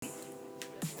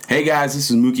Hey guys, this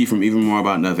is Mookie from Even More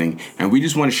About Nothing, and we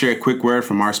just want to share a quick word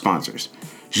from our sponsors.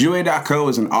 Jouer.co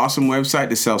is an awesome website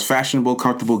that sells fashionable,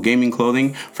 comfortable gaming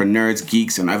clothing for nerds,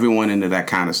 geeks, and everyone into that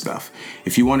kind of stuff.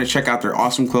 If you want to check out their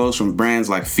awesome clothes from brands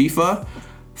like FIFA,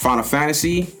 Final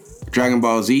Fantasy, Dragon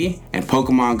Ball Z, and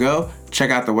Pokemon Go, check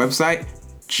out the website,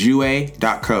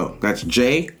 Jouer.co. That's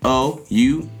Joue.co.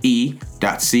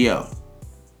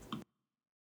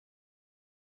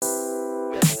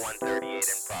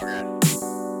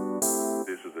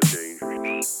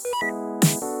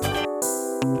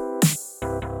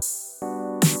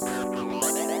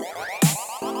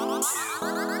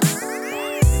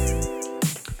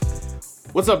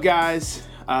 What's up, guys?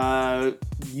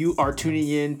 You are tuning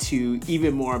in to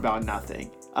Even More About Nothing.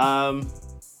 And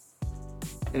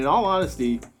in all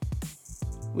honesty,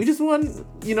 we just want,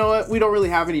 you know what? We don't really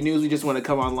have any news. We just want to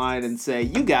come online and say,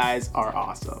 you guys are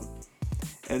awesome.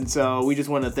 And so we just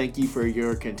want to thank you for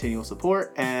your continual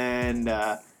support and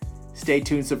stay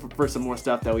tuned for some more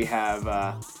stuff that we have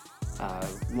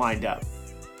lined up.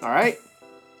 All right?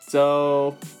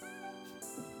 So...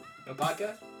 No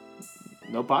podcast?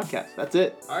 No podcast. That's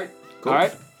it. All right. Cool. All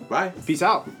right. Bye. Peace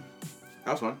out.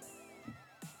 That was fun.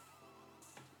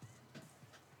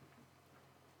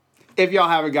 If y'all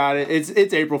haven't got it,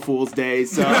 it's April Fool's Day,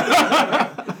 so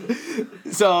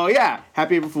so yeah,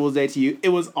 happy April Fool's Day to you. It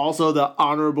was also the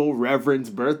Honorable Reverend's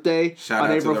birthday Shout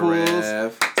on out April to the Fool's.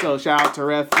 Rev. So shout out to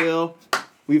Rev Phil.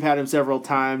 We've had him several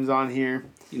times on here.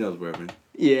 He knows Reverend.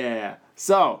 Yeah.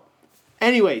 So,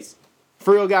 anyways,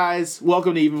 for real guys,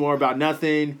 welcome to Even More About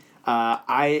Nothing.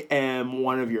 I am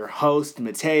one of your hosts,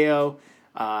 Mateo.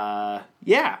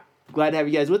 Yeah, glad to have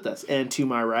you guys with us. And to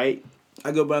my right,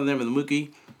 I go by the name of the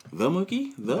Mookie. The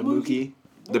Mookie?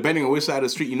 Depending on which side of the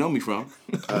street you know me from.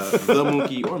 The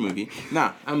Mookie or Mookie.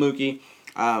 Nah, I'm Mookie.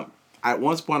 At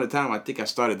once upon a time, I think I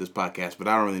started this podcast, but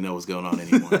I don't really know what's going on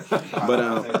anymore.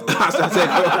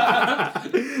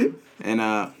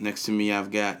 And next to me,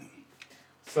 I've got...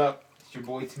 What's up? It's your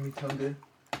boy Timmy Tunga.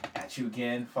 At you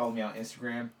again. Follow me on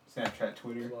Instagram, Snapchat,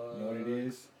 Twitter. You know what it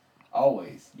is.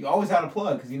 Always. You always have to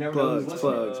plug because you never know who's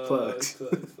listening. Plugs.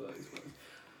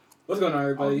 What's going on, All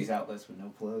everybody? these outlets with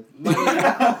no plug.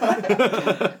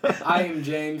 I am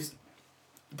James.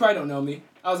 You probably don't know me.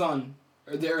 I was on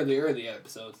the early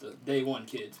episodes. The day one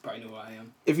kids probably know who I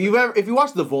am. If you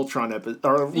watched the Voltron episode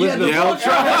or listen to The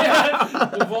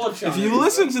Voltron. If you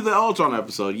listen to the Ultron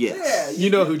episode, yes. Yeah, you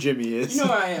know who Jimmy is. You know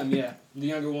who I am, yeah. The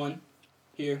younger one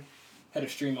here. Had a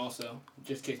stream also,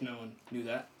 just in case no one knew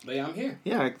that. But yeah, I'm here.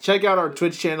 Yeah, check out our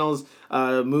Twitch channels.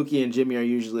 Mookie and Jimmy are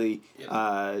usually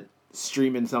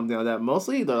streaming something like that.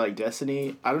 Mostly they're like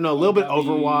Destiny. I don't know, a little bit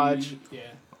Overwatch.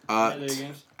 Yeah.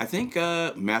 I think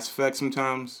Mass Effect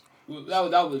sometimes.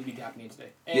 That would be happening today.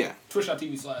 And Yeah.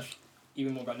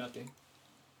 Twitch.tv/Even More About Nothing.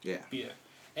 Yeah. Be there.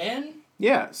 And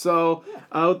Yeah, so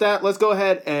with that, let's go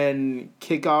ahead and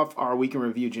kick off our week in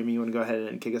review. Jimmy, you want to go ahead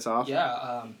and kick us off?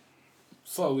 yeah,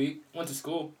 slow week. Went to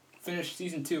school. Finished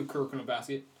season 2 of Kuroko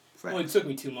Basket. Right. Only took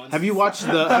me 2 months. Have you watched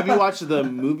the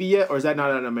movie yet, or is that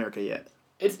not in America yet?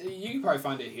 You can probably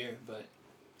find it here, but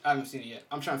I haven't seen it yet.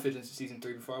 I'm trying to finish season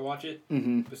 3 before I watch it.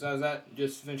 Mm-hmm. Besides that,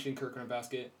 just finishing Kuroko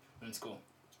Basket and then school.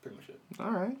 That's pretty much it.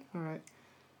 All right.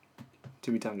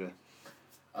 Timmy Tunga.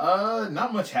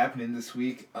 Not much happening this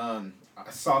week. I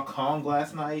saw Kong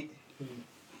last night.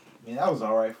 I mean, that was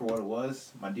alright for what it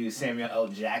was. My dude Samuel L.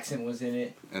 Jackson was in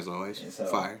it. As always. And so,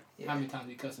 Fire. Yeah. How many times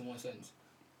did you cuss in one sentence?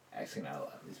 Actually, not a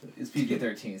lot. It's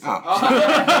PG-13. So.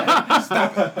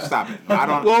 Stop it. I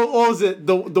don't... Well, what was it?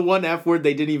 The one F word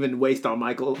they didn't even waste on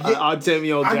Michael on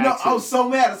Samuel Jackson. I know. I was so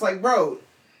mad. It's like, bro,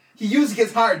 he usually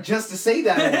gets hired just to say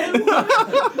that.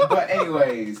 But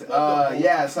anyways,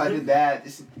 yeah. So I did that.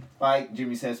 Just, like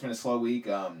Jimmy said, it's been a slow week.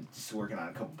 Just working on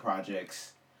a couple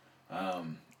projects.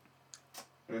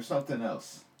 There's something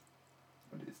else,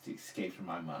 but it's escaped from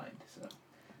my mind. So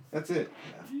that's it.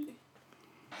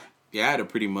 Yeah, I had a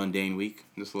pretty mundane week.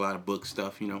 Just a lot of book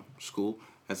stuff, school.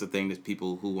 That's the thing that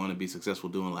people who want to be successful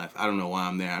do in life. I don't know why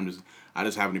I'm there. I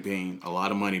just happen to be paying a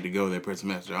lot of money to go there per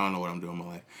semester. I don't know what I'm doing in my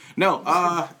life. No,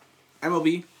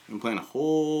 MLB. I'm playing a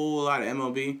whole lot of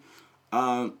MLB.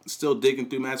 Still digging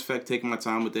through Mass Effect, taking my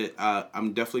time with it.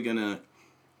 I'm definitely going to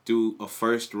do a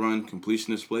first run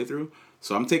completionist playthrough.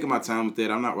 So I'm taking my time with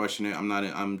it. I'm not rushing it.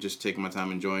 I'm just taking my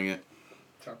time enjoying it.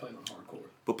 Try playing on hardcore.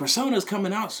 But Persona's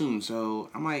coming out soon, so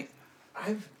I might...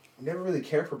 I've never really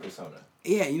cared for Persona.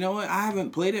 Yeah, you know what? I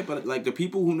haven't played it, but like the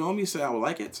people who know me say I would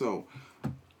like it, so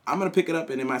I'm going to pick it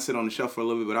up and it might sit on the shelf for a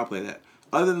little bit, but I'll play that.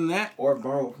 Other than that... Or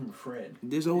borrow from a friend.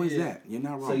 There's always that. You're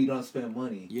not wrong. So you don't spend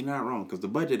money. You're not wrong, because the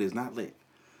budget is not lit.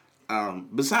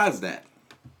 Besides that,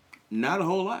 not a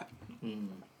whole lot.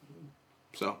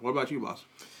 So, what about you, boss?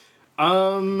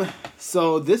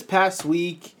 So this past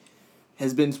week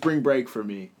has been spring break for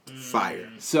me. Fire.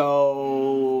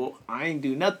 So I ain't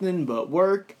do nothing but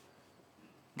work.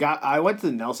 I went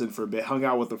to Nelson for a bit, hung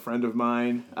out with a friend of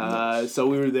mine. So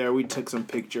we were there. We took some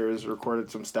pictures, recorded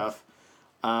some stuff.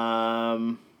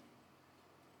 Yeah,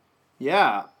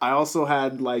 I also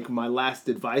had like my last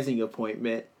advising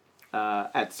appointment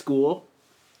at school,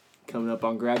 coming up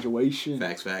on graduation.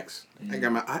 Facts. I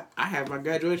have my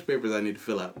graduation papers I need to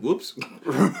fill out. Whoops.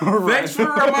 Thanks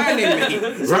for reminding me.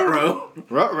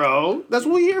 Ruh-roh. That's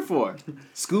what we're here for.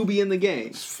 Scooby in the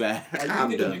game. Facts. Are you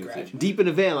I'm gonna done with it. graduate? Deep in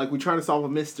the van, like we're trying to solve a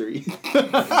mystery.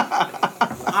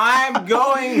 I'm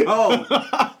going home. All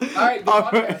right, the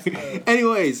podcast.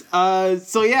 Anyways,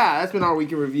 so yeah, that's been our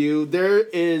week in review. There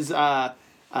is a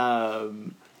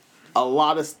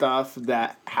lot of stuff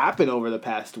that happened over the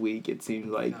past week. It seems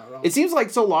like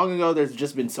so long ago. There's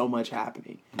just been so much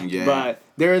happening. Yeah. But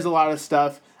there is a lot of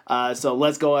stuff. So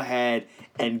let's go ahead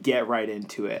and get right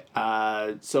into it.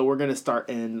 So we're gonna start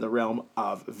in the realm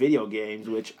of video games,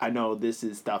 which I know this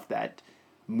is stuff that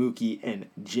Mookie and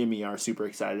Jimmy are super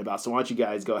excited about. So why don't you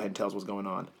guys go ahead and tell us what's going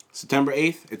on? September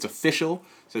 8th, it's official.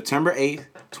 September 8th,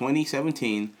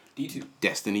 2017, D2.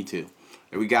 Destiny 2.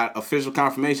 And we got official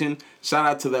confirmation. Shout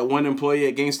out to that one employee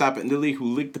at GameStop at Lilly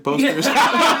who leaked the posters.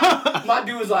 My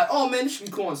dude was like, "Oh man, this should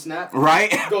be cool on Snap."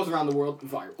 Right? Goes around the world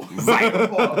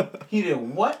viral. He did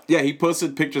what? Yeah, he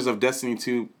posted pictures of Destiny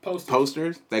 2 Posters.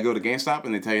 posters that go to GameStop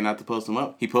and they tell you not to post them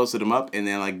up. He posted them up and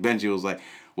then like Benji was like,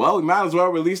 well, we might as well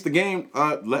release the game.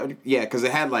 Because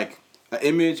it had like an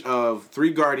image of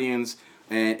 3 Guardians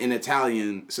and in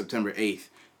Italian September 8th.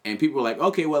 And people were like,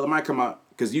 okay, well, it might come out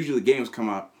because usually games come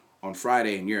out on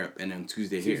Friday in Europe and then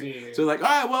Tuesday here. So like, all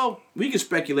right, well, we can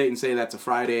speculate and say that's a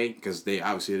Friday because they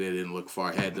didn't look far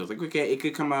ahead. They was like, okay, it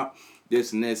could come out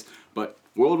this and this, but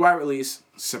worldwide release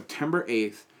September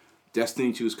 8th.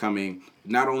 Destiny 2 is coming.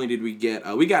 Not only did we get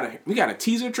we got a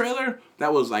teaser trailer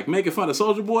that was like making fun of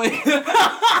Soulja Boy.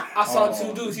 I saw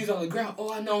 2 dudes. He's on the ground.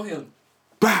 Oh, I know him.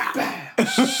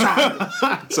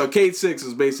 So Cade 6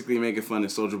 was basically making fun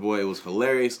of Soulja Boy. It was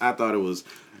hilarious. I thought it was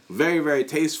very, very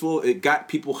tasteful. It got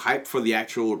people hyped for the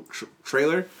actual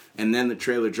trailer, and then the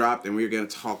trailer dropped, and we were going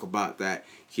to talk about that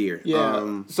here.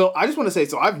 Yeah. So I just want to say,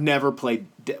 I've never played.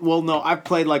 I've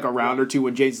played like a round or two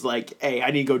when James is like, "Hey,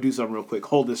 I need to go do something real quick.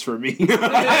 Hold this for me." Hold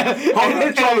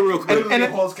the controller real quick. And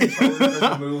holds controller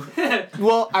doesn't move.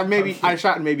 Well, I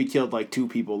shot and maybe killed like 2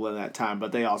 people in that time,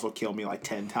 but they also killed me like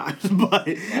 10 times. But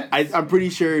I'm pretty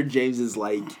sure James's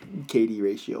like KD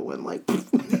ratio went like.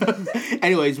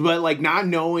 Anyways, but like not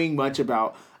knowing much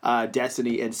about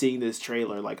Destiny and seeing this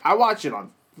trailer, like I watched it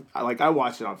on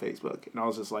Facebook, and I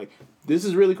was just like, this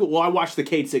is really cool. Well, I watched the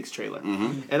Cade 6 trailer,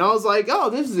 and I was like, oh,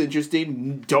 this is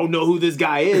interesting. Don't know who this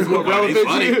guy is, what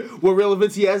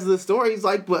relevance he has to the story. He's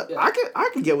like, but I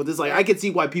can get with this. Like, I can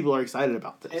see why people are excited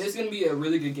about this. And it's gonna be a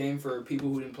really good game for people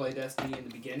who didn't play Destiny in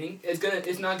the beginning.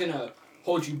 It's not gonna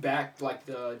hold you back like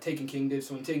the Taken King did.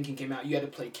 So when Taken King came out, you had to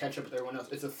play catch up with everyone else.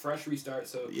 It's a fresh restart,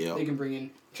 so they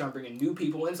can try and bring in new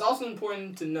people. And it's also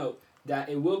important to note that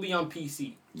it will be on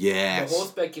PC. Yes. The whole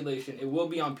speculation, it will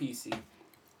be on PC.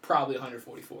 Probably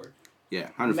 144. Yeah,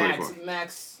 144.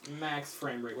 Max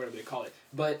frame rate, whatever they call it.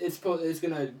 But it's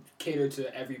gonna cater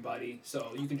to everybody,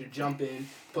 so you can just jump in,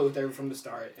 play with everyone from the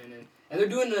start, and they're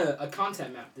doing a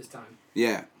content map this time.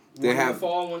 Yeah. One in the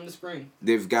fall, one in the spring.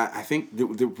 They've got, I think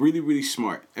they're really, really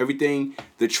smart. Everything,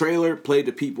 the trailer played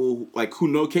to people like who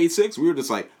know Cade 6. We were just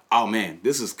like, oh man,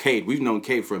 this is Cade. We've known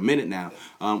Cade for a minute now.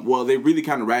 Well, they really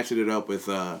kind of ratcheted up with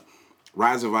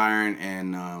Rise of Iron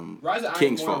and Rise of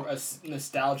King's Iron Fall. more a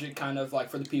nostalgic kind of like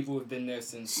for the people who've been there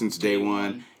since Day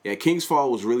one. Yeah, King's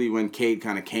Fall was really when Cade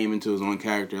kind of came into his own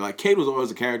character. Like Cade was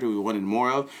always a character we wanted more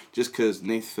of, just because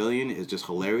Nathan Fillion is just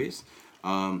hilarious.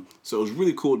 So it was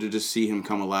really cool to just see him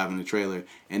come alive in the trailer.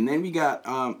 And then we got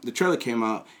the trailer came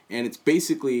out, and it's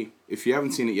basically, if you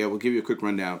haven't seen it yet, we'll give you a quick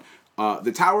rundown.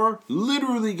 The tower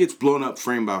literally gets blown up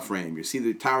frame by frame. You see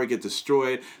the tower get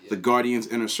destroyed. Yeah. The Guardians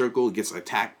Inner Circle gets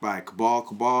attacked by Cabal.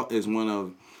 Cabal is one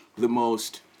of the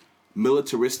most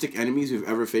militaristic enemies we've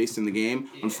ever faced in the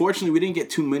game. Yeah. Unfortunately, we didn't get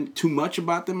too much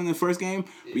about them in the first game.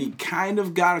 Yeah. We kind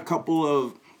of got a couple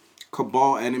of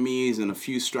Cabal enemies and a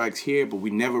few strikes here, but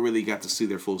we never really got to see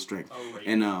their full strength. Oh, right.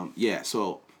 And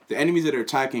so the enemies that are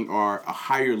attacking are a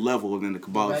higher level than the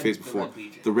Cabal we faced before.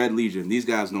 The Red Legion. These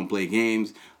guys don't play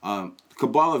games.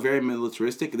 Cabal are very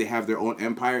militaristic. They have their own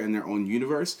empire and their own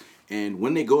universe. And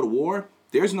when they go to war,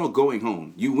 there's no going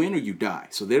home. You win or you die.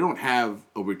 So they don't have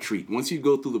a retreat. Once you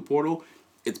go through the portal,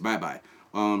 it's bye-bye.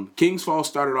 King's Fall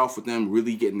started off with them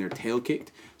really getting their tail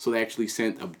kicked. So they actually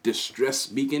sent a distress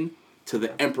beacon to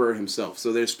the Emperor himself.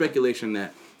 So there's speculation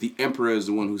that the Emperor is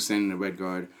the one who's sending the Red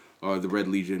Guard or the Red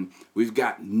Legion. We've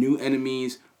got new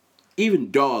enemies, even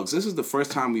dogs. This is the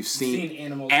first time we've seen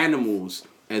animals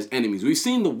as enemies. We've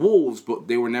seen the wolves, but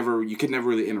you could never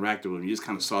really interact with them. You just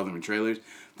kind of saw them in trailers.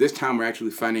 This time we're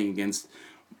actually fighting against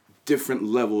different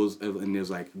levels and there's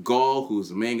like Gaul, who's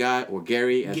the main guy, or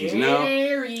Gary, as you know.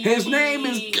 His name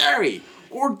is Gary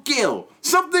or Gil,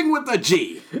 something with a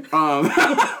G.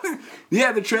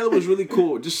 Yeah, the trailer was really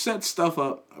cool. Just set stuff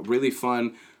up, really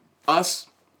fun. I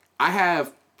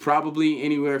have probably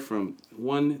anywhere from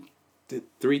 1,000 to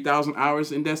 3,000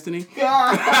 hours in Destiny.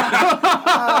 That's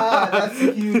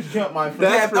a huge jump, my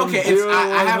friend. I have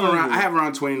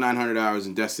around 2,900 hours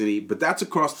in Destiny, but that's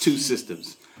across 2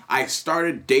 systems. I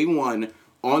started day 1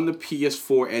 on the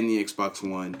PS4 and the Xbox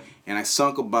One, and I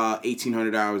sunk about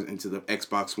 1,800 hours into the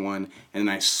Xbox One, and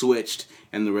then I switched,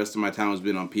 and the rest of my time has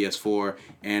been on PS4,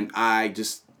 and I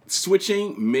just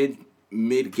switching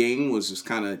mid game was just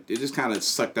kind of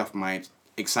sucked off my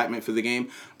excitement for the game,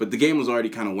 but the game was already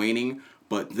kind of waning,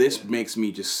 but this makes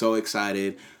me just so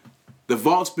excited. The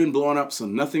vault's been blown up, so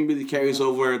nothing really carries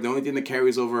over. The only thing that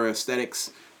carries over are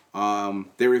aesthetics.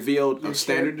 They revealed a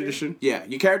standard edition. Yeah,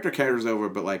 your character carries over,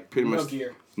 but like pretty much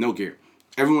no gear.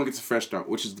 Everyone gets a fresh start,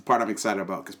 which is the part I'm excited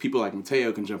about because people like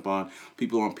Mateo can jump on.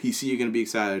 People on PC are gonna be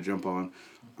excited to jump on.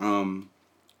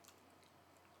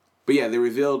 But yeah, they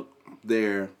revealed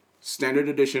their standard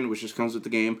edition, which just comes with the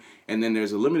game, and then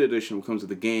there's a limited edition which comes with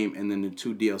the game, and then the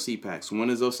 2 DLC packs. One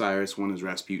is Osiris, one is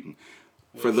Rasputin.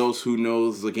 For those who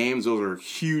knows the games, those are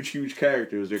huge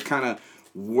characters. They're kind of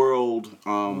world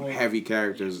heavy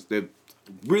characters that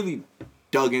really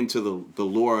dug into the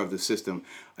lore of the system,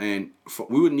 and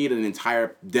we would need an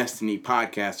entire Destiny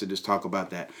podcast to just talk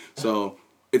about that. So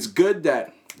it's good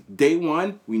that day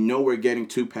 1 we know we're getting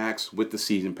 2 packs with the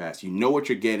season pass. You know what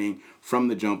you're getting from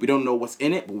the jump. We don't know what's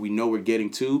in it, but we know we're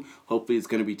getting 2. Hopefully it's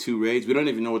going to be 2 raids. We don't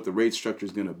even know what the raid structure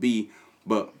is going to be,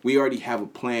 but we already have a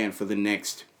plan for the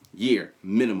next year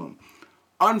minimum.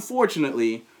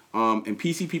 Unfortunately, and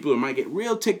PC people might get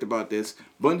real ticked about this,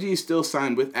 Bungie is still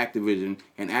signed with Activision,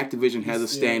 and Activision has a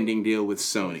standing deal with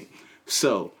Sony.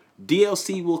 So,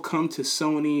 DLC will come to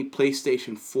Sony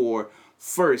PlayStation 4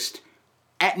 first,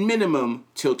 at minimum,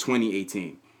 till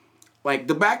 2018. Like,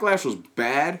 the backlash was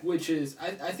bad. Which is,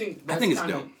 I think it's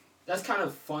dumb. That's kind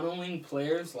of funneling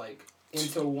players, like,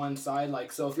 into one side.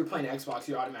 Like, so if you're playing Xbox,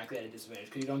 you're automatically at a disadvantage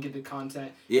because you don't get the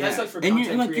content. Yeah. And that's like for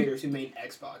content creators who made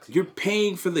Xbox. You're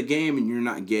paying for the game and you're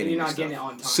not getting it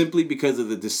on time. Simply because of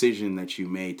the decision that you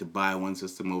made to buy one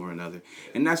system over another.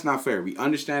 And that's not fair. We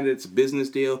understand that it's a business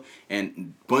deal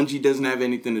and Bungie doesn't have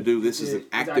anything to do. This is an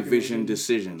Activision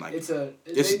decision. Like, it's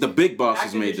the big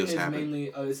bosses made this happen.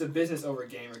 Mainly, it's a business over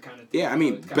gamer kind of thing. Yeah, I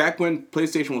mean, back when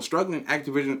PlayStation was struggling,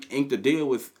 Activision inked a deal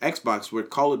with Xbox where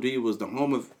Call of Duty was the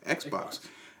home of Xbox.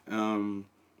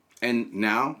 And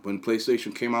now, when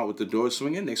PlayStation came out with the doors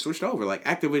swinging, they switched over. Like,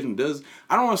 Activision does...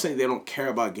 I don't want to say they don't care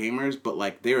about gamers, but,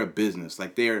 like, they're a business.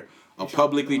 Like, they're a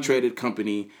publicly traded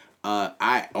company.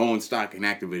 I own stock in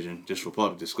Activision, just for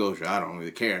public disclosure. I don't really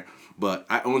care. But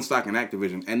I own stock in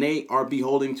Activision, and they are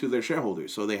beholden to their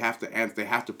shareholders. So they have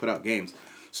to put out games.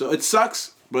 So it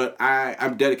sucks, but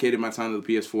I've dedicated my time to the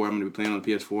PS4. I'm going to be playing on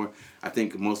the PS4. I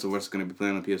think most of us are going to be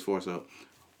playing on the PS4, so...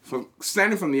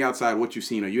 standing from the outside, what you've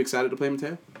seen, are you excited to play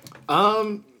Mateo?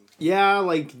 Yeah,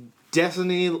 like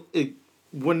Destiny.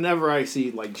 Whenever I see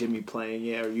like Jimmy playing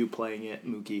it or you playing it,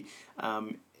 Mookie,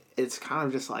 it's kind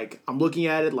of just like I'm looking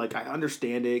at it like I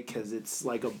understand it because it's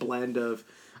like a blend of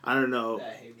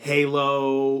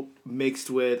Halo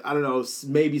mixed with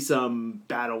maybe some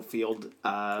Battlefield.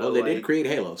 Well, they did create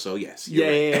Halo, so yes.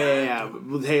 Yeah.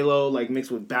 With Halo, like mixed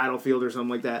with Battlefield or something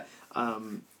like that.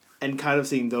 And kind of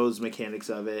seeing those mechanics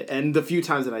of it. And the few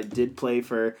times that I did play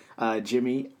for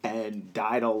Jimmy and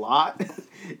died a lot,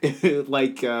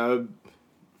 like I've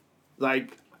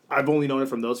only known it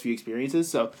from those few experiences.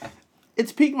 So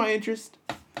it's piqued my interest.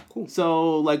 Cool.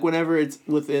 So like whenever it's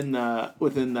within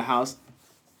the house,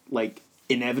 like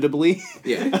inevitably,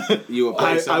 yeah, you will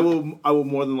play I will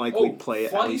more than likely play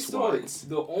it at least once.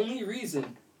 The only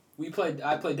reason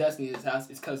I played Destiny in his house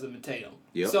is because of Mateo.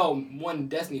 Yep. So when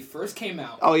Destiny first came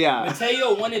out,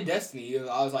 Mateo wanted Destiny.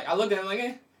 I was like, I looked at him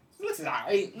like, this is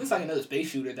alright. Looks like another space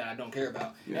shooter that I don't care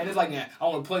about. Yeah. And it's like, I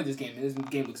want to play this game, and this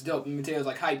game looks dope. And Mateo's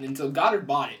like hyped until Goddard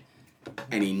bought it.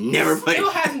 And he never played it.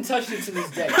 Still hasn't touched it to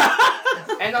this day.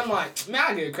 And I'm like, man,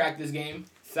 I gotta crack this game.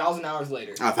 1,000 hours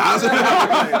later. 1,000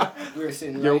 hours later. We were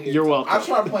sitting right here. You're welcome. I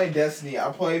tried playing Destiny.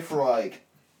 I played for like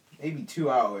maybe 2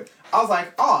 hours. I was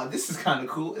like, oh, this is kind of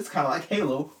cool. It's kind of like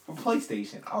Halo for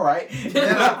PlayStation. All right. And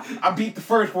then I beat the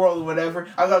first world or whatever.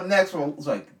 I got the next one. I was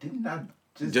like, didn't I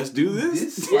just do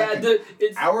this? Yeah,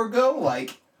 it's an hour ago?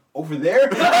 Like, over there?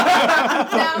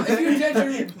 Now, if you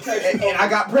and I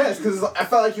got pressed because I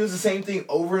felt like it was the same thing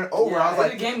over and over. Yeah, I was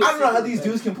like, I don't know how these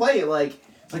dudes can play it. Like,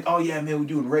 it's like, oh yeah, man, we're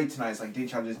doing raid tonight. It's like,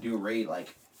 didn't y'all just do a raid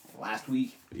like last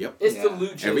week? Yep. It's the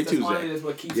loot chase. Every That's Tuesday. That's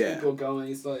what keeps people going.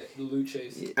 It's like the loot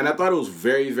chase. And I thought it was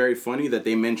very, very funny that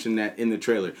they mentioned that in the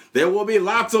trailer. There will be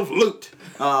lots of loot.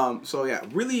 So yeah,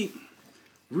 really,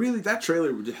 that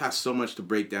trailer has so much to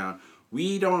break down.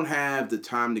 We don't have the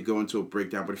time to go into a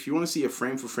breakdown, but if you want to see a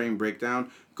frame-for-frame breakdown,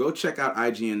 go check out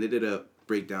IGN. They did a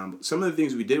breakdown. But some of the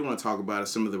things we did want to talk about are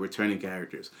some of the returning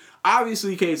characters.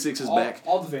 Obviously, K6 is back.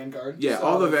 All the Vanguard. Yeah,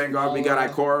 all the Vanguard. We got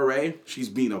Ikora Rey. She's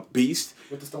being a beast.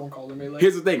 With the Stormcaller melee.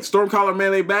 Here's the thing. Stormcaller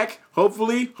melee back.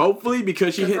 Hopefully,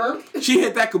 because she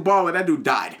hit that Cabal and that dude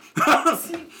died.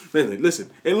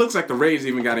 Listen, it looks like the rage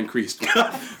even got increased.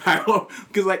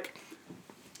 Because, like,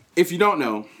 if you don't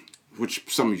know, which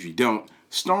some of you don't,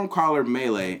 Stormcaller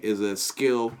melee is a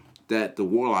skill that the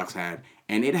Warlocks had,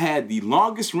 and it had the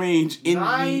longest range in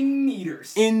 9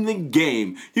 meters in the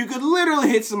game. You could literally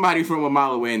hit somebody from a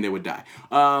mile away and they would die.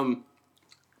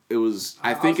 It was.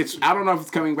 I don't know if it's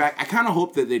coming back. I kind of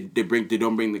hope that they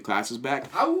don't bring the classes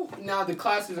back. Now the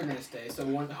classes are gonna stay. So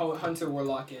Hunter,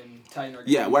 Warlock, and Titan are.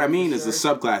 Yeah, what I mean is the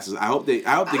subclasses. I hope they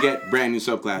get brand new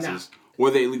subclasses. Or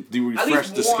they do refresh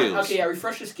the skills. Okay, yeah,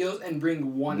 refresh the skills and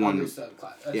bring one other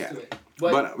subclass to it.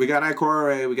 But we got Ikora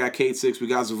Rey, we got K6, we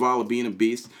got Zavala being a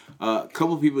beast. A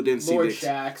couple people didn't see this.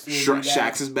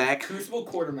 Shaxx is back. Crucible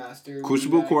Quartermaster.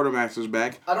 Quartermaster's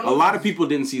back. A lot of people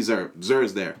didn't see Xur. Xur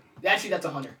is there. Actually, that's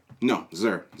a hunter. No,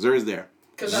 Xur. Xur is there.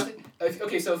 Because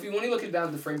so if you want to look at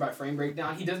down the frame by frame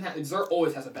breakdown, he doesn't have Xur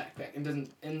always has a backpack and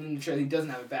in the trailer he doesn't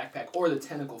have a backpack or the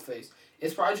tentacle face.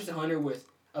 It's probably just a hunter with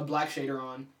a black shader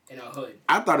on and a hood.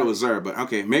 I thought it was Xur, but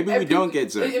okay, maybe we don't get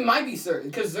Xur. It might be Xur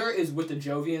because Xur is with the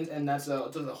Jovians, and that's a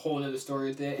whole other story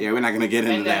with it. Yeah, we're not gonna get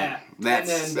into that.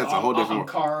 That's a whole different.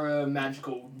 Ahamkara,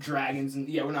 magical dragons, and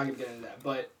we're not gonna get into that.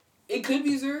 But it could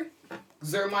be Xur.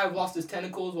 Xur might have lost his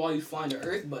tentacles while he's flying to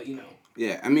Earth, but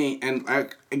Yeah, I mean, and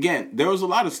again, there was a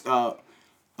lot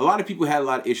of people had a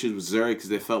lot of issues with Xur because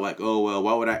they felt like, oh well,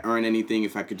 why would I earn anything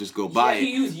if I could just go buy it?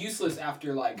 He was useless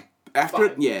after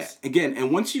again,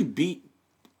 and once you beat,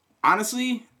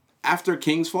 honestly, after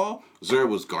King's Fall, Xur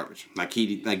was garbage. Like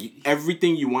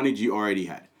everything you wanted, you already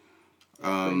had.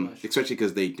 Especially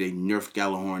because they nerfed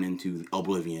Gjallarhorn into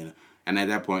Oblivion, and at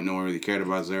that point, no one really cared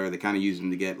about Xur. They kind of used him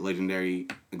to get legendary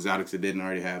exotics they didn't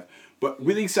already have. But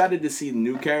really excited to see the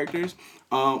new characters.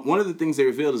 One of the things they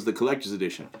revealed is the collector's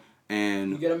edition,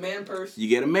 and you get a man purse. You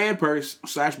get a man purse /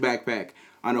 backpack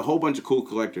on a whole bunch of cool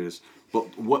collectors.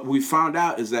 But what we found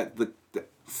out is that the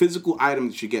physical item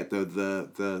that you get,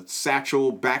 the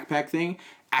satchel backpack thing,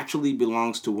 actually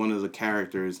belongs to one of the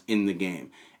characters in the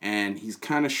game. And he's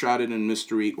kind of shrouded in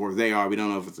mystery, or they are. We don't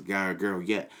know if it's a guy or a girl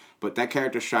yet. But that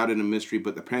character's shrouded in mystery,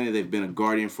 but apparently they've been a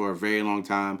guardian for a very long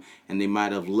time, and they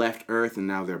might have left Earth, and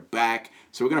now they're back.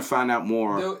 So we're going to find out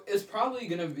more. It's probably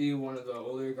going to be one of the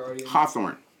older guardians.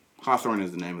 Hawthorne. Hawthorne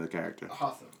is the name of the character.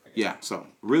 Hawthorne. Yeah, so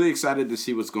really excited to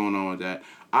see what's going on with that.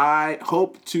 I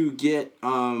hope to get,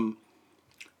 I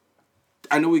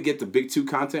know we get the big 2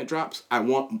 content drops. I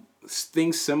want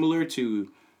things similar to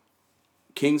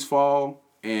King's Fall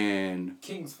and...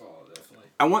 King's Fall, definitely.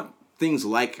 I want things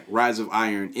like Rise of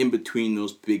Iron in between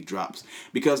those big drops.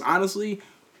 Because honestly,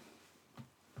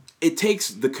 it takes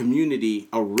the community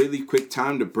a really quick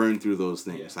time to burn through those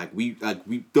things. Yeah. We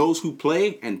those who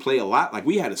play and play a lot,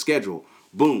 we had a schedule.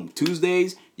 Boom,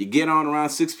 Tuesdays, you get on around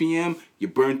 6 p.m., you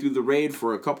burn through the raid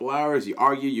for a couple hours, you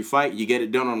argue, you fight, you get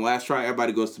it done on the last try,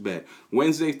 everybody goes to bed.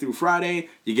 Wednesday through Friday,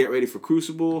 you get ready for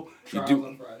Crucible.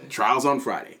 Trials on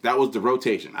Friday. That was the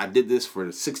rotation. I did this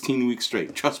for 16 weeks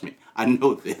straight. Trust me, I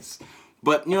know this.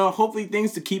 But, hopefully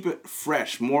things to keep it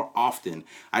fresh more often.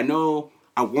 I know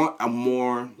I want a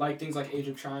more... Like things like Age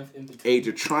of Triumph in between. Age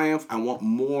of Triumph. I want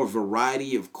more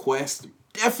variety of quests.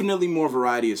 Definitely more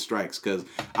variety of strikes, because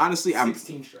honestly,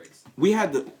 16 strikes.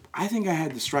 I think I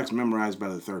had the strikes memorized by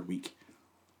the 3rd week.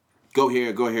 Go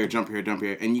here, jump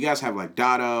here, and you guys have like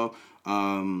Dado,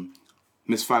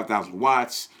 Miss 5,000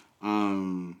 Watts,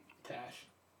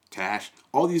 Tash,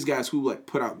 all these guys who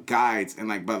put out guides, and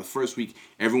by the 1st week,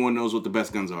 everyone knows what the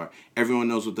best guns are, everyone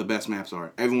knows what the best maps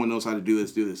are, everyone knows how to do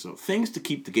this. So things to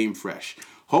keep the game fresh.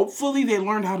 Hopefully, they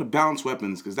learned how to balance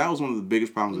weapons, because that was one of the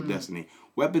biggest problems with Destiny.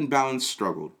 Weapon balance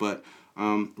struggled, but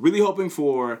really hoping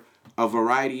for a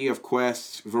variety of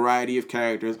quests, variety of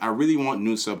characters. I really want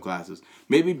new subclasses.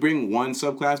 Maybe bring one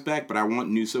subclass back, but I want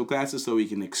new subclasses so we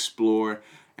can explore,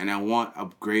 and I want a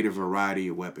greater variety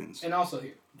of weapons. And also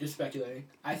here, just speculating,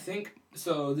 I think,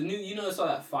 so the new, I saw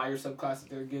that fire subclass that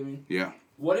they're giving? Yeah.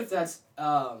 What if that's,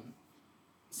 a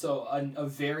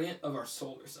variant of our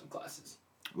solar subclasses?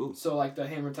 Ooh. So like the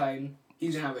Hammer Titan,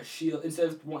 he's going to have a shield. Instead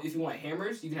of, if you want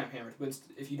hammers, you can have hammers. But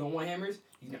if you don't want hammers,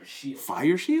 you can have a shield.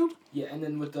 Fire shield? Yeah, and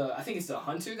then with the, I think it's the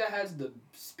Hunter that has the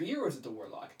spear, or is it the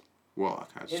Warlock?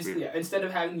 Warlock has a spear. Yeah, instead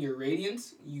of having your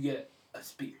Radiance, you get a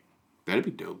spear. That'd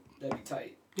be dope. That'd be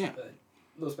tight. Yeah. But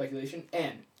a little speculation.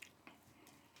 And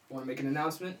I want to make an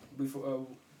announcement before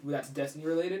that's Destiny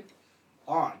related.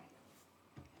 On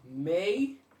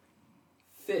May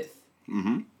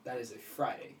 5th, that is a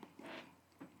Friday,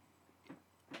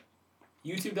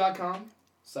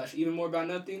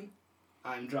 youtube.com/evenmoreaboutnothing,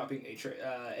 I'm dropping a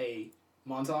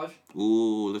montage.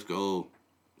 Ooh, let's go.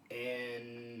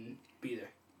 And be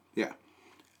there. Yeah.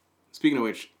 Speaking of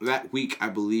which, that week I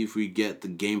believe we get the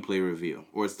gameplay reveal,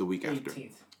 or it's the week after.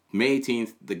 18th. May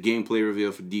 18th, the gameplay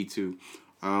reveal for D2.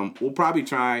 We'll probably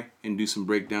try and do some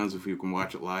breakdowns if we can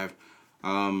watch it live,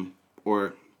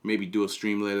 or maybe do a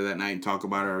stream later that night and talk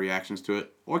about our reactions to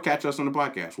it, or catch us on the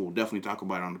podcast. We'll definitely talk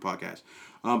about it on the podcast.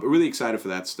 But really excited for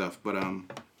that stuff. But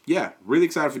yeah, really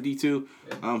excited for D2.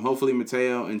 Hopefully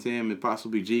Mateo and Tim and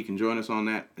possibly G can join us on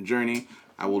that journey.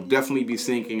 I will definitely be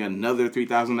sinking another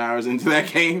 3,000 hours into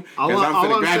that game because I'm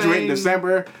going to graduate in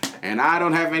December, and I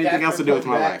don't have anything else to do with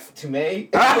my life. To May?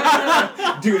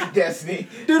 Due to Destiny.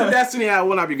 Due to Destiny, I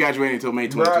will not be graduating until May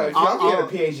 2020. Bro, if y'all get a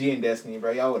PhD in Destiny,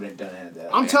 bro, y'all would have done that.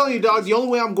 I'm telling you, dog, the only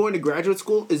way I'm going to graduate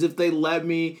school is if they let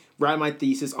me write my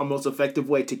thesis on most effective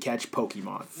way to catch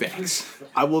Pokemon. Facts.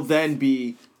 I will then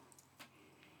be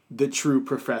the true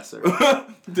professor.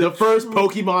 The first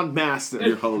Pokemon master.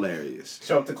 You're hilarious.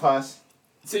 Show up to class.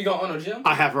 So you gonna own a gym?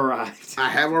 I have arrived. I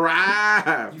have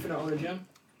arrived. You finna own a gym?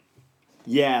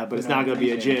 Yeah, but it's not going to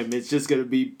be a gym. It's just going to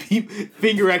be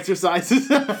finger exercises.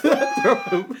 Hey,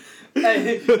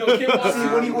 no kid walks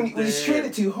See, in. when you strain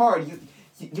it too hard,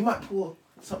 you might pull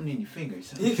something in your fingers.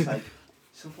 So it's like,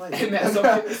 Hey man,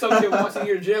 some kid walks in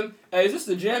your gym. Hey, is this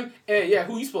the gym? Hey, yeah,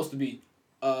 who you supposed to be?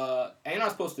 Ain't I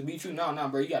supposed to beat you? No,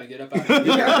 bro, you gotta get up out of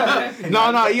here.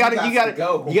 No, you gotta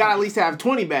go. You gotta at least have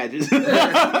 20 badges. Come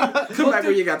back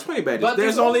when you got 20 badges. But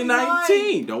There's only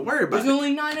 19. Don't worry about There's it.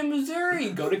 only 9 in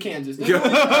Missouri. Go to Kansas.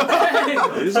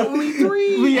 There's only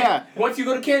 3. Yeah. Once you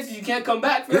go to Kansas, you can't come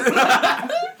back.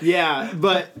 Yeah,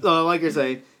 but like you're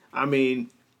saying, I mean,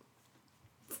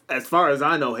 as far as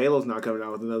I know, Halo's not coming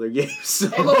out with another game. So.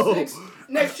 Halo 6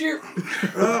 next year.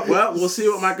 Well, we'll see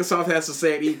what Microsoft has to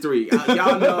say at E3.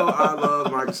 Y'all know I love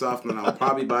Microsoft, and I'll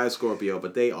probably buy a Scorpio,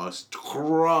 but they are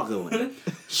struggling.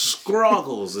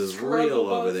 Struggles is real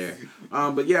over there.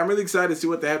 But yeah, I'm really excited to see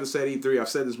what they have to say at E3. I've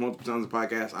said this multiple times on the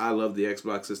podcast. I love the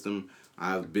Xbox system.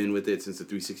 I've been with it since the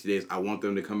 360 days. I want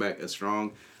them to come back as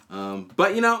strong.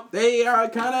 But, they are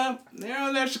they're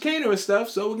on their chicanery stuff,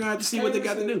 so we're going to have to see what they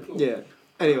got to do. Yeah.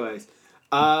 Anyways.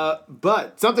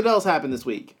 But something else happened this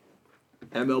week.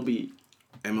 MLB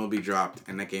dropped,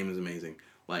 and that game is amazing.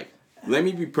 Like, let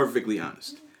me be perfectly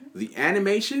honest. The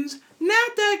animations,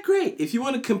 not that great. If you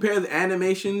want to compare the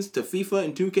animations to FIFA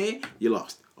and 2K, you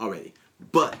lost already.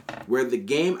 But where the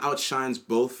game outshines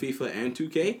both FIFA and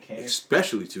 2K,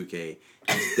 especially 2K,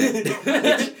 is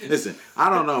that... Listen, I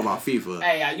don't know about FIFA.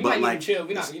 Hey, you but might need to chill.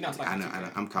 You're not talking I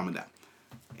know. I'm calming down.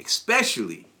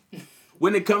 Especially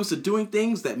when it comes to doing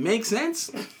things that make sense,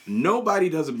 nobody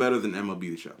does it better than MLB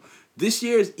The Show. This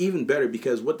year is even better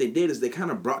because what they did is they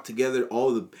kind of brought together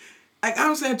all the... Like, I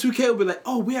understand 2K will be like,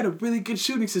 oh, we had a really good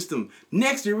shooting system.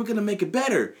 Next year, we're going to make it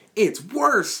better. It's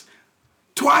worse.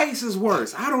 Twice as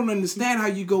worse. I don't understand how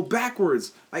you go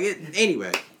backwards.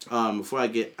 Anyway, before I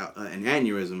get an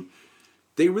aneurysm,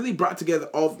 they really brought together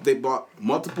they brought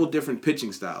multiple different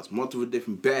pitching styles, multiple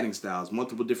different batting styles,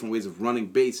 multiple different ways of running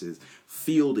bases,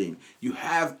 fielding. You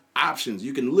have options.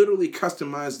 You can literally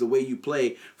customize the way you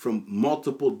play from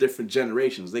multiple different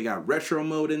generations. They got retro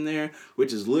mode in there,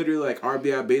 which is literally like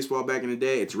RBI baseball back in the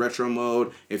day. It's retro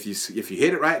mode. If you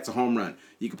hit it right, it's a home run.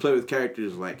 You can play with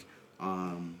characters like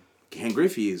Ken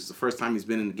Griffey is the first time he's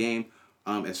been in the game.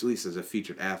 At least as a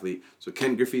featured athlete. So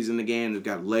Ken Griffey's in the game. They've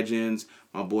got legends.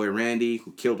 My boy Randy,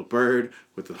 who killed a bird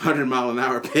with a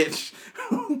 100-mile-an-hour pitch.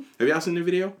 Have y'all seen the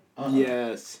video?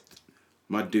 Yes.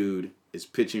 My dude is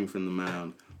pitching from the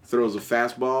mound. Throws a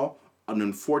fastball. An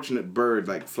unfortunate bird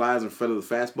flies in front of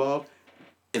the fastball.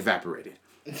 Evaporated.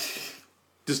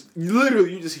 Just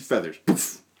literally, you just see feathers.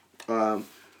 Poof.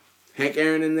 Hank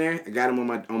Aaron in there. I got him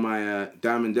on my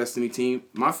Diamond Destiny team.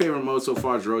 My favorite mode so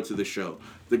far is Road to the Show.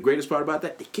 The greatest part about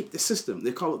that, they keep the system.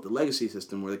 They call it the legacy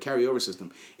system or the carryover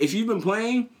system. If you've been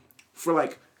playing for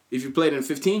if you played in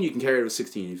 15, you can carry it with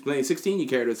 16. If you play in 16, you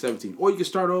carry it with 17. Or you can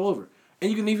start all over. And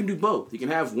you can even do both. You can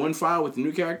have one file with the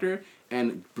new character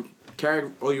and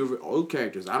carry all your old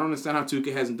characters. I don't understand how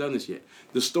 2K hasn't done this yet.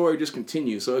 The story just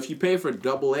continues. So if you pay for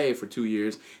AA for 2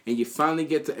 years and you finally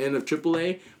get to the end of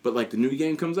AAA, but the new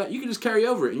game comes out, you can just carry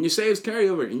over it. And your saves carry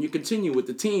over and you continue with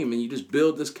the team and you just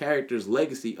build this character's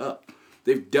legacy up.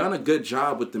 They've done a good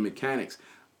job with the mechanics.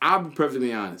 I'll be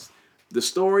perfectly honest. The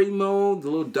story mode, the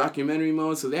little documentary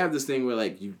mode, so they have this thing where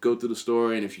you go through the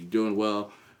story and if you're doing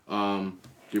well,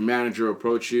 your manager will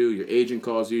approach you, your agent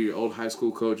calls you, your old high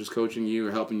school coach is coaching you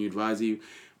or helping you, advise you.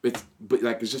 But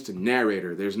it's just a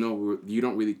narrator. You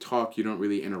don't really talk, you don't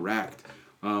really interact.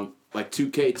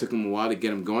 2K took them a while to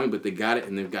get them going, but they got it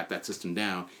and they've got that system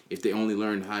down. If they only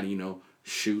learned how to,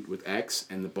 shoot with X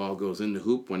and the ball goes in the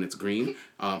hoop when it's green,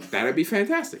 that'd be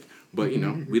fantastic. But,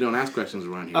 we don't ask questions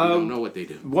around here. We don't know what they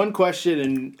do. One question,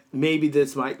 and maybe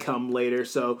this might come later.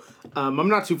 So, I'm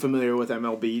not too familiar with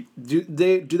MLB.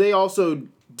 Do they also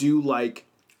do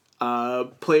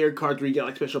player cards where you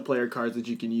get special player cards that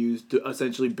you can use to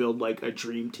essentially build a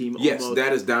dream team? Yes, almost?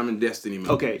 that is Diamond Destiny mode.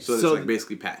 Okay, so it's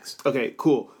basically packs. Okay,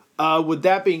 cool. With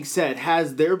that being said,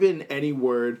 has there been any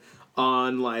word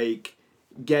on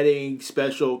getting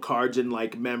special cards in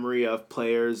memory of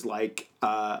players like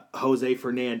Jose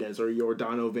Fernandez or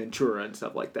Yordano Ventura and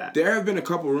stuff like that? There have been a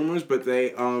couple rumors, but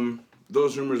they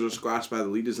those rumors were squashed by the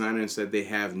lead designer and said they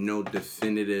have no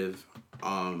definitive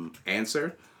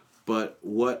answer. But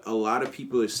what a lot of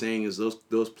people are saying is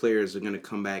those players are going to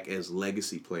come back as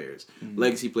legacy players. Mm-hmm.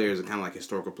 Legacy players are kind of like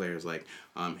historical players like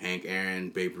Hank Aaron,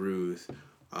 Babe Ruth,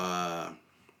 all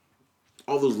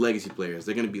those legacy players.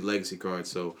 They're going to be legacy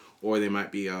cards. Or they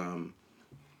might be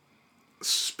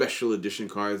special edition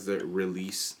cards that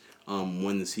release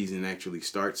when the season actually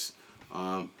starts.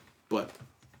 But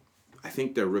I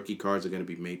think their rookie cards are going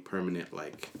to be made permanent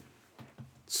like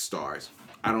stars.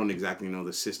 I don't exactly know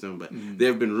the system, but there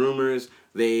have been rumors.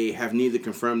 They have neither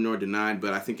confirmed nor denied,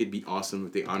 but I think it'd be awesome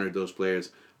if they honored those players.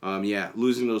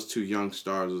 Losing those two young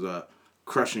stars was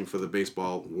crushing for the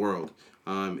baseball world.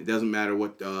 It doesn't matter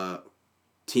what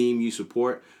team you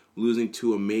support, losing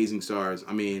two amazing stars.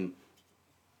 I mean,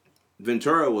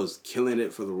 Ventura was killing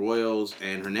it for the Royals,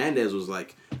 and Hernandez was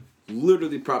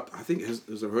literally I think it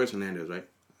was Jorge Hernandez, right?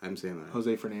 I'm saying that.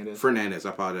 Jose Fernandez. Fernandez, I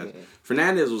apologize. Yeah.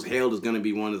 Fernandez was hailed as going to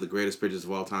be one of the greatest pitchers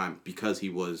of all time because he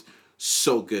was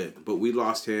so good. But we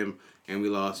lost him, and we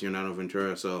lost Yordano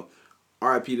Ventura. So,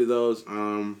 RIP to those.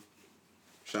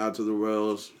 Shout out to the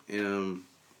Royals. And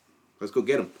let's go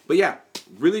get them. But yeah,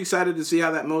 really excited to see how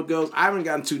that mode goes. I haven't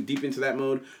gotten too deep into that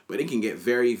mode, but it can get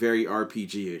very, very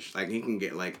RPG-ish. It can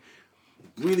get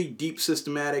really deep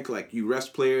systematic, you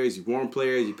rest players, you warm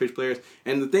players, you pitch players.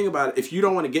 And the thing about it, if you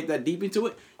don't want to get that deep into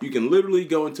it, you can literally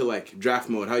go into draft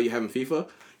mode, how you have in FIFA.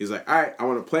 He's all right, I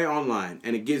want to play online.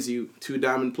 And it gives you 2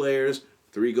 diamond players,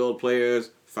 3 gold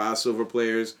players, 5 silver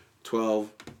players,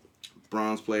 12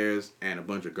 bronze players, and a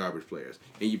bunch of garbage players.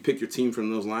 And you pick your team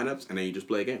from those lineups, and then you just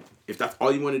play a game. If that's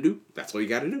all you want to do, that's all you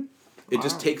got to do. It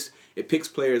just picks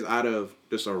players out of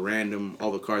just a random,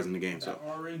 all the cards in the game. So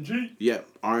RNG. Yeah,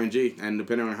 RNG. And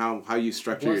depending on how you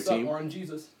structure your team.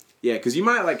 RNGesus. Yeah, because you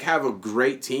might have a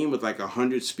great team with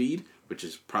 100 speed, which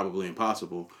is probably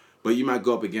impossible. But you might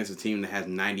go up against a team that has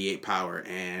 98 power.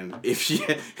 And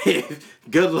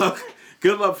good luck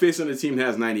facing a team that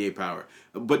has 98 power.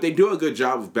 But they do a good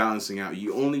job of balancing out.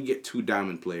 You only get 2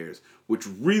 diamond players, which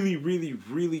really, really,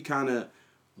 really kind of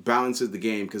balances the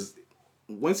game. Because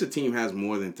once a team has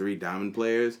more than 3 diamond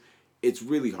players, it's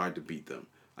really hard to beat them.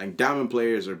 Diamond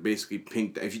players are basically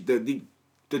pink. The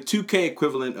 2K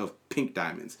equivalent of pink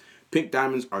diamonds. Pink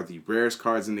diamonds are the rarest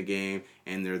cards in the game,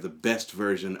 and they're the best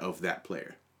version of that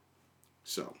player.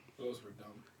 So. Those were dumb.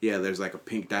 Yeah, there's a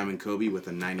pink diamond Kobe with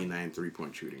a 99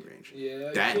 3-point shooting range.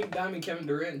 Yeah, pink diamond Kevin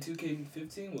Durant in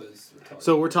 2K15 was retarded.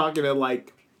 So we're talking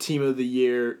Team of the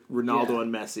Year, Ronaldo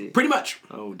and Messi. Pretty much.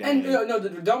 Oh, damn. And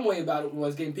the dumb way about it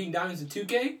was getting pink diamonds in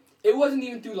 2K. It wasn't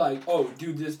even through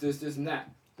do this, and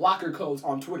that. Locker codes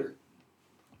on Twitter.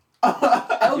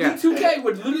 LD2K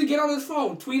would literally get on his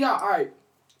phone, tweet out, all right.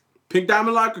 Pink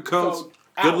diamond locker codes. So,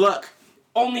 good luck.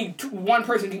 Only one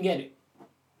person can get it.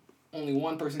 Only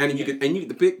one person can get it. And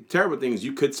the big terrible thing is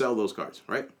you could sell those cards,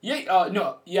 right? Yeah,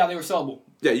 they were sellable.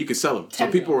 Yeah, you could sell them.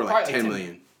 So people were 10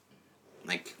 million.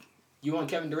 You want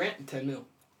Kevin Durant? 10 mil.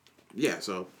 Yeah,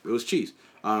 so it was cheese.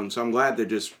 So I'm glad they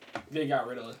got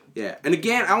rid of it. Yeah, and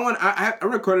again, I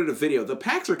recorded a video. The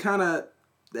packs are kind of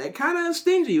they're kind of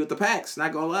stingy with the packs.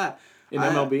 Not gonna lie. In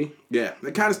MLB? Yeah,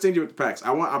 they're kind of stingy with the packs.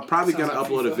 I'm probably gonna like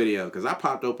upload a FIFA. video because I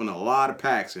popped open a lot of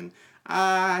packs and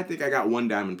I think I got one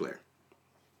diamond player.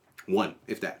 One,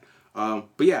 if that.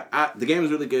 But yeah, the game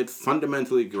is really good.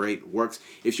 Fundamentally great. Works.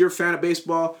 If you're a fan of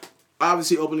baseball,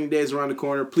 obviously opening day is around the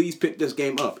corner. Please pick this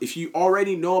game up. If you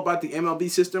already know about the MLB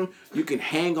system, you can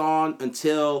hang on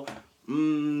until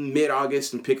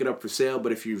mid-August and pick it up for sale.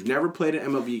 But if you've never played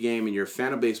an MLB game and you're a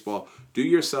fan of baseball, do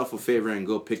yourself a favor and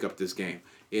go pick up this game.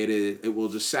 It will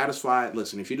just satisfy.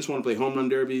 Listen, if you just want to play home run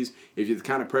derbies, if you're the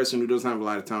kind of person who doesn't have a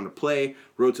lot of time to play,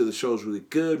 Road to the Show is really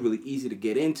good, really easy to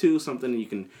get into, something that you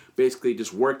can basically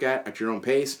just work at your own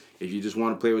pace. If you just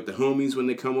want to play with the homies when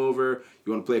they come over,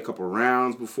 you want to play a couple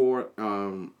rounds before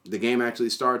the game actually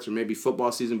starts, or maybe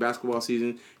football season, basketball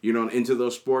season, you're not into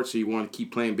those sports, so you want to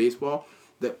keep playing baseball,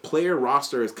 the player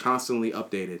roster is constantly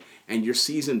updated, and your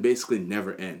season basically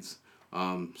never ends.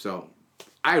 So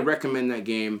I recommend that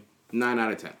game. 9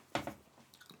 out of 10.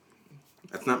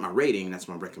 That's not my rating, that's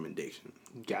my recommendation.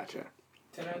 Gotcha.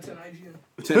 10 out of 10 IGN.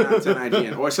 10 out of 10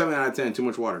 IGN. Or 7 out of 10, too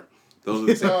much water. Those are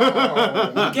the same.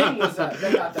 What game was that?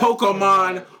 They got that.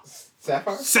 Pokemon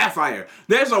Sapphire? Sapphire.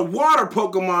 There's a water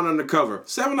Pokemon on the cover.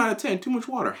 7 out of 10, too much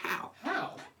water. How?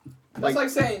 That's like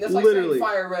saying literally,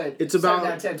 Fire Red. it's 7 about-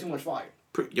 out of 10 too much fire.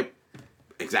 Yep.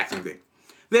 Exact same thing.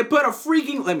 They put a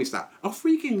freaking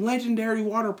legendary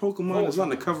water Pokemon is on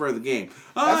the cover of the game.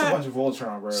 That's a bunch of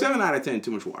Voltron, bro. 7 out of 10,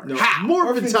 too much water. No, How?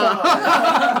 Morphin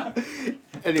time.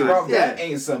 Anyway, Bro, yeah. that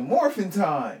ain't some morphin'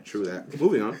 time. True that.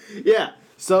 Moving on. Yeah.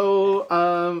 So,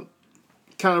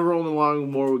 kind of rolling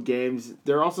along more with games.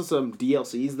 There are also some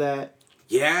DLCs that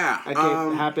Yeah.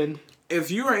 happened. If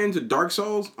you are into Dark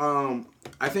Souls,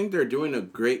 I think they're doing a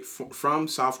great... From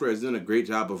Software is doing a great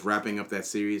job of wrapping up that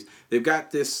series. They've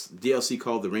got this DLC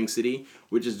called The Ring City,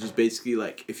 which is just basically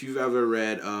like... If you've ever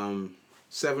read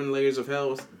 7 Layers of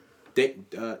Hell...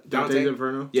 Dante's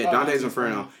Inferno? Yeah, Dante's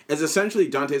Inferno. It's essentially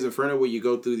Dante's Inferno where you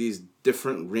go through these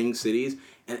different ring cities,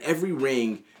 and every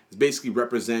ring basically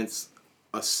represents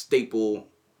a staple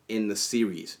in the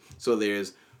series. So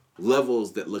there's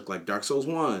levels that look like Dark Souls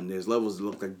 1. There's levels that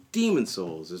look like Demon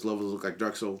Souls. There's levels that look like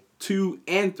Dark Souls 2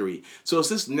 and 3. So it's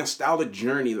this nostalgic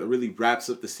journey that really wraps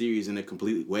up the series in a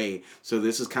complete way. So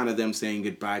this is kind of them saying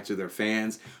goodbye to their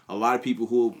fans. A lot of people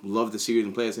who love the series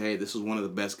and play it say, hey, this is one of the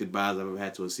best goodbyes I've ever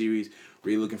had to a series.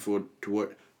 Really looking forward to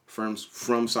what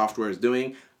From Software is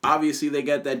doing. Obviously, they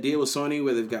got that deal with Sony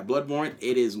where they've got Bloodborne.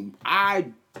 It is, I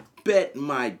bet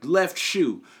my left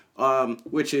shoe,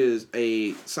 which is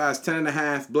a size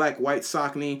 10.5 black white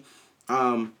Saucony,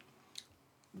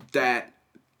 that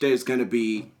there's gonna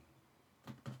be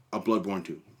a Bloodborne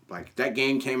 2. Like, that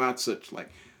game came out such like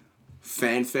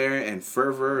fanfare and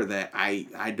fervor that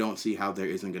I don't see how there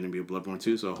isn't gonna be a Bloodborne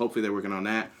 2. So hopefully they're working on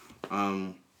that.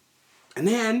 And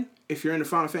then if you're into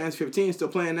Final Fantasy 15, still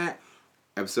playing that,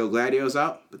 Episode Gladio's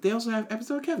out, but they also have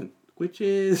Episode Kevin, which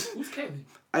is Who's Kevin?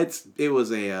 It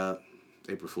was a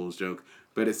April Fool's joke,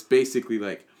 but it's basically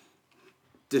like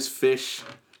this fish.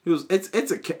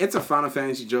 It's a Final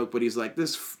Fantasy joke, but he's like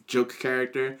this joke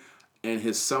character, and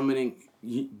his summoning.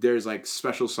 There's like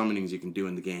special summonings you can do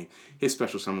in the game. His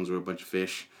special summons were a bunch of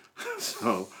fish,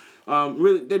 so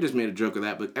really they just made a joke of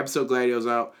that. But Episode Gladio's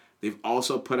out. They've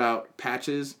also put out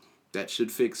patches that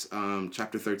should fix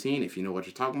Chapter 13. If you know what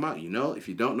you're talking about, you know. If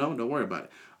you don't know, don't worry about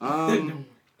it.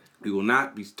 We will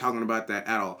not be talking about that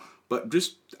at all. But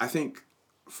just, I think,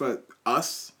 for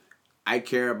us, I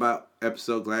care about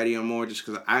Episode Gladio more just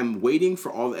because I'm waiting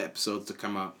for all the episodes to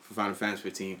come out for Final Fantasy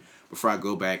 15 before I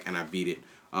go back and I beat it.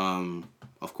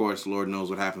 Of course, Lord knows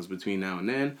what happens between now and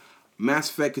then. Mass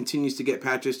Effect continues to get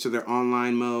patches to their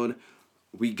online mode.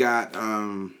 We got...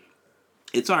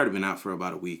 it's already been out for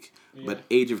about a week. Yeah. But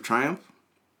Age of Triumph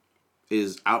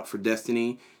is out for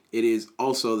Destiny. It is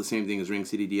also the same thing as Ring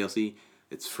City DLC.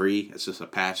 It's free. It's just a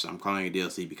patch. I'm calling it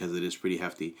DLC because it is pretty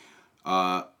hefty.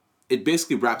 It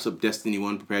basically wraps up Destiny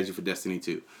 1, prepares you for Destiny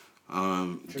 2.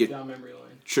 Trip down memory lane.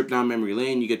 Trip down memory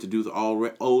lane. You get to do the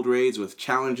old raids with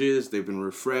challenges. They've been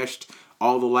refreshed.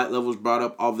 All the light levels brought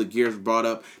up. All the gears brought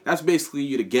up. That's basically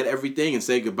you to get everything and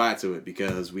say goodbye to it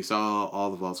because we saw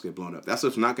all the vaults get blown up. That's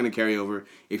what's not going to carry over.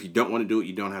 If you don't want to do it,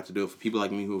 you don't have to do it. For people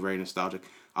like me who are very nostalgic,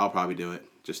 I'll probably do it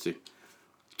just to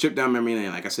trip down memory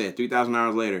lane. Like I said, 3,000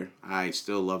 hours later, I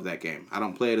still love that game. I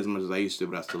don't play it as much as I used to,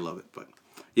 but I still love it. But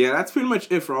yeah, that's pretty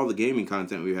much it for all the gaming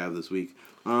content we have this week.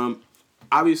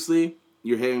 Obviously,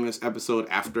 you're hearing this episode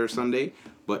after Sunday,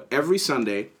 but every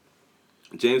Sunday,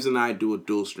 James and I do a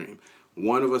dual stream.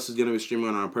 One of us is going to be streaming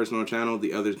on our personal channel.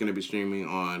 The other is going to be streaming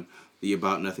on the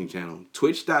About Nothing channel.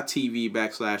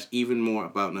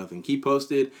 Twitch.tv/evenmoreaboutnothing. Keep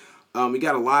posted. We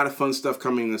got a lot of fun stuff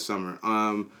coming this summer.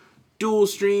 Dual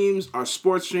streams, our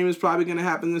sports stream is probably going to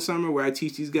happen this summer where I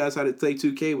teach these guys how to play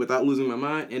 2K without losing my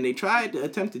mind. And they tried to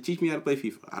attempt to teach me how to play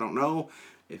FIFA. I don't know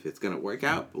if it's going to work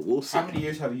out, but we'll see. How many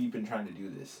years have you been trying to do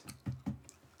this?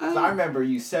 So I remember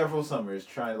you several summers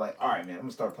trying to like, all right, man, I'm going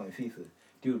to start playing FIFA.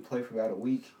 Dude, play for about a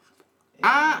week.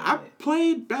 I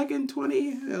played back in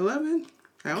 2011.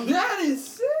 That is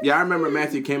sick. Yeah, I remember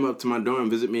Matthew came up to my dorm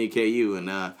and visited me at KU,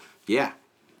 and yeah,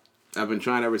 I've been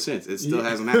trying ever since. It still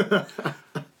hasn't happened.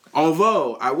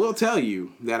 Although, I will tell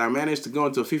you that I managed to go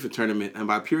into a FIFA tournament, and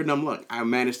by pure dumb luck, I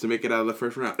managed to make it out of the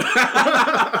first round.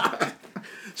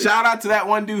 Shout out to that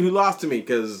one dude who lost to me,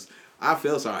 because I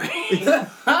feel sorry.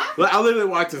 I literally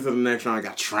walked into the next round, I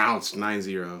got trounced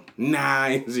 9-0.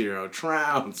 9-0,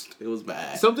 trounced. It was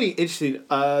bad. Something interesting,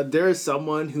 there is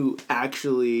someone who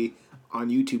actually, on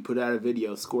YouTube, put out a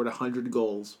video, scored 100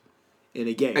 goals in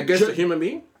a game. Against a human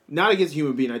being? Not against a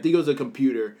human being. I think it was a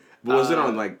computer. Was it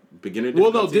on like beginner?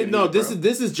 Well, no. This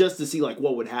is just to see like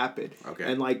what would happen.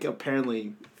 Okay. And like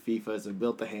apparently FIFA isn't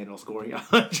built to handle scoring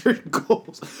 100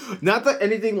 goals. Not that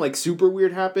anything like super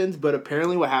weird happens, but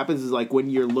apparently what happens is like when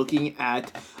you're looking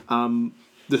at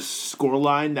the score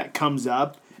line that comes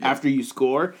up after you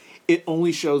score, it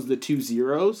only shows the 2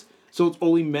 zeros, so it's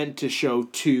only meant to show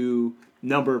 2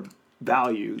 number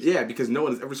values. Yeah, because no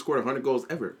one has ever scored 100 goals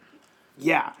ever.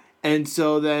 Yeah. And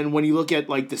so then when you look at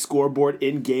like the scoreboard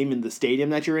in game in the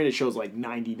stadium that you're in, it shows like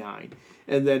 99.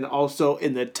 And then also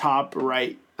in the top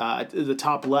right, the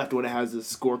top left when it has the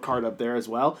scorecard up there as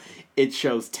well, it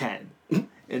shows 10.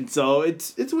 And so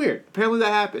it's weird. Apparently that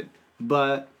happened.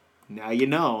 But now you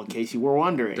know, in case you were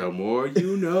wondering. The more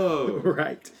you know.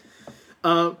 Right.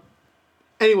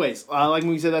 Anyways, like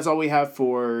we said, that's all we have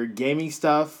for gaming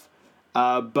stuff.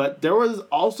 But there was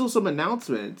also some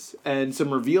announcements and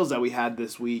some reveals that we had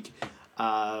this week. We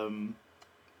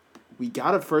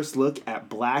got a first look at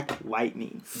Black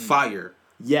Lightning. Fire.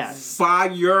 Yes.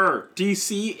 Fire.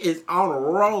 DC is on a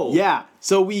roll. Yeah.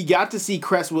 So we got to see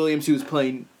Cress Williams, who was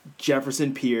playing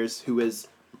Jefferson Pierce, who is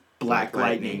Black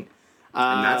Lightning.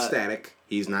 And not Static.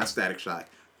 He's not Static Shock.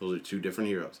 Those are 2 different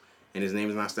heroes. And his name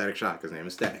is not Static Shock. His name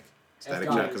is Static.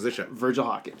 Static Shock because they're Shock. Virgil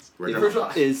Hawkins. Virgil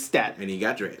is Static. And he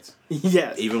got dreads.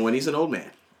 Yes. Even when he's an old man.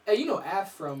 Hey, you know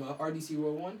Af from RDC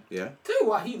World 1? Yeah. Tell you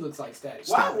why he looks like Static.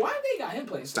 Stop Why they got him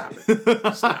playing Stop Static?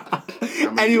 it. Stop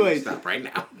it. Anyways. Stop right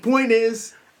now. Point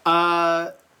is,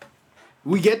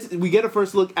 we get a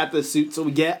first look at the suit, so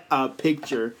we get a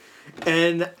picture,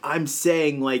 and I'm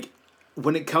saying like,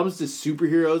 when it comes to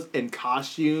superheroes and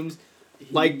costumes,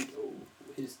 like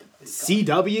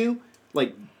CW,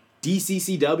 like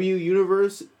DCCW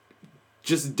universe,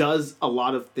 just does a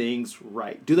lot of things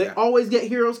right. Do they always get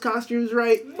heroes' costumes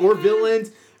right or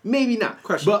villains? Maybe not.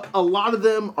 Question. But a lot of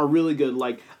them are really good.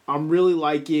 Like I'm really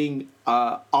liking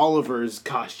Oliver's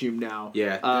costume now.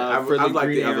 Yeah, I like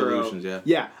the evolutions. Yeah.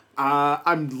 Yeah.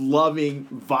 I'm loving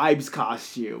Vibe's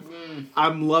costume.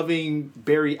 I'm loving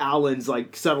Barry Allen's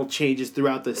like subtle changes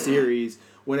throughout the series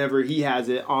whenever he has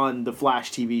it on the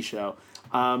Flash TV show.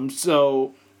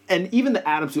 And even the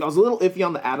Atom suit. I was a little iffy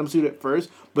on the Atom suit at first,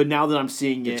 but now that I'm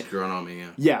seeing it, It's grown on me,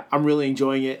 yeah. Yeah, I'm really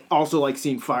enjoying it. Also like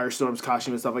seeing Firestorm's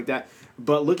costume and stuff like that.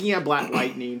 But looking at Black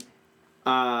Lightning,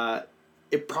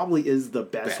 it probably is the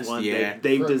best one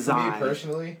they've designed. For me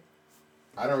personally,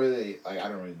 I don't really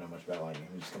know much about Lightning.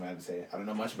 I'm just coming out and say I don't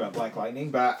know much about Black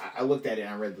Lightning, but I looked at it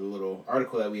and I read the little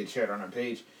article that we had shared on our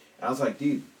page, and I was like,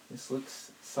 dude, this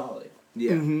looks solid.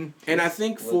 Yeah. Mm-hmm. And I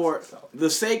think for the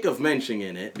sake of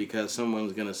mentioning it, because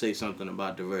someone's going to say something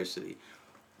about diversity,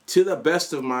 to the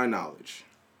best of my knowledge,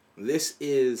 this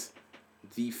is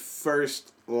the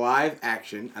first live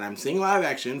action, and I'm saying live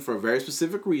action for a very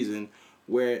specific reason,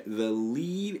 where the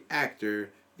lead actor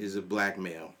is a black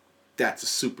male. That's a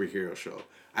superhero show.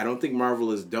 I don't think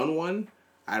Marvel has done one.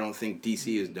 I don't think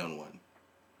DC has done one.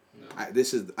 No.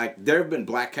 This is like there have been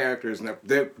black characters, and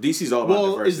DC's all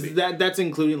about diversity. Is that's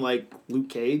including like Luke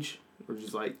Cage or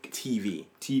just like TV?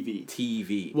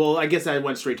 Well, I guess I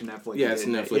went straight to Netflix. Yeah, it's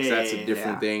Netflix. That's a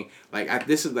different thing. Like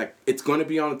this is like it's going to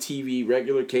be on TV,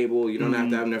 regular cable. You don't have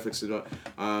to have Netflix to do it.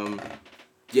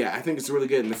 Yeah, I think it's really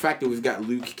good, and the fact that we've got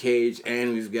Luke Cage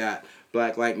and we've got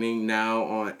Black Lightning now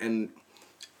on, and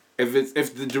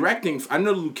if the directing, I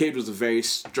know Luke Cage was a very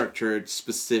structured,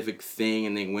 specific thing,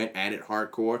 and they went at it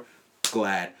hardcore.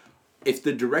 Glad. If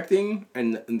the directing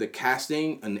and the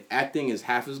casting and the acting is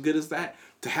half as good as that,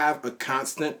 to have a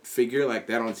constant figure like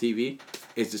that on TV,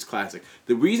 it's just classic.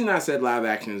 The reason I said live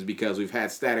action is because we've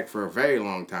had Static for a very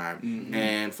long time,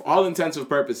 and for all intents and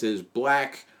purposes,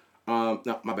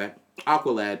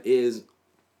 Aqualad is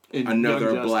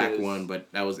another black one,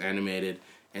 but that was animated.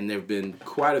 and there have been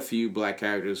quite a few black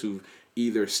characters who've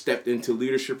either stepped into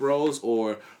leadership roles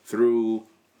or through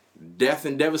death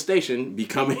and devastation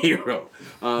become a hero.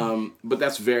 But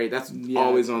that's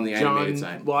always on the animated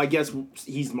side. Well, I guess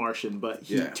he's Martian, but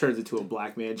he turns into a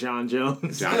black man, John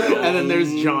Jones. John Jones. And then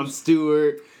there's John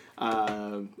Stewart.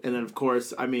 And then, of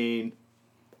course, I mean,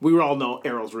 we all know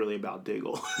Arrow's really about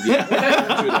Diggle.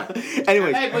 Yeah.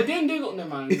 Anyways. Hey, but didn't Diggle... Never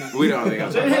mind. We don't think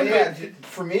I'm Yeah,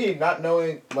 for me, not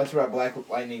knowing much about Black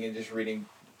Lightning and just reading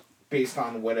based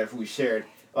on whatever we shared,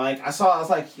 like, I was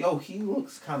like, yo, he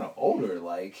looks kind of older,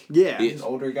 like, yeah, he's an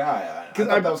older guy. I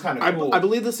thought that was kind of cool. I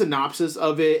believe the synopsis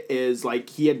of it is, like,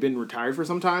 he had been retired for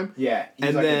some time. Yeah, he's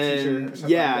and like then, a teacher or something like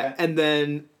that. And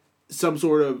then some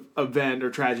sort of event or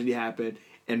tragedy happened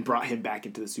and brought him back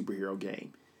into the superhero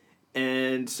game.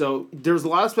 And so there's a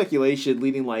lot of speculation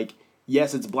leading, like,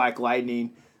 yes, it's Black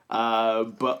Lightning,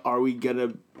 but are we going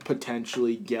to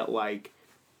potentially get, like,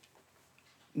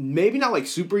 maybe not, like,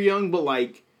 super young, but,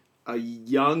 like, a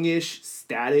youngish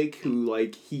Static who,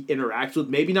 like, he interacts with,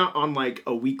 maybe not on, like,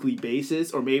 a weekly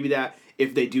basis, or maybe that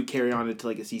if they do carry on into,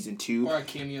 like, a season 2. Or a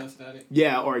cameo Static.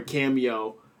 Yeah, or a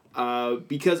cameo.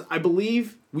 Because I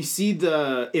believe we see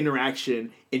the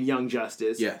interaction in Young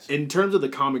Justice. Yes. In terms of the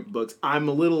comic books, I'm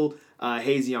a little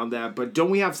hazy on that, but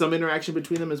don't we have some interaction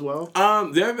between them as well?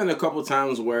 There have been a couple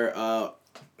times where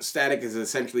Static has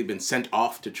essentially been sent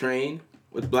off to train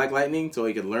with Black Lightning so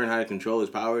he could learn how to control his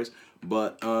powers.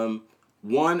 But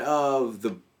one of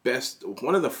the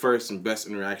first and best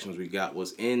interactions we got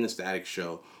was in the Static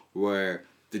show where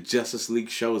the Justice League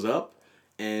shows up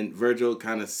and Virgil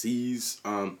kind of sees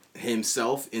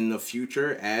himself in the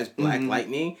future as Black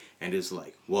Lightning and is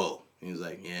like, whoa. And he's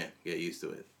like, yeah, get used to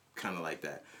it. Kind of like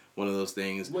that. One of those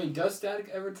things. Wait, does Static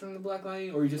ever turn to Black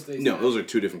Lightning, or he just stays? No, those are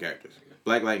two different characters.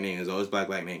 Black Lightning is always Black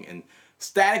Lightning, and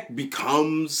Static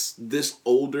becomes this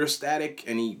older Static,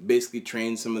 and he basically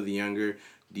trains some of the younger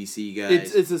DC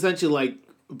guys. It's essentially like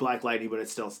Black Lightning, but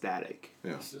it's still Static.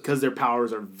 Yeah, because their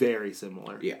powers are very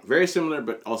similar. Yeah, very similar,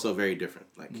 but also very different.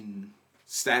 Like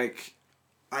Static,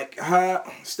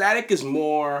 Static is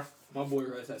more. My boy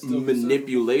writes that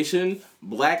manipulation.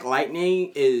 Black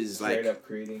Lightning is straight up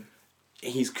creating.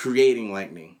 He's creating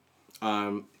lightning.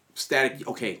 Static.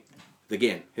 Okay,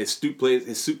 again, his suit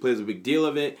plays a big deal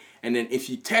of it. And then if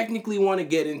you technically want to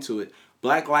get into it,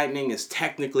 Black Lightning is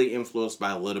technically influenced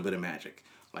by a little bit of magic.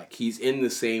 Like he's in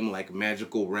the same like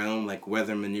magical realm, like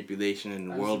weather manipulation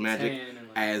and world magic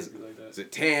as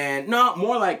Zatanna. No,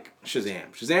 more like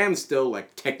Shazam. Shazam is still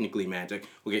like technically magic.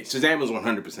 Okay, Shazam is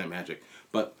 100% magic,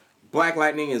 but Black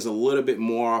Lightning is a little bit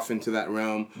more off into that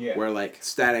realm where like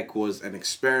Static was an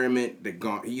experiment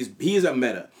that he's a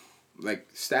meta. Like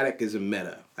Static is a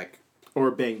meta. Like or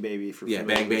Bang Baby for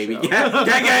Bang Baby. Yeah,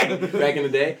 gang. Back in the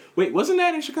day. Wait, wasn't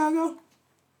that in Chicago?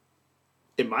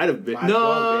 It might have been.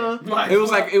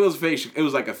 It was fake. It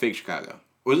was like a fake Chicago.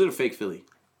 Or was it a fake Philly?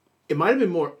 It might have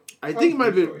been more. I think it might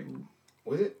have been.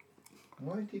 Was it?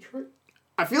 Why Detroit?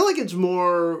 I feel like it's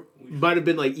more. Might have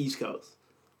been like East Coast.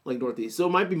 Like Northeast, so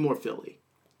it might be more Philly.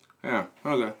 Yeah,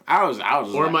 okay. I was.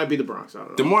 Or it might be the Bronx. I don't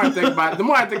know. The more I think about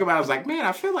it, I was like, man,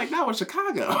 I feel like that was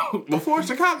Chicago. Before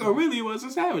Chicago really was a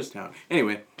savage town.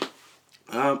 Anyway,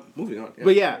 moving on. Yeah.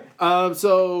 But yeah,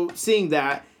 so seeing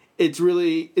that, it's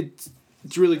really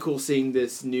cool seeing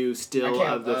this new still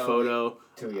of the photo.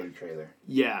 Till we get a trailer.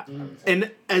 Yeah, and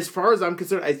as far as I'm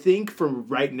concerned, I think from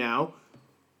right now,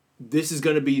 this is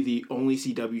going to be the only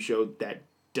CW show that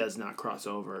does not cross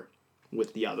over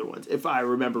with the other ones, if I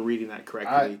remember reading that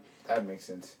correctly. That makes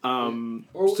sense.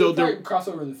 Or so they'll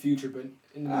crossover in the future, but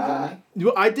in the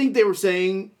beginning. I think they were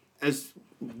saying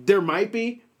there might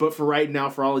be, but for right now,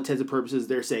 for all intents and purposes,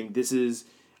 they're saying this is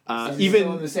even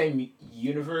still in the same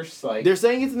universe. Like they're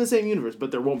saying it's in the same universe,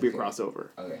 but there won't be a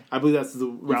crossover. Okay, I believe that's the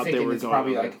route they were it's going.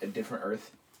 Probably like a different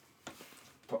Earth.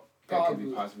 That could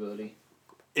be a possibility.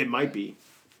 It might be.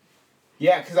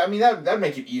 Yeah, because I mean that'd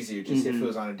make it easier. Just if it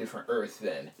was on a different Earth,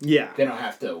 then they don't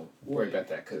have to worry about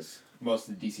that because most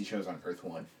of the DC shows on Earth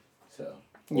 1, so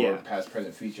past,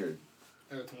 present, future.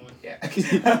 Earth 1.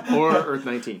 Yeah. Or Earth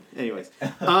 19. Anyways,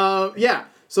 yeah.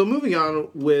 So moving on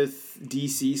with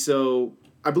DC. So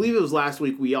I believe it was last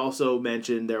week we also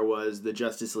mentioned there was the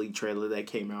Justice League trailer that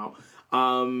came out,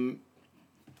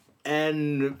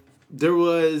 and there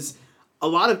was a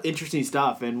lot of interesting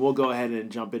stuff, and we'll go ahead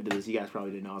and jump into this. You guys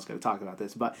probably didn't know I was going to talk about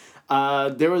this, but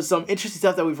there was some interesting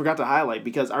stuff that we forgot to highlight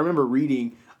because I remember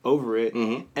reading over it,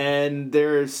 and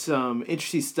there's some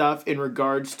interesting stuff in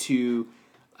regards to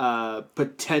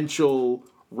potential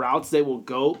routes they will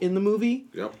go in the movie,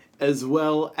 as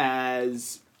well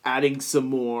as adding some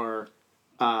more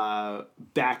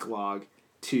backlog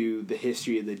to the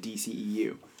history of the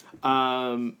DCEU.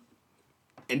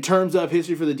 In terms of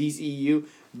history for the DCEU,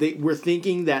 we're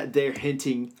thinking that they're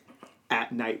hinting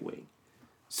at Nightwing.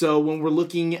 So when we're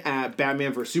looking at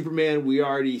Batman vs. Superman, we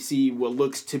already see what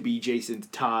looks to be Jason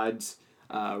Todd's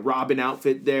Robin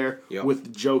outfit there with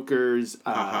the Joker's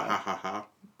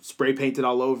spray painted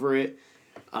all over it.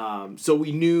 So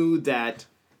we knew that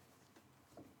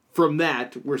from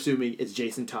that, we're assuming it's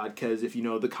Jason Todd because if you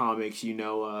know the comics, you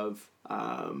know of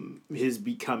his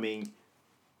becoming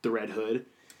the Red Hood.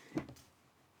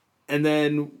 And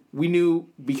then we knew,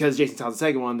 because Jason Todd's the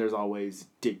second one, there's always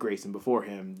Dick Grayson before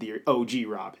him, the OG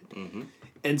Robin. Mm-hmm.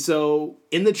 And so,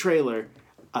 in the trailer,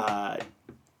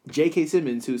 J.K.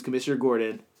 Simmons, who's Commissioner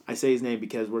Gordon, I say his name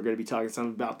because we're going to be talking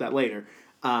something about that later,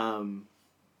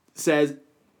 says,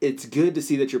 it's good to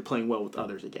see that you're playing well with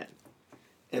others again.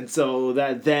 And so,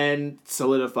 that then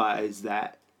solidifies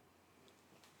that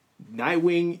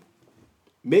Nightwing,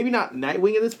 maybe not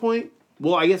Nightwing at this point,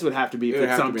 well, I guess it would have to be if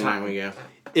it's sometime. Nightwing, yeah.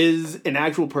 Is an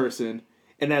actual person,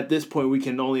 and at this point we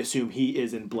can only assume he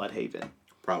is in Bloodhaven.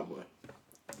 Probably.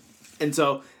 And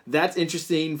so that's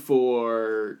interesting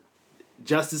for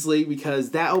Justice League because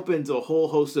that opens a whole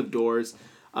host of doors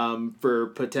for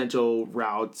potential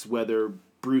routes, whether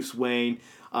Bruce Wayne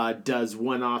does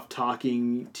one-off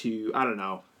talking to, I don't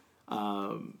know,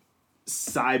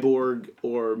 Cyborg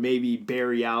or maybe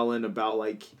Barry Allen about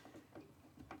like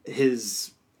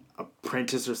his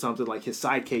apprentice or something, like his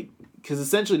sidekick, because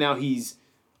essentially now he's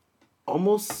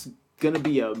almost gonna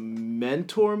be a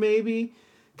mentor maybe,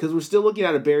 because we're still looking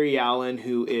at a Barry Allen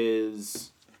who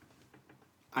is,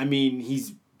 I mean,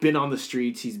 he's been on the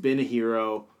streets, he's been a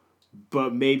hero,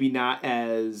 but maybe not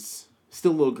as,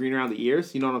 still a little green around the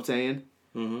ears, you know what I'm saying?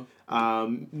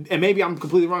 Mm-hmm. And maybe I'm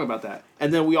completely wrong about that.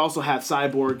 And then we also have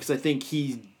Cyborg, because I think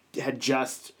he had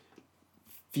just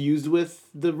fused with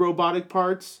the robotic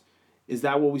parts. Is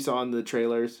that what we saw in the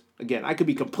trailers? Again, I could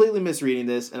be completely misreading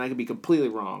this, and I could be completely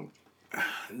wrong.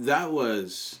 That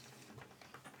was...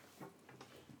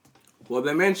 Well,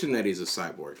 they mentioned that he's a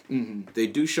cyborg. Mm-hmm. They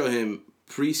do show him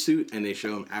pre-suit, and they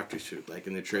show him after suit. Like,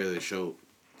 in the trailer, they show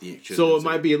the... So it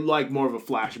might be, like, more of a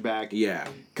flashback. Yeah.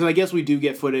 Because I guess we do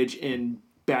get footage in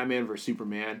Batman vs.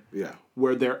 Superman. Yeah.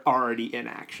 Where they're already in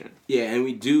action. Yeah, and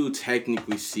we do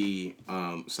technically see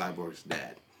Cyborg's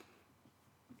dad.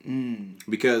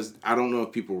 Because I don't know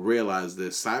if people realize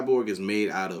this, Cyborg is made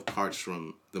out of parts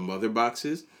from the mother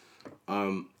boxes.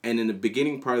 And in the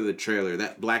beginning part of the trailer,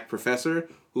 that black professor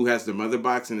who has the mother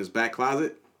box in his back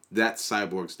closet, that's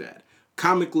Cyborg's dad.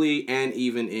 Comically, and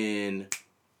even in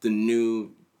the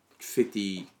new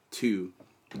 52,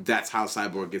 that's how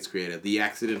Cyborg gets created. The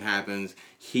accident happens,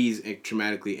 he's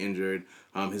traumatically injured.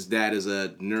 His dad is a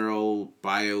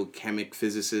neurobiochem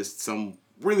physicist, some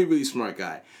really, really smart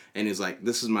guy. And he's like,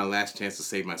 this is my last chance to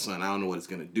save my son. I don't know what it's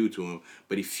going to do to him.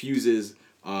 But he fuses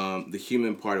the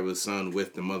human part of his son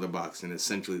with the mother box. And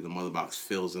essentially the mother box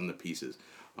fills in the pieces.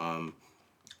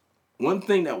 One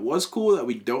thing that was cool that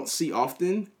we don't see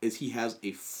often is he has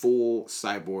a full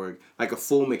cyborg, like a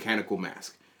full mechanical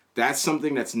mask. That's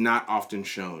something that's not often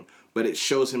shown. But it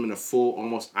shows him in a full,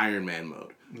 almost Iron Man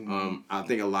mode. Mm-hmm. I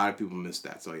think a lot of people miss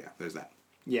that. So yeah, there's that.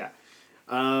 Yeah.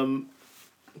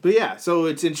 But yeah, so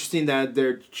it's interesting that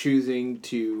they're choosing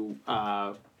to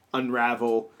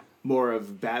unravel more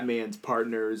of Batman's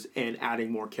partners and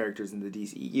adding more characters in the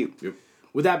DCEU. Yep.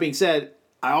 With that being said,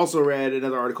 I also read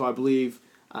another article, I believe,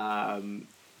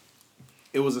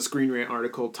 it was a Screen Rant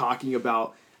article talking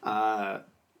about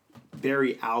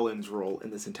Barry Allen's role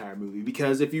in this entire movie.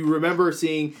 Because if you remember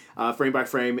seeing frame by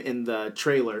frame in the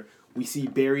trailer, we see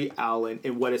Barry Allen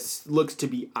in what looks to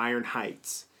be Iron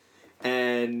Heights.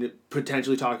 And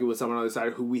potentially talking with someone on the other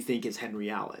side who we think is Henry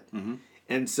Allen. Mm-hmm.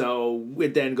 And so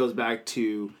it then goes back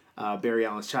to Barry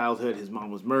Allen's childhood. His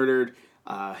mom was murdered.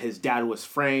 His dad was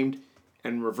framed.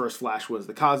 And Reverse Flash was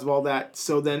the cause of all that.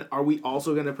 So then are we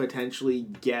also going to potentially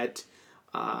get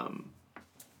a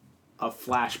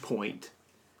Flashpoint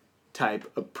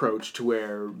type approach to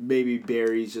where maybe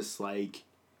Barry's just like,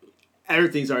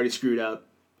 everything's already screwed up.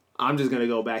 I'm just going to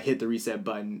go back, hit the reset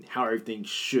button, how everything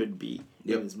should be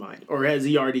in his mind. Or has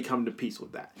he already come to peace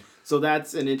with that? So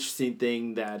that's an interesting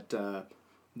thing that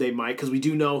they might, because we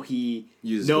do know he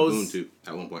uses the boom tube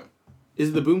at one point. Is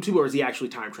it the boom tube or is he actually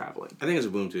time traveling? I think it's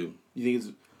a boom tube. You think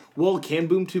it's... Well, can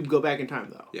boom tube go back in time,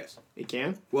 though? Yes. It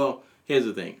can? Well, here's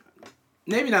the thing.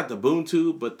 Maybe not the boom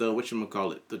tube, but the,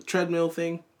 whatchamacallit, the treadmill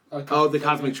thing. The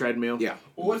cosmic treadmill. Yeah.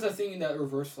 What was that thing that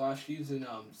Reverse Flash used in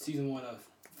season 1 of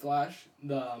Flash?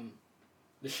 The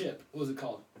ship. What was it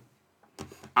called?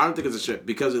 I don't think it's a ship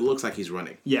because it looks like he's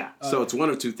running. Yeah. So it's one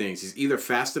of two things. He's either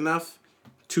fast enough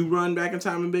to run back in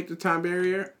time and break the time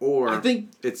barrier, or I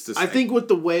think it's the same? I think with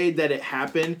the way that it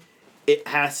happened, it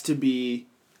has to be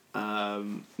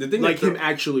him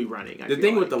actually running. The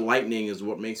thing with the lightning is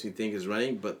what makes me think is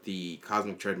running, but the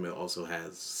cosmic treadmill also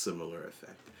has similar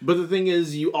effect. But the thing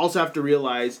is, you also have to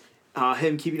realize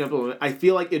him keeping up. I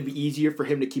feel like it'd be easier for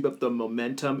him to keep up the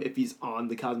momentum if he's on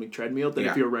the cosmic treadmill than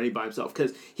if you're running by himself,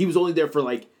 because he was only there for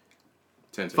like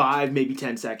 5, maybe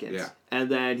 10 seconds. Yeah. And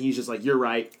then he's just like, "You're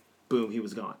right." Boom, he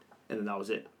was gone, and then that was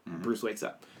it. Mm-hmm. Bruce wakes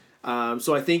up.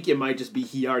 So I think it might just be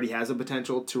he already has a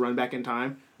potential to run back in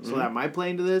time, so that might play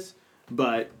into this.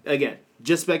 But again,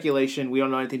 just speculation. We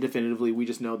don't know anything definitively. We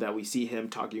just know that we see him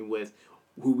talking with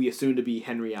who we assume to be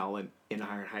Henry Allen in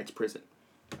Iron Heights prison.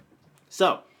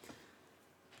 So,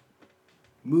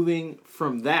 moving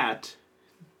from that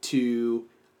to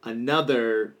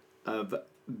another of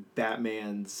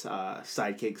Batman's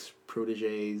sidekicks,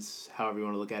 proteges, however you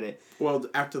want to look at it. Well,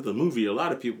 after the movie, a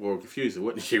lot of people were confused of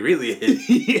what she really is.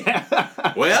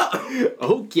 Yeah. Well.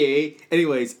 Okay.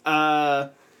 Anyways,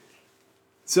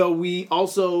 so we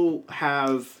also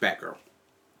have Batgirl.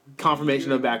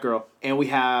 Confirmation of Batgirl, and we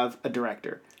have a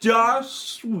director.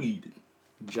 Joss Whedon.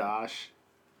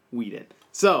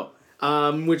 So,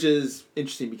 which is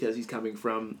interesting because he's coming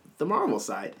from the Marvel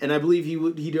side, and I believe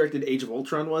he directed Age of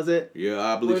Ultron, was it? Yeah,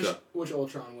 I believe so. Which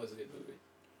Ultron was a good movie.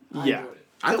 I enjoyed it.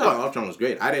 I thought Ultron was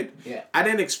great. I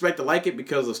didn't expect to like it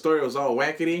because the story was all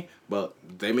wackety, but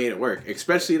they made it work.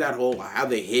 Especially that whole how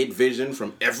they hid Vision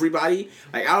from everybody.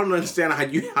 Like, I don't understand how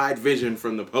you hide Vision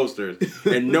from the posters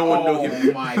and no one knew him.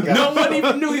 Oh my god! No one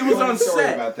even knew he was on story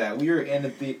set. About that, we were in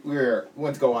the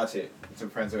went to go watch it with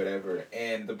some friends or whatever,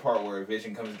 and the part where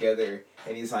Vision comes together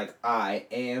and he's like, "I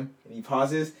am," and he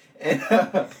pauses, and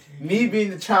me being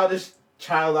the childish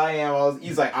child I am,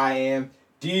 he's like, "I am."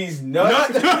 These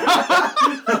nuts.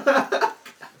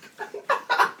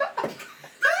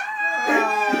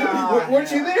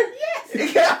 Weren't you there?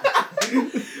 Yes. Who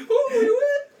were we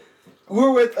with? We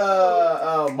were with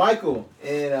Michael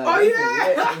and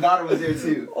and Goddard was there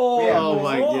too. Oh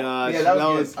my gosh. Yeah, that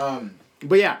was good.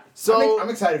 But yeah, so I'm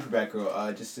excited for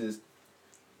Batgirl.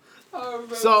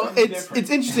 So it's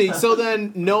interesting. So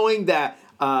then, knowing that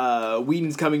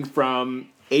Whedon's coming from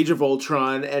Age of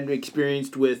Ultron and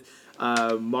experienced with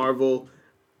Marvel,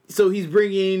 so he's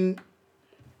bringing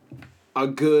a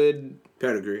good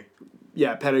pedigree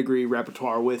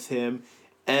repertoire with him,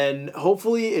 and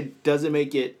hopefully it doesn't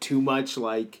make it too much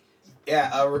like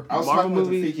I was Marvel talking with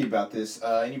movie. Rafiki about this,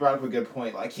 and he brought up a good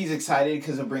point. Like, he's excited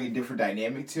because it'll bring a different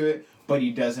dynamic to it, but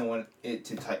he doesn't want it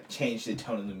to change the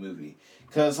tone of the movie.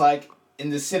 Because, like,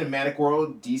 in the cinematic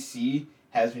world, DC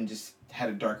has been just had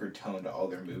a darker tone to all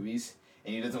their movies,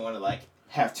 and he doesn't want to, like,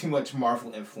 have too much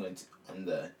Marvel influence on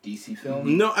the DC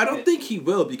film. No, I don't think he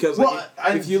will, because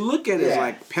if you look at his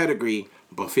like pedigree,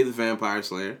 Buffy the Vampire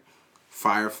Slayer,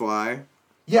 Firefly.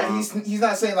 Yeah, he's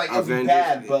not saying like it'll be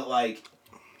bad, but like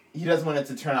he doesn't want it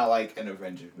to turn out like an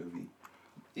Avengers movie.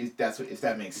 If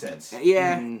that makes sense.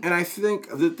 Yeah, and I think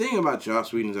the thing about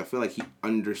Joss Whedon is I feel like he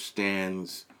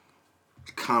understands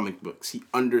comic books. He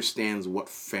understands what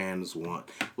fans want.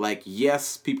 Like,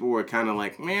 yes, people were kind of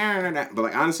like, meh, but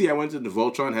like honestly, I went to the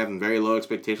Voltron having very low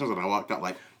expectations, and I walked out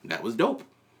like, that was dope.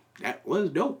 That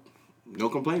was dope. No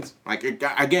complaints. Like,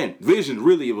 again, Vision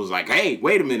really was like, hey,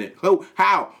 wait a minute. Oh,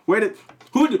 how?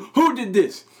 Who did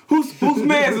this? Whose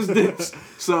man is this?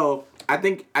 So I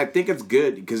think it's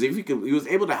good because if he was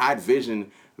able to hide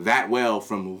Vision that well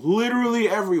from literally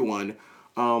everyone.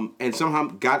 And somehow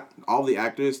got all the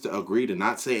actors to agree to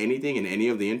not say anything in any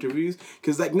of the interviews.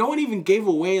 Because, like, no one even gave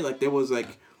away, like, there was,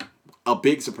 like, a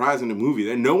big surprise in the movie.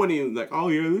 That no one even, like, oh,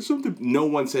 yeah, there's something. No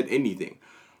one said anything.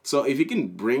 So if you can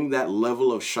bring that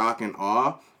level of shock and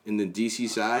awe in the DC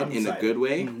side in a good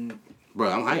way,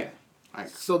 bro, I'm hyped. Yeah.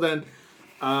 So then,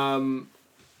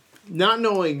 not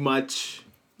knowing much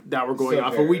that we're going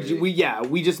off, but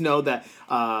we just know that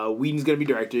Whedon's going to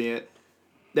be directing it.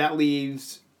 That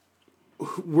leaves...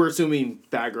 We're assuming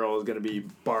Batgirl is going to be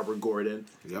Barbara Gordon.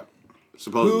 Yep.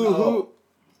 Supposedly.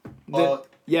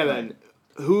 Then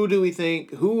who do we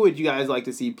think? Who would you guys like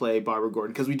to see play Barbara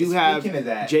Gordon? Because we do have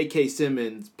J.K.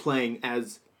 Simmons playing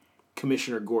as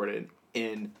Commissioner Gordon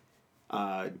in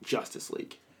Justice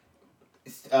League.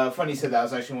 It's funny you said that. I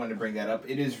was actually wanting to bring that up.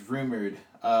 It is rumored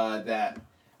that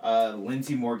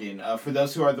Lindsay Morgan, for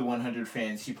those who are the 100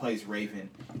 fans, she plays Raven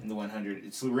in the 100.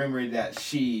 It's rumored that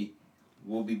she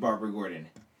will be Barbara Gordon.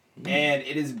 And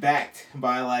it is backed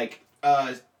by, like,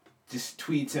 just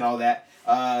tweets and all that.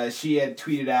 She had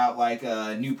tweeted out, like,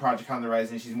 a new project on the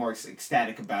rise, and she's more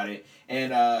ecstatic about it.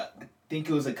 And I think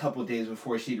it was a couple days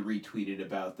before she'd retweeted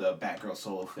about the Batgirl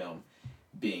solo film.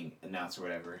 being announced or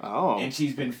whatever. Oh. And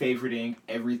she's been favoriting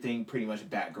everything pretty much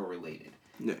Batgirl related.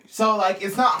 Nice. So like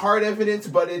it's not hard evidence,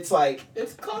 but it's like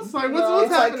It's close. It's like,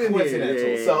 what's happening like coincidental.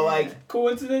 here? So like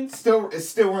Coincidence? it's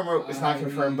still rumor. It's not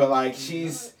confirmed, but like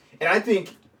and I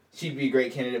think she'd be a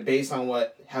great candidate based on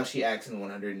how she acts in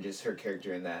 100 and just her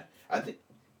character in that. I think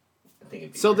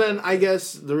it'd be So great. then I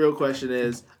guess the real question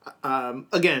is,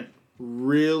 again,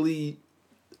 really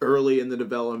early in the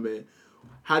development,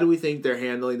 how do we think they're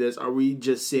handling this? Are we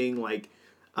just seeing like,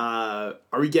 are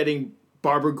we getting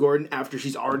Barbara Gordon after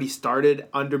she's already started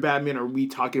under Batman? Or are we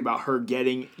talking about her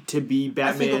getting to be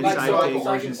Batman's like so, like,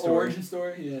 sidekick? origin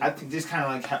story. Yeah. I think just kind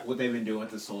of like what they've been doing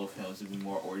with the solo films would be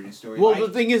more origin story. Well, like, the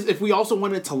thing is, if we also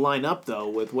want it to line up though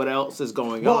with what else is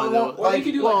going Well, on, well, though, Or you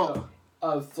could do well,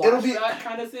 a it'll be- flashback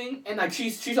kind of thing, and like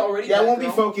she's already. yeah, it won't be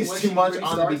Batgirl focused when too she much really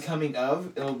on the starts. becoming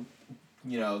of. It'll,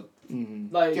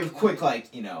 Like give quick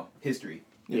history,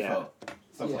 Yeah. info,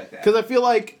 stuff like that. because I feel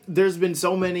like there's been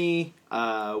so many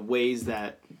ways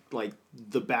that like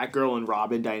the Batgirl and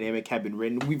Robin dynamic have been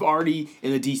written. We've already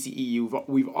in the DCEU,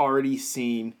 we've already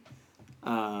seen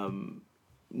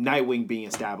Nightwing being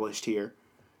established here,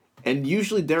 and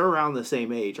usually they're around the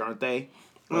same age, aren't they?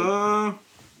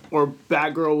 Or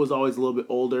Batgirl was always a little bit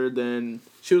older than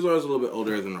She was always a little bit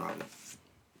older than Robin.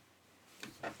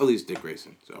 At least Dick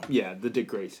Grayson. So the Dick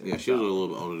Grayson. yeah, she was a little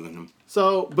bit older than him.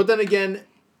 So, but then again,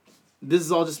 this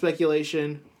is all just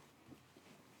speculation.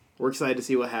 We're excited to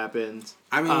see what happens.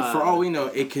 I mean, for all we know,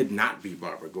 it could not be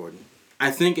Barbara Gordon. I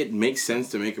think it makes sense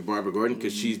to make her Barbara Gordon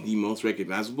because she's the most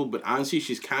recognizable. But honestly,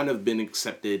 she's kind of been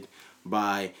accepted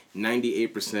by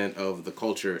 98% of the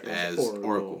culture as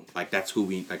Oracle. Like that's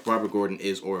who Barbara Gordon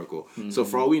is Oracle. So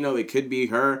for all we know, it could be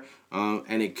her,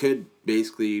 and it could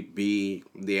basically be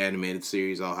the animated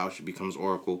series on how she becomes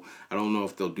Oracle. I don't know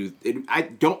if they'll do it. I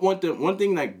don't want the one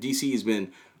thing like DC has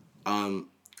been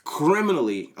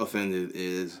criminally offended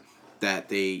is that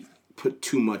they put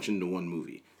too much into one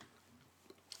movie.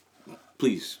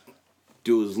 Please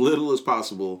do as little as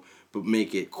possible, but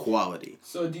make it quality.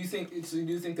 So do you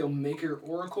think they'll make her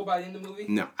Oracle by the end of the movie?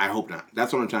 No, I hope not.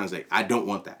 That's what I'm trying to say. I don't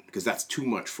want that because that's too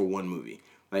much for one movie.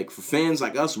 Like for fans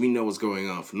like us, we know what's going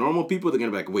on. For normal people, they're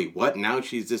gonna be like, "Wait, what? Now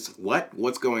she's just what?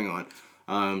 What's going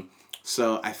on?"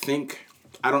 So I think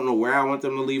I don't know where I want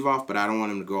them to leave off, but I don't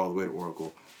want them to go all the way to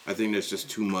Oracle. I think there's just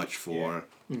too much for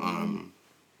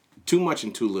too much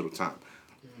in too little time.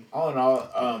 All in all,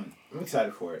 I'm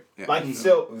excited for it. Yeah. Like,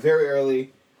 still very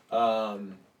early.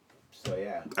 So,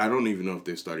 yeah. I don't even know if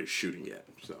they started shooting yet.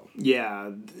 So Yeah,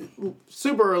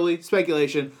 super early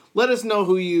speculation. Let us know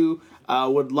who you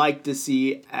would like to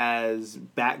see as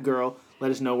Batgirl.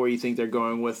 Let us know where you think they're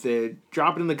going with it.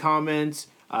 Drop it in the comments.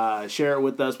 Share it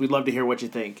with us. We'd love to hear what you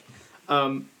think.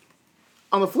 On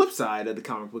the flip side of the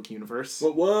comic book universe,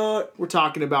 what? we're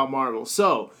talking about Marvel.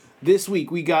 So this week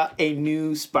we got a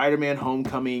new Spider-Man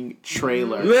Homecoming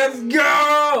trailer. Let's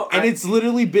go! And it's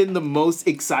literally been the most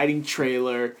exciting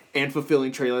trailer and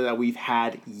fulfilling trailer that we've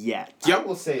had yet. I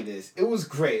will say this. It was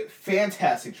great.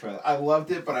 Fantastic trailer. I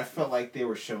loved it, but I felt like they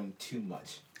were showing too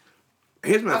much.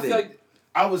 Here's my I thing. feel like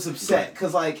I was upset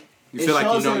because, like... You feel like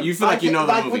you know the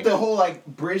like movie. with the whole, like,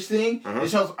 bridge thing, it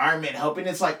shows Iron Man helping.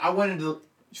 It's like, I wanted to...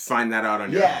 Find that out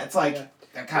on your own. Yeah, it's like... Yeah.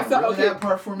 That kind I of thought- ruined okay. that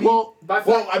part for me. Well,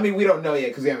 Well, I mean, we don't know yet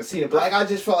because we haven't seen it, but like I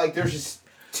just felt like there's just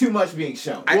too much being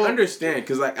shown. I understand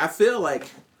because like I feel like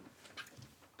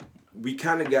we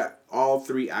kind of got all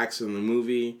three acts in the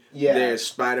movie. Yeah. There's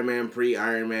Spider-Man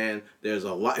pre-Iron Man. There's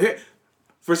a lot.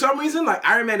 For some reason, like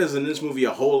Iron Man is in this movie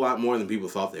a whole lot more than people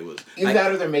thought they was. Either Like,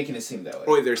 that or they're making it seem that way.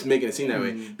 or they're making it seem that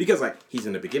way because like he's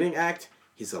in the beginning act.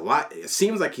 He's a lot. It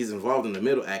seems like he's involved in the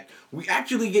middle act. We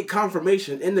actually get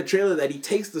confirmation in the trailer that he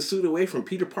takes the suit away from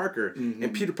Peter Parker,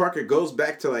 and Peter Parker goes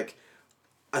back to like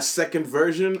a second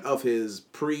version of his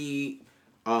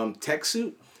tech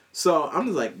suit. So I'm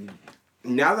just like,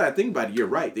 now that I think about it, you're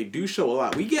right. They do show a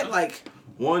lot. We get like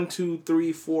 1, 2,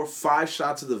 3, 4, 5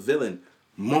 shots of the villain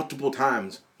multiple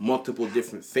times, multiple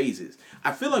different phases.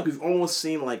 I feel like we've almost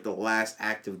seen like the last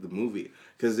act of the movie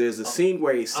because there's a scene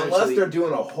where he essentially Unless they're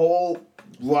doing a whole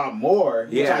lot more,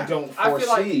 which Yeah. I don't I feel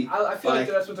foresee. like I feel like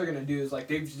that's what they're gonna do is like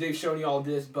they've shown you all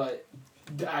this, but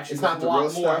actually It's not a the lot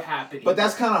real more stuff. happening. But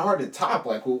that's kind of hard to top,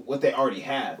 like what they already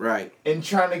have. right. And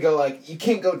trying to go like you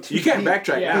can't go too. You can't deep.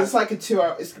 backtrack Yeah. now. It's like a 2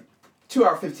 hour. It's 2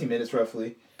 hour 15 minutes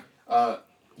roughly. well,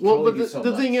 only but do the, so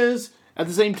the much. thing is, at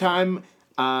the same time,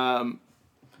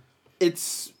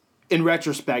 it's in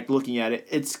retrospect looking at it,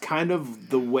 it's kind of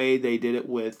the way they did it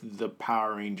with the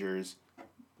Power Rangers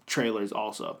trailers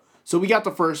also. So we got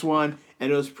the first one,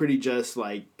 and it was pretty just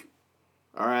like,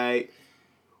 all right,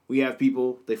 we have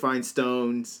people, they find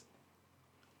stones,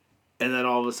 And then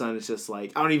all of a sudden it's just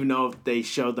like, I don't even know if they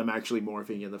showed them actually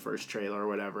morphing in the first trailer or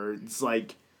whatever. It's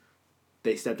like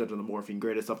they stepped up to the morphing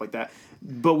grid and stuff like that.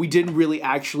 But we didn't really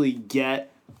actually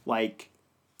get like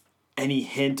any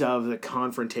hint of the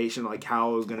confrontation, like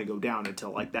how it was going to go down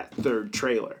until like that third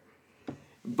trailer.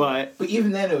 But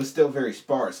even then, it was still very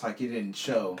sparse. Like, it didn't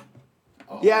show.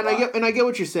 Yeah, and I get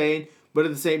what you're saying, but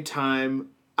at the same time,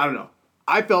 I don't know.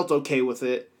 I felt okay with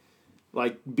it,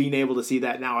 like being able to see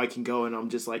that. Now I can go and I'm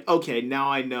just like, okay, now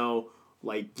I know.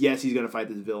 Like, yes, he's gonna fight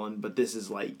this villain, but this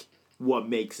is like what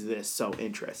makes this so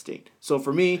interesting. So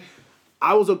for me,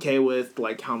 I was okay with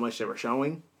like how much they were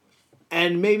showing,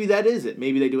 and maybe that is it.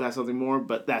 Maybe they do have something more,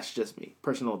 but that's just me,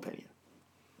 personal opinion.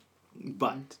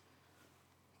 But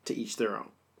to each their own.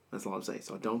 That's all I'm saying.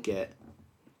 So don't get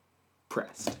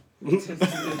pressed. All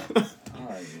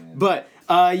right, man. But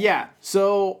yeah,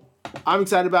 so I'm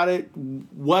excited about it.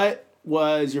 What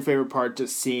was your favorite part to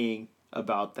seeing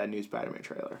about that new Spider-Man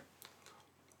trailer?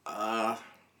 That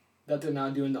they're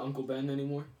not doing the Uncle Ben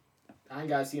anymore. I ain't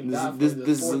gotta see him die for This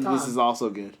the fourth time. is also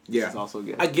good. Yeah. This is also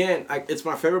good. Again, it's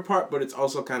my favorite part, but it's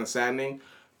also kind of saddening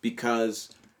because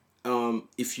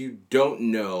if you don't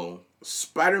know,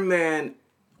 Spider-Man,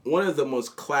 one of the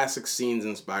most classic scenes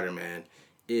in Spider-Man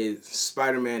is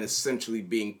Spider-Man essentially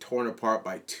being torn apart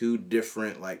by two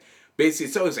different, like, basically,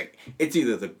 it's always like, it's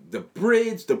either the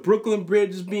bridge, the Brooklyn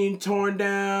Bridge is being torn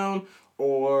down,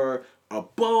 or a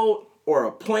boat, or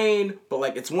a plane, but,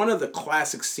 like, it's one of the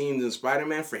classic scenes in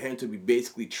Spider-Man for him to be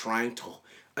basically trying to,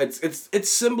 it's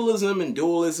symbolism and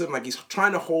dualism, like, he's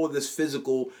trying to hold this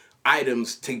physical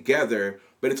items together,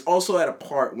 but it's also at a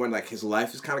part when, like, his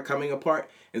life is kind of coming apart,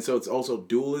 and so it's also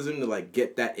dualism to, like,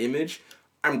 get that image.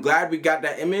 I'm glad we got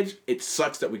that image. It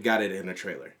sucks that we got it in a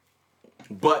trailer.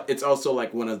 But it's also,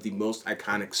 like, one of the most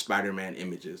iconic Spider-Man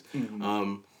images.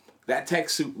 Mm-hmm. That tech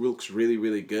suit looks really,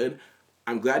 really good.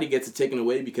 I'm glad he gets it taken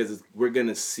away because we're going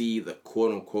to see the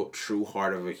quote-unquote true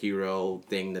heart of a hero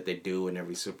thing that they do in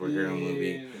every superhero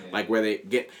movie. Yeah. Like, where they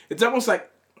get... It's almost like...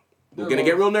 We're going to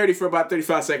get real nerdy for about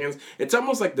 35 seconds. It's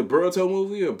almost like the Boruto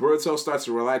movie where Boruto starts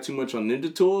to rely too much on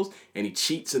ninja tools and he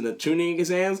cheats in the tuning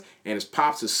exams and his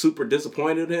pops is super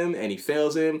disappointed in him and he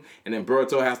fails him and then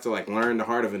Boruto has to like learn the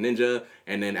heart of a ninja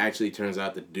and then actually turns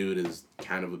out the dude is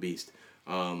kind of a beast.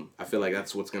 I feel like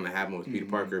that's what's going to happen with Peter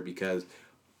Parker because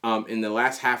in the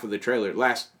last half of the trailer,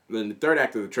 in the third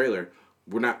act of the trailer,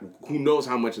 who knows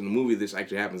how much in the movie this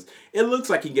actually happens. It looks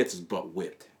like he gets his butt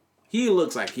whipped. He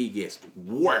looks like he gets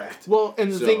worked. Well,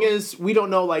 and the thing is, we don't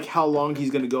know like how long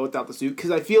he's going to go without the suit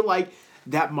because I feel like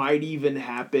that might even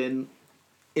happen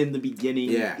in the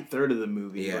beginning third of the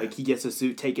movie. Yeah. Like he gets the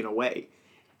suit taken away,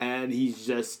 and he's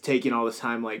just taking all this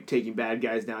time, like taking bad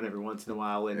guys down every once in a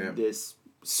while in this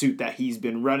suit that he's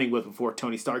been running with before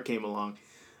Tony Stark came along.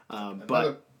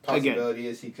 But possibility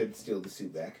is he could steal the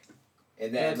suit back,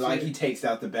 and then he takes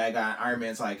out the bad guy. Iron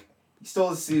Man's like, "You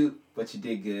stole the suit, but you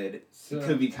did good." It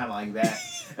could be kind of like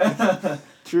that.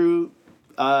 True.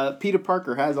 Peter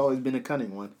Parker has always been a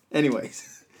cunning one.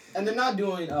 Anyways. And they're not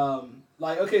doing, so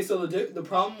the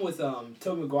problem with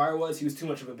Tobey Maguire was he was too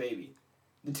much of a baby.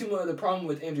 The problem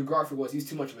with Andrew Garfield was he was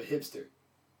too much of a hipster.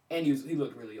 And he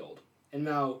looked really old. And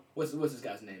now, what's this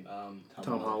guy's name?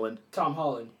 Tom Holland. Tom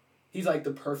Holland. He's like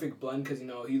the perfect blend because,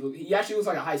 he actually looks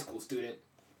like a high school student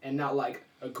and not like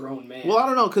a grown man. Well, I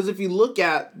don't know, because if you look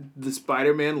at the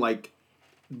Spider-Man, like,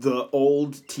 the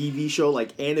old TV show,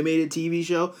 like animated TV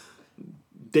show,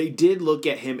 they did look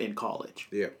at him in college.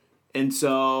 Yeah. And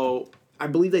so I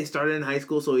believe they started in high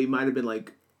school, so he might have been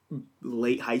like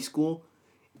late high school.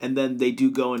 And then they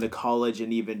do go into college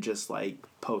and even just like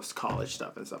post-college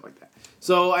stuff and stuff like that.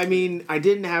 So, I mean, I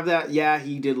didn't have that. Yeah,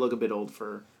 he did look a bit old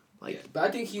for like but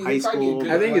I think high school.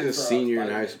 I think he's a senior in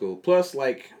high school. Plus,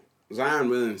 like, Zion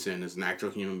Williamson is an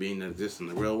actual human being that exists in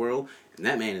the real world. And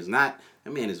that man is not...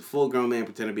 That man is a full-grown man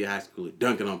pretending to be a high schooler,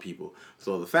 dunking on people.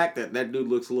 So the fact that dude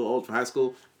looks a little old for high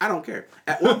school, I don't care.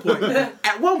 At one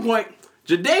point,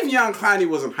 Jadeveon Clowney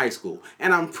was in high school,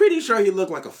 and I'm pretty sure he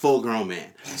looked like a full-grown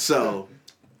man. So,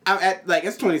 it's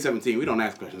 2017. We don't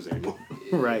ask questions anymore.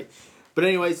 Right. But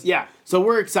anyways, yeah. So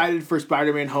we're excited for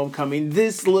Spider-Man Homecoming.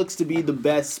 This looks to be the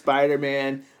best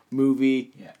Spider-Man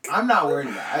movie. Yeah, I'm not worried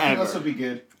about it. I think this will be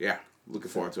good. Yeah. Looking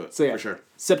forward to it, so, yeah, for sure.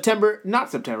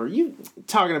 Not September. You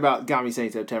talking about got me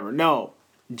saying September. No,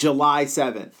 July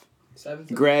 7th.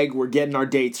 7th? Greg, we're getting our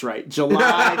dates right.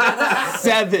 July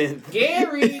 7th.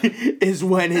 Gary! is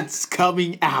when it's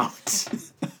coming out.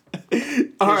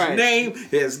 All right. His name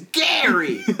is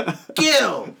Gary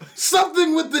Gill.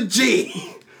 Something with the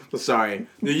G. Sorry.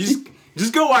 You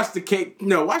just go watch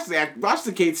the watch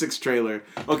the Kate 6 trailer.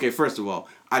 Okay, first of all,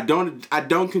 I don't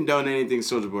condone anything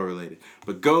Soulja Boy related,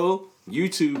 but go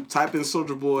YouTube, type in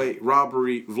Soulja Boy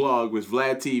robbery vlog with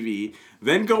Vlad TV,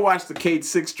 then go watch the Cade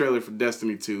 6 trailer for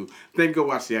Destiny 2, then go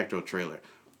watch the actual trailer.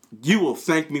 You will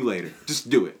thank me later. Just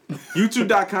do it.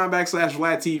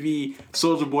 YouTube.com/Vlad TV,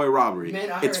 Soulja Boy robbery.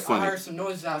 Man, It's funny. I heard some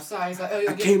noises outside. He's like, oh,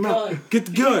 I came out, get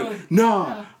the gun.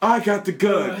 Nah, I got the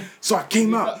gun. So I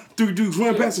came out, three dudes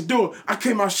ran past the door. I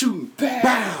came out shooting.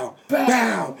 Bow,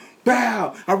 bow,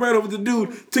 bow. I ran over the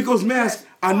dude, took his mask.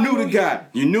 I knew the guy.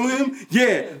 You knew him?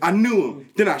 Yeah, I knew him.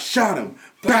 Then I shot him.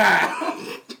 Bow.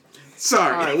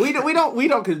 Sorry. All right, we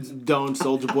don't condone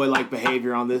Soulja Boy like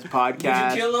behavior on this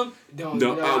podcast. Did you kill him?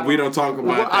 No, we don't talk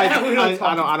about I that. don't want to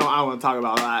talk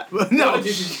about that. But no,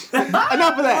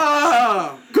 enough of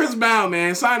that. Chris Brown,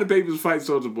 man, sign the papers, fight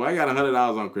Soulja Boy. I got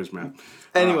 $100 on Chris Brown.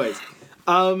 Anyways,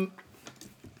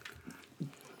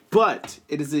 but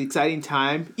it is an exciting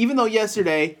time. Even though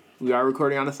yesterday we are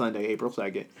recording on a Sunday, April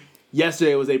 2nd.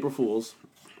 Yesterday was April Fool's.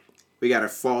 We got a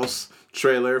false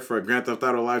trailer for a Grand Theft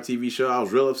Auto live TV show. I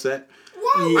was real upset.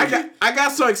 What? I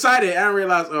got so excited, I didn't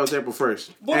realize it's April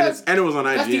 1st. Boy, and it was on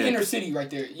IGN. That's the inner city right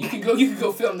there. You can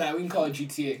go film that. We can call it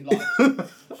GTA.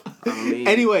 I mean,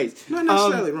 Anyways, not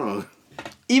necessarily wrong.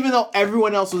 even though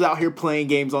everyone else was out here playing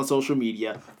games on social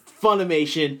media,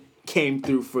 Funimation came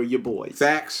through for your boys.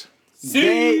 Facts.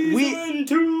 Season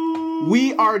 2.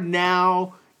 We are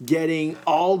now getting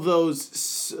all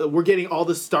those. We're getting all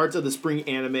the starts of the spring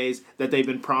animes that they've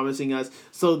been promising us.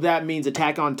 So that means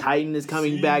Attack on Titan is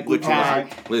coming back. Which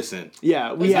listen.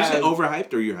 Yeah, we Is have it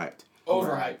overhyped or you're hyped?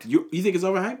 Overhyped. You think it's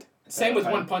overhyped? Same with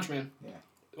One Punch Man. Yeah.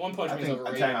 One Punch I Man is think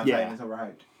overrated. Attack on Titan is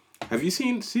overhyped. Have you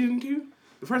seen season 2?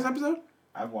 The first episode?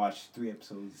 I've watched 3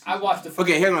 episodes. I watched the.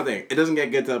 Okay, here's my thing. It doesn't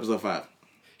get good to episode 5.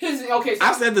 Okay. So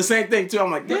I said the same thing too. I'm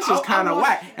like, this Yeah, is kind I of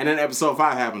watched- whack. And then episode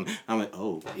 5 happened. I'm like,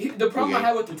 oh. The problem I Okay.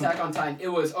 had with Attack on Titan, it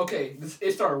was okay.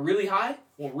 It started really high,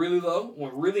 went really low,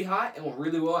 went really high, and went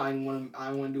really low. I didn't want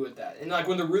to do it that. And like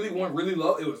when the really went really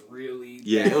low, it was really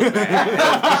Yeah, it was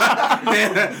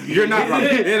bad. You're not wrong.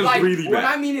 It was like, really when bad.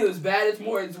 I mean it was bad,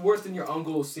 it's worse than your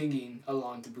uncle singing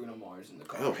along to Bruno Mars in the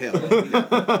car. Oh,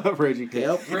 hell. Reggie.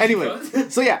 Yep. Anyway,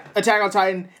 so yeah, Attack on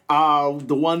Titan,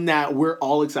 the one that we're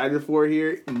all excited for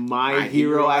here, My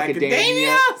Hero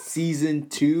Academia Season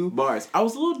 2. Bars. I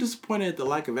was a little disappointed at the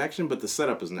lack of action, but the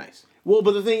setup is nice. Well,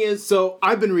 but the thing is, so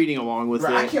I've been reading along with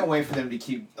Bro, I it. can't wait for them to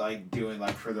keep doing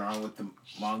further on with the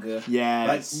manga.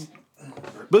 Yes.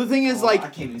 But the thing is, I like,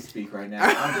 can't even speak right now.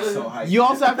 I'm just so hyped. you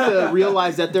also have to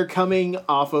realize that they're coming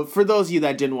off of, for those of you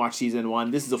that didn't watch Season 1,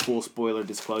 this is a full spoiler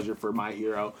disclosure for My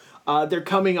Hero. They're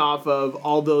coming off of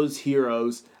all those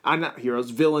villains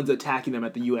attacking them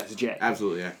at the USJ.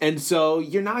 Absolutely, yeah. And so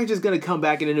you're not just going to come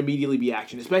back and then immediately be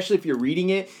action, especially if you're reading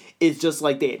it. It's just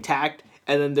like they attacked,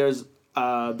 and then they're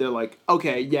like,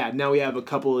 okay, yeah, now we have a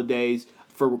couple of days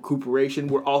for recuperation.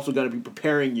 We're also going to be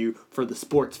preparing you for the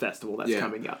sports festival that's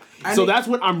coming up. So that's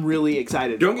what I'm really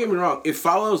excited Don't for. get me wrong. It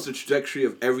follows the trajectory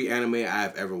of every anime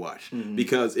I've ever watched. Mm-hmm.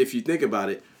 Because if you think about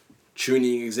it,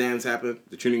 tuning exams happen.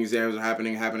 The tuning exams are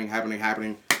happening.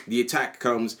 The attack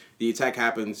comes. The attack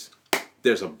happens.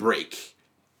 There's a break.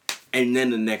 And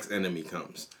then the next enemy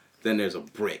comes. Then there's a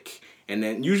break. And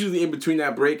then usually in between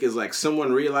that break is like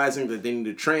someone realizing that they need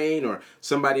to train, or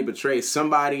somebody betrays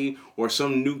somebody, or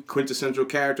some new quintessential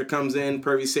character comes in.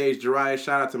 Pervy Sage, Jiraiya,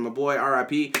 shout out to my boy,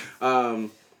 R.I.P.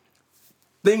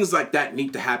 Things like that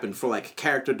need to happen for like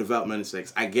character development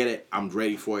sakes. I get it. I'm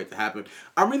ready for it to happen.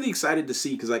 I'm really excited to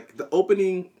see because like the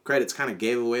opening credits kind of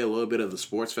gave away a little bit of the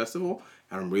sports festival.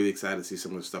 And I'm really excited to see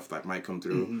some of the stuff that might come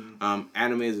through. Mm-hmm.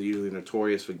 Animes are usually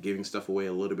notorious for giving stuff away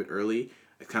a little bit early.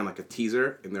 It's kind of like a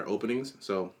teaser in their openings.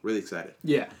 So really excited.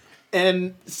 Yeah.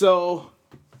 And so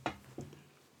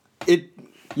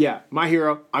My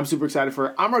Hero, I'm super excited for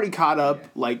it. I'm already caught up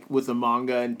with the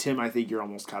manga, and Tim, I think you're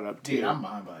almost caught up too. Dude, I'm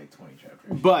behind by 20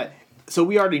 chapters. But so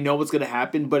we already know what's going to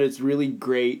happen, but it's really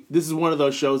great. This is one of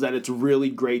those shows that it's really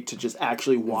great to just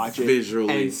actually watch it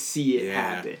visually and see it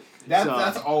happen.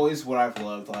 That's always what I've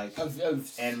loved,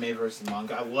 anime versus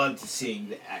manga. I love seeing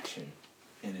the action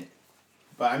in it.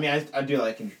 But I mean, I do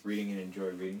like reading and enjoy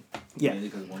reading. Yeah. Mainly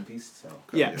because One Piece. So.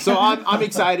 Yeah. So I'm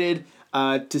excited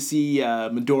to see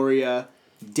Midoriya,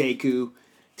 Deku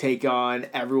take on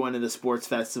everyone in the sports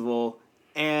festival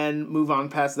and move on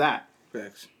past that.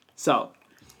 Thanks. So,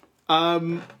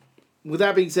 with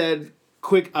that being said,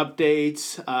 quick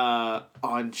updates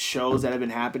on shows that have been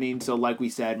happening. So, like we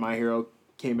said, My Hero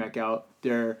came back out.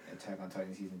 They're Attack on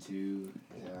Titan Season 2.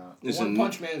 One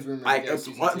Punch Man is rumored.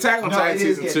 Attack on Titan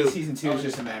Season 2. Season 2 is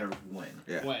just a matter of when.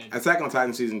 Yeah. When? Attack on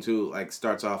Titan Season 2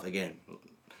 starts off again,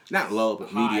 not low but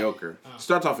High. mediocre.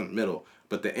 Starts off in the middle,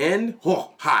 but the end,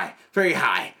 high, very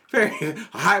high, Very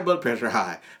high blood pressure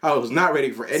high. I was not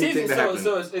ready for anything to happen.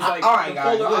 So it's like all right,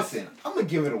 guys, listen. I'm gonna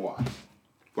give it a watch.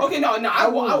 Okay, no, I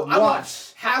will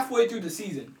watched halfway through the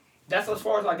season. That's as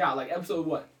far as I got. Like episode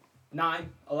what? 9,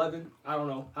 11? I don't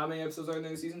know. How many episodes are in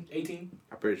the season? 18?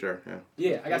 I'm pretty sure, yeah.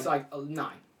 Yeah, I got to like 9.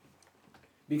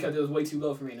 Because it was way too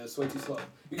low for me and it was way too slow.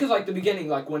 Because like the beginning,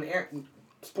 like when Aaron...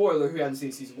 Spoiler, who hasn't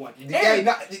seen season 1.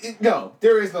 No,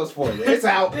 there is no spoiler. It's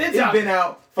out. It's been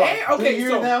out for 3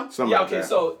 years now.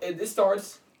 So it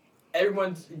starts,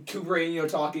 everyone's recuperating,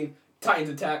 talking, Titans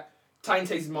attack, Titan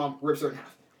takes his mom, rips her in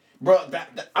half. Bro,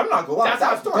 I'm not gonna lie.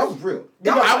 That was real.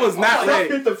 I was not ready.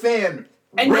 Hit the fan.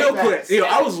 And real quick,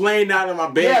 I was laying down in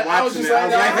my bed watching it. I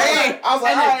was like, hey! I was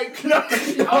like,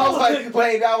 alright. I was like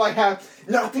laying down like half.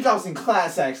 No, I think I was in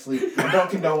class actually. I don't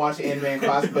condone watching anime in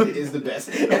class, but it is the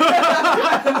best.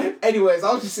 Anyways,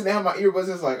 I was just sitting there, my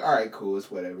earbuds. It's like, alright, cool, it's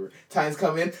whatever. Times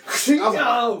come in. I was like,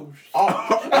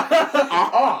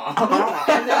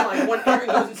 and then like when Aaron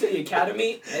goes into the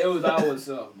academy,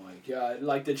 oh my god,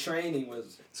 like the training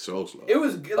was so slow. It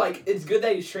was like it's good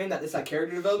that he's trained that it's like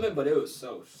character development, but it was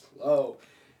so slow.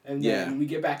 And then we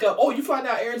get back up. Oh, you find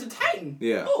out Aaron's a Titan.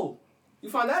 Yeah. Oh, you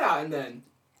find that out, and then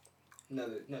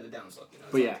another downslope.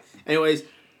 But yeah. Anyways,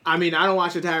 I mean, I don't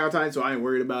watch Attack on Titan, so I ain't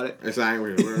worried about it. Yes, I ain't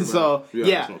worried about it. So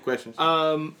yeah. No questions.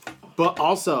 But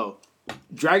also,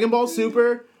 Dragon Ball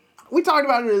Super. We talked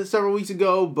about it several weeks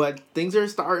ago, but things are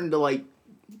starting to like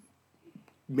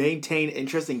maintain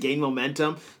interest and gain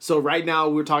momentum. So right now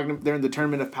they're in the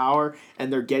Tournament of Power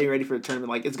and they're getting ready for the tournament.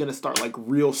 Like it's gonna start like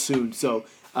real soon. So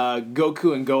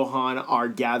Goku and Gohan are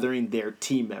gathering their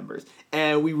team members,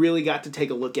 and we really got to take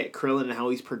a look at Krillin and how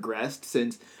he's progressed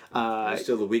since. He's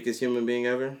still the weakest human being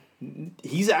ever.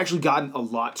 He's actually gotten a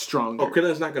lot stronger. Oh,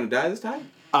 Krillin's not gonna die this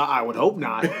time? I would hope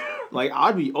not. Like,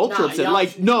 I'd be ultra upset.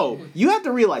 Like, no. You have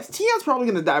to realize, Tion's probably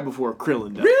going to die before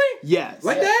Krillin does. Really? Yes.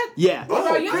 Like that? Yeah. What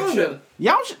about Yamcha?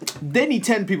 Yamcha, they need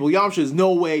 10 people. Yamcha is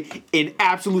no way in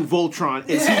absolute Voltron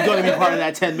is he going to be part of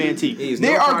that 10-man team.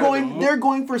 They're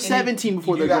going for 17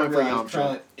 before they're going for Yamcha.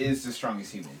 Krillin is the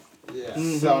strongest human. Yeah.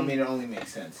 Mm-hmm. So, I mean, it only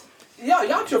makes sense. Yeah,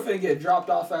 Yamcha finna get dropped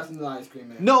off faster than the ice cream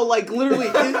man. No, like literally,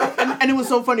 and it was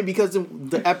so funny because in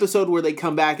the episode where they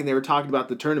come back and they were talking about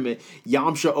the tournament,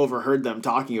 Yamcha overheard them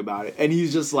talking about it, and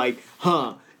he's just like,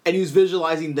 huh. And he was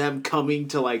visualizing them coming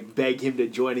to like beg him to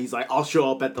join. He's like, I'll show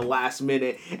up at the last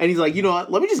minute. And he's like, you know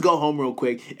what? Let me just go home real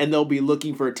quick. And they'll be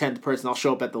looking for a 10th person. I'll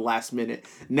show up at the last minute,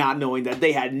 not knowing that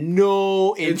they had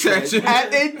no intention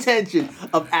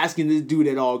of asking this dude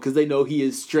at all because they know he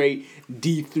is straight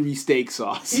D3 steak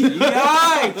sauce.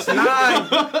 Yikes!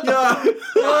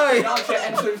 Yamcha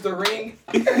enters the ring.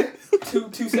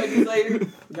 Two seconds later,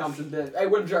 Yamcha's dead. Hey,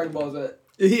 where the Dragon Balls at?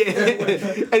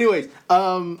 Yeah. Anyways,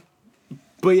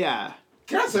 but yeah.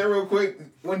 Can I say real quick,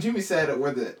 when Jimmy said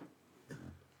we're the...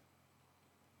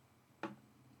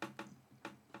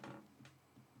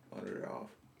 Monitor off.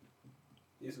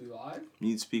 Is we live?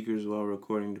 Mute speakers while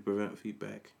recording to prevent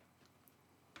feedback.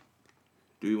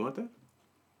 Do we want that?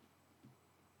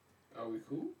 Are we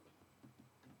cool?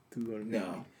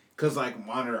 No. Because, like,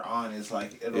 monitor on is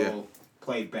like, it'll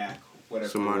play back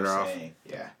whatever monitor we're off. saying.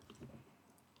 Yeah.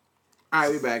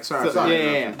 Alright, we back. Sorry.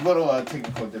 Yeah. Little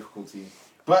technical difficulty.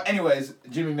 But anyways,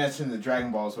 Jimmy mentioned the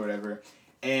Dragon Balls or whatever,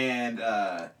 and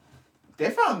they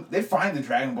find the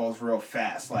Dragon Balls real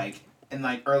fast, like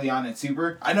early on in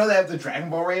Super. I know they have the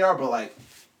Dragon Ball radar, but like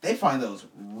they find those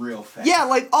real fast. Yeah,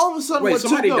 like all of a sudden. Wait,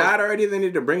 somebody died already? They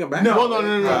need to bring it back? No.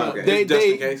 Okay. Just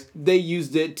in case. They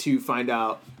used it to find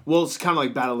out. Well, it's kind of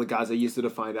like Battle of the Gods. They used it to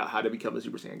find out how to become a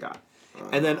Super Saiyan God.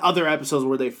 And then other episodes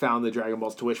where they found the Dragon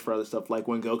Balls to wish for other stuff, like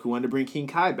when Goku wanted to bring King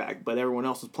Kai back, but everyone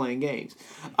else was playing games.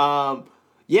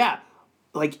 Yeah,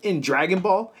 like in Dragon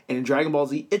Ball and in Dragon Ball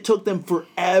Z, it took them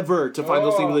forever to find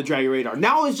those things with the Dragon Radar.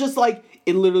 Now it's just like,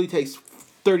 it literally takes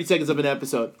 30 seconds of an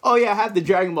episode. Oh yeah, I have the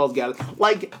Dragon Balls gathered.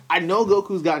 Like, I know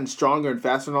Goku's gotten stronger and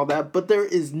faster and all that, but there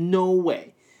is no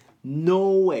way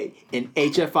in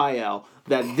HFIL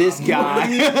that this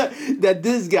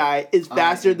guy is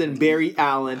faster than Barry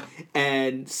Allen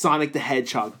and Sonic the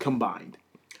Hedgehog combined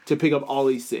to pick up all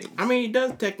these things. I mean, he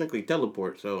does technically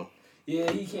teleport, so...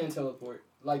 Yeah, he can teleport.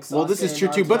 Like Sasuke, well, this is true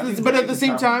too, but at the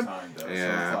same time,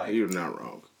 yeah, you're not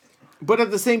wrong. But at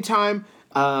the same time,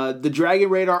 the Dragon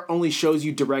Radar only shows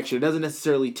you direction. It doesn't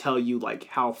necessarily tell you like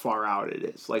how far out it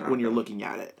is, like when you're looking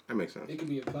at it. That makes sense. It could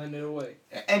be a planet away.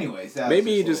 Anyways,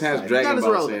 maybe he just has Dragon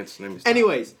Ball sense.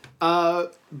 Anyways,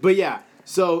 but yeah,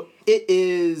 so it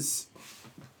is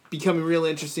becoming real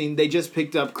interesting. They just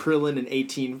picked up Krillin and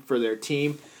 18 for their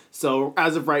team. So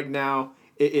as of right now,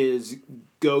 it is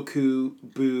Goku,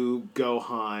 Boo,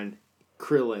 Gohan,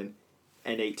 Krillin,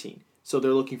 and 18. So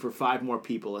they're looking for 5 more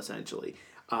people, essentially.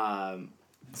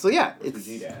 So yeah, it's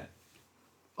Vegeta.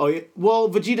 Oh yeah. Well,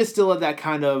 Vegeta's still at that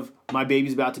kind of my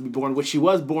baby's about to be born, which she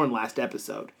was born last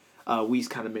episode. Whis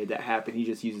kind of made that happen. He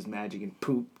just uses magic and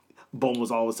poop. Bulma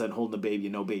was all of a sudden holding the baby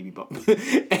and no baby bump.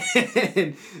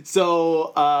 And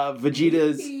so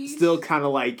Vegeta's still kind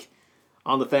of like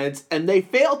on the fence, and they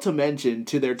fail to mention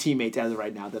to their teammates as of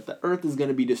right now that the Earth is going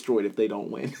to be destroyed if they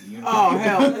don't win. Oh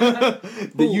hell!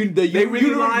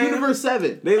 Universe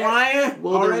 7. They lying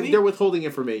already? They're withholding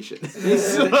information.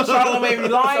 Charlotte may be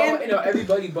lying. So,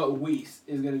 everybody but Whis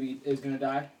is gonna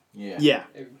die. Yeah. Yeah.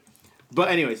 But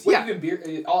anyways, Wait, yeah.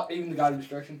 Even the God of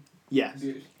Destruction. Yes.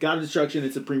 Beers. God of Destruction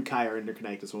and Supreme Kai are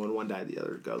interconnected, so when one dies, the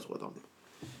other goes with them.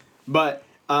 But,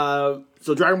 so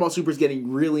Dragon Ball Super is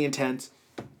getting really intense,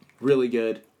 really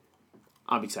good.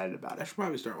 I'm excited about I it. should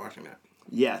probably start watching that.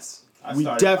 Yes. I We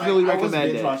started- definitely I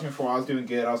recommend was it. watching before. I was doing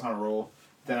good. I was on a roll.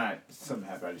 Then something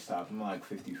happened. I just stopped. I'm like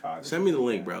 55. Send me the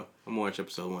link, bro. I'm gonna watch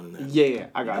episode 1 and then. Yeah,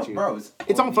 I got you. Bro,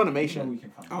 It's on Funimation. We can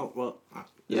find it. Oh well. Is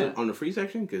Yeah. it on the free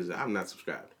section? Because I'm not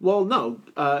subscribed. Well, no.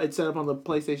 It's set up on the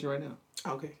PlayStation right now.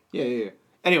 Okay. Yeah.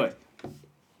 Anyway.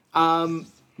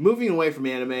 Moving away from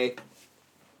anime,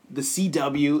 the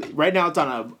CW, right now it's on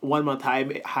a 1-month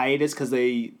hiatus because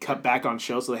they cut back on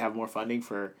shows so they have more funding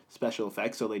for special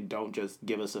effects, so they don't just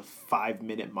give us a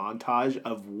 5-minute montage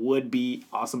of would-be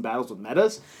awesome battles with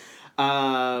metas.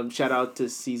 Shout out to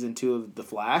season 2 of The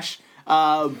Flash.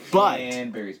 But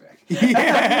And Barry's back.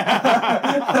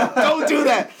 yeah. Don't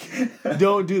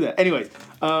do that. Anyways,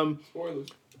 Spoilers.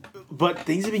 but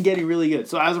things have been getting really good.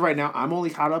 So as of right now, I'm only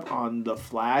caught up on The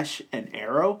Flash and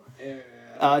Arrow.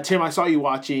 Tim, I saw you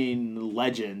watching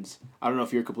Legends. I don't know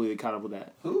if you're completely caught up with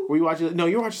that. Who? Were you watching? No,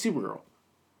 you were watching Supergirl.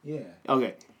 Yeah.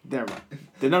 Okay, never mind.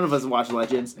 Then none of us watched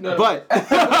Legends. No. But Here's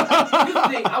the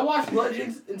thing. I watched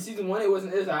Legends in season 1. It was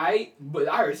alright, but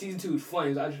I heard season 2 was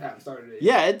flames. I just haven't started it.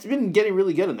 yeah, it's been getting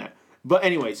really good in there. But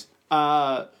anyways,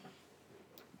 The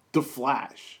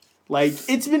Flash, like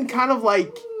it's been kind of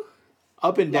like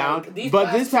up and down. Like, these but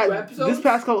past two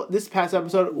episodes? this past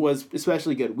episode was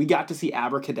especially good. We got to see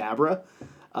Abracadabra,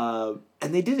 and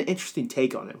they did an interesting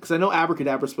take on him because I know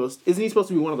Abracadabra's isn't he supposed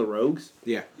to be one of the rogues?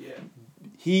 Yeah. Yeah.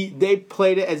 They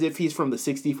played it as if he's from the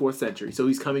 64th century, so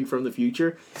he's coming from the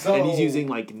future, and he's using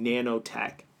like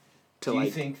nanotech to Do you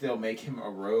like. think they'll make him a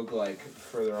rogue like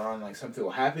further on? Like something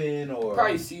will happen, or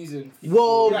Probably season.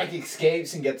 Well, he, like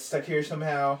escapes and gets stuck here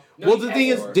somehow? No, well, he the thing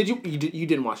is, or- did you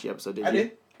didn't watch the episode, did you? I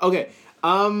did. Okay.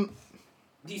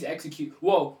 He's executed.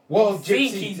 Whoa. Well, I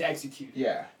think Gypsy- he's executed.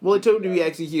 Yeah. Well, it took him to be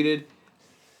executed.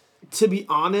 To be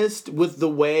honest, with the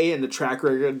way and the track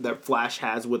record that Flash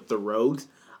has with the rogues,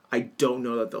 I don't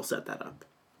know that they'll set that up.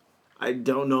 I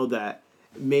don't know that.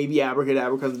 Maybe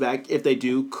Abracadabra comes back. If they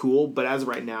do, cool. But as of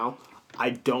right now, I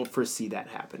don't foresee that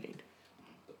happening.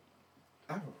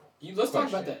 Let's talk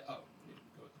about that.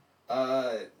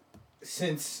 Oh.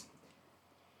 Since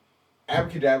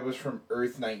Abracadabra was from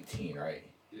Earth 19, right?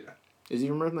 Yeah. Is he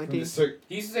from Earth From 19? He's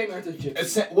the same Earth as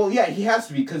Gypsy. Well, yeah, he has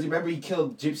to be because remember he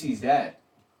killed Gypsy's dad.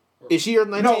 Is she Earth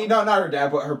 19? No, not her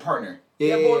dad, but her partner.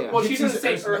 Yeah. Well, she's in the Gypsy's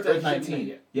same Earth as Earth 19.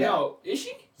 19. Yeah. No, is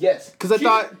she? Yes. Because I She's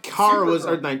thought Kara was Supergirl.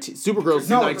 Earth 19. Supergirl's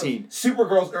No, 19.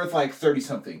 Supergirl's Earth like 30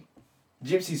 something.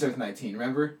 Gypsy's Earth 19.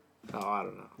 Remember? Oh, I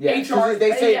don't know. Yeah, HR 'cause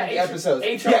they say yeah, in the episodes.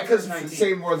 HR Yeah, because Earth it's the 19.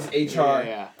 same world as HR.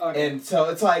 Yeah. Okay. And so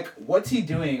it's like, what's he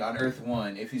doing on Earth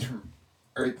 1 if he's from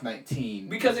Earth 19?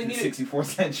 Because they in the needed- 64th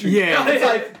century. Yeah. It's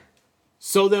like,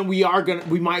 So then we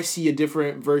might see a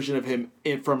different version of him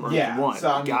from Earth Yeah, 1. so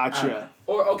I mean, Gotcha.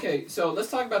 Or okay, so let's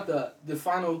talk about the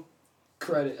final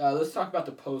credit. Let's talk about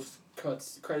the post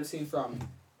credit scene from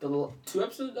the 2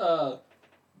 episodes.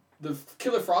 The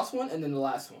Killer Frost one and then the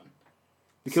last one.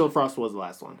 The Killer Frost was the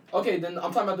last one. Okay, then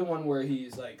I'm talking about the one where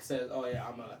he's like says, "Oh yeah,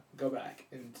 I'm gonna go back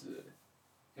I'm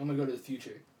gonna go to the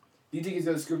future." Do you think he's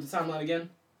gonna screw up the timeline again?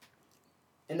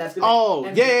 And that's gonna. Oh,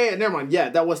 and yeah, never mind. Yeah,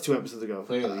 that was 2 episodes ago.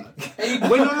 clearly.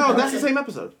 and Wait, no, that's the same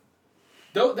episode.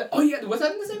 Oh yeah, was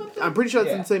that in the same episode? I'm pretty sure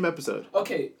that's in Yeah. the same episode.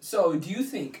 Okay, so do you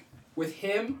think with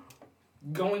him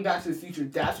going back to the future,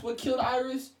 that's what killed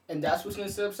Iris, and that's what's gonna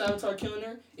set up Savitar killing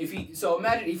her?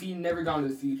 Imagine if he never gone to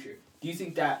the future. Do you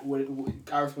think that would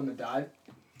Iris wouldn't have died?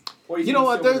 Or do You think know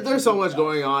what? Silver There's so would've much died?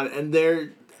 going on,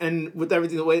 and with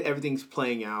everything, the way everything's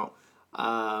playing out,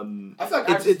 I feel like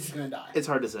Iris is gonna die. it's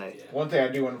hard to say. Yeah. One thing I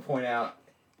do want to point out,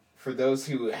 for those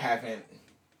who haven't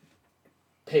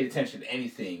paid attention to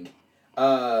anything,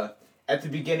 at the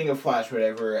beginning of Flash,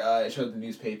 whatever, it showed the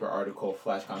newspaper article,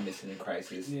 Flash gone missing in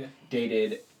crisis, Yeah.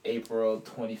 dated April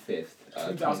 25th,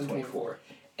 2024.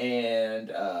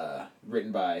 And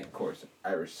written by, of course,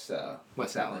 Iris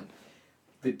West Allen.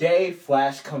 The day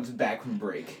Flash comes back from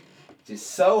break, just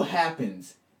so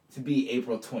happens to be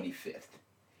April 25th.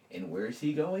 And where is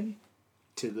he going?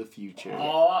 To the future.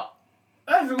 Oh,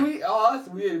 that's weird. Oh, that's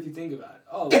weird if you think about it.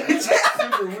 Oh, that's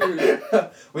super weird.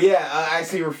 Well, yeah,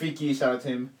 actually, Rafiki, shout out to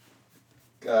him,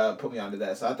 put me onto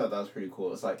that. So I thought that was pretty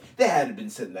cool. It's like, they had been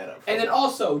setting that up. And then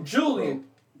also, Julian,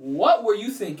 what were you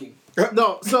thinking?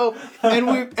 No, so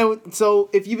so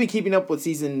if you've been keeping up with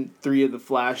season 3 of The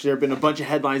Flash, there have been a bunch of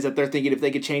headlines that they're thinking if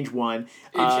they could change one,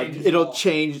 it'll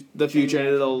change the future and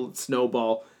it'll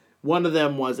snowball. One of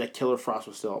them was that Killer Frost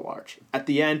was still at large. At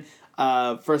the end,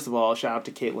 first of all, shout out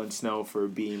to Caitlin Snow for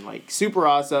being like super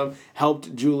awesome.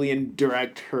 Helped Julian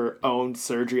direct her own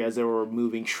surgery as they were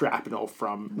removing shrapnel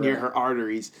from near her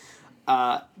arteries.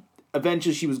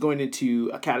 Eventually, she was going into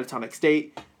a catatonic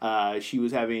state. She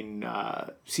was having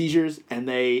seizures, and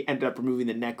they ended up removing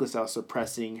the necklace that was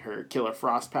suppressing her Killer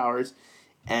Frost powers.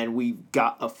 And we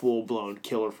got a full-blown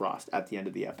Killer Frost at the end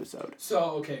of the episode. So,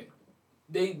 okay.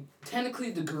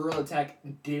 Technically, the guerrilla attack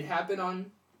did happen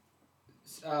on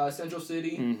Central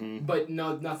City, but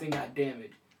nothing got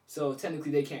damaged. So,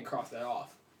 technically, they can't cross that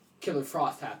off. Killer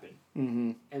Frost happened.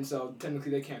 And so,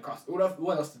 technically, they can't cross. What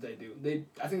else did they do?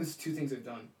 I think there's 2 things they've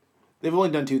done. They've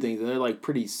only done 2 things, and they're, like,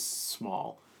 pretty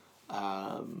small.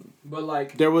 But,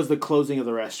 like... There was the closing of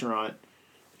the restaurant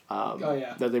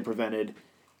that they prevented.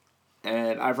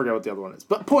 And I forgot what the other one is.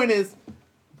 But point is,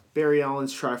 Barry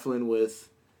Allen's trifling with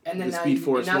the Speed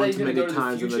Force one too many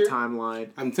times in the timeline.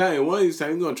 I'm telling you, one of these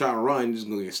times you're going to try to run, you're just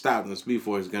going to get stopped, and the Speed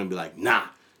Force is going to be like, nah.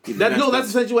 That's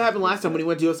essentially what happened last time when he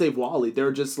went to go save Wally. They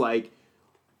were just like,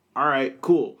 all right,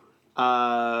 cool.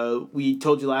 We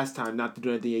told you last time not to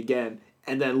do anything again.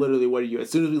 And then literally, what do you?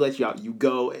 As soon as we let you out, you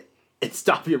go and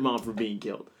stop your mom from being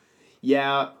killed.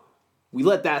 Yeah, we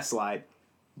let that slide,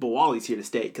 but Wally's here to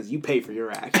stay because you pay for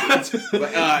your actions.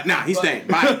 He's staying.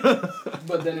 Bye.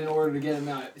 But then in order to get him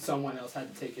out, someone else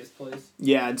had to take his place.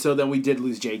 Yeah, and so then we did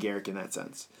lose Jay Garrick in that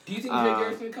sense. Do you think Jay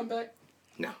Garrick's going to come back?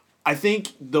 No. I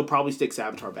think they'll probably stick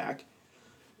Savitar back.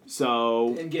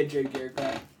 So... And get Jay Garrick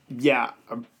back. Yeah,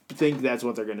 I think that's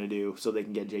what they're going to do so they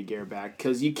can get Jay Garrick back.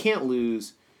 Because you can't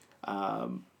lose...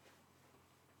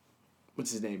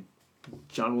 what's his name?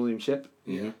 John William Shipp?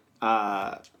 Yeah.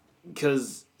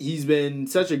 Because he's been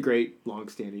such a great,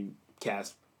 long-standing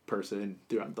cast person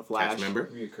throughout The Flash. Cast member.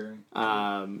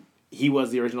 Reoccurring. He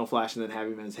was the original Flash, and then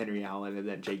having him as Henry Allen, and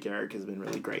then Jay Garrick has been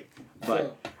really great.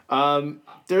 But I'm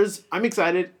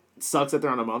excited. It sucks that they're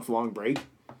on a month-long break.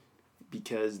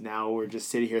 Because now we're just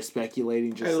sitting here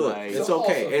speculating, it's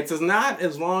okay. It's not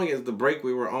as long as the break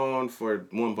we were on for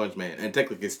One Punch Man, and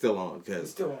technically it's still on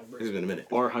because it's been a minute.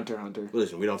 Or Hunter x Hunter.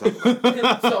 Listen, we don't talk about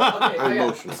it. I'm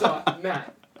emotional. So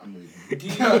Matt, do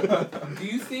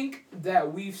you think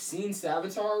that we've seen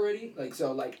Savitar already?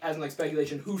 As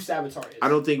speculation, who Savitar is? I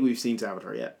don't think we've seen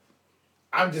Savitar yet.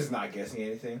 I'm just not guessing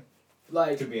anything.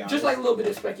 To be honest, just a little bit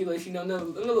of speculation. A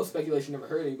little speculation never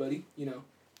hurt anybody.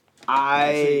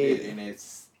 And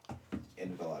it's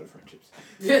ended a lot of friendships.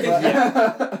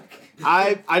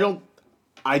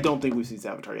 I don't think we've seen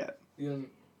Savitar yet. Yeah.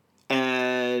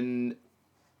 And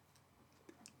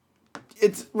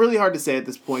it's really hard to say at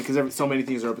this point because so many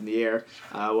things are up in the air.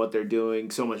 What they're doing,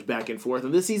 so much back and forth.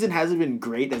 And this season hasn't been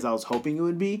great as I was hoping it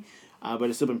would be, but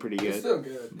it's still been pretty good. It's still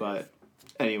good. But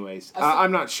anyways,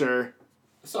 I'm not sure.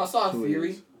 So I saw a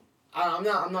theory. I'm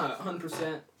not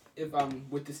 100% if I'm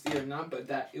with this theory or not, but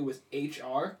that it was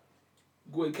HR,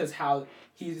 because how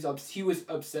he was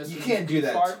obsessed. You with can't the do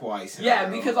that part. twice. Yeah,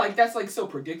 because that's so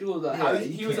predictable. How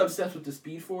he was can't. obsessed with the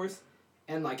Speed Force,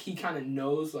 and he kind of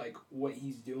knows what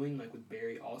he's doing with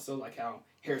Barry also, how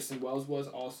Harrison Wells was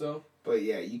also. But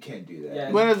yeah, you can't do that.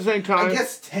 Yeah. But at the same time, I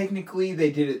guess technically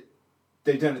they did it.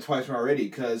 They've done it twice already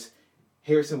because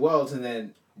Harrison Wells and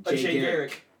then Jay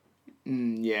Garrick.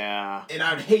 Yeah. And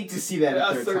I'd hate to see that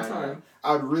a third time.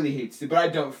 I would really hate to see, but I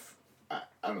don't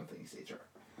think it's HR.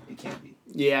 It can't be.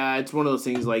 Yeah, it's one of those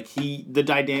things the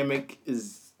dynamic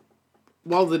is,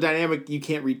 the dynamic, you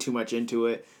can't read too much into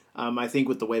it. I think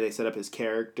with the way they set up his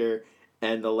character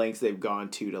and the lengths they've gone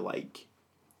to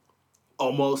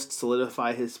almost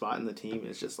solidify his spot in the team,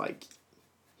 it's just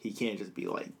he can't just be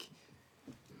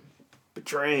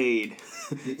betrayed.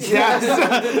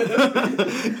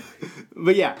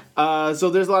 But yeah,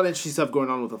 so there's a lot of interesting stuff going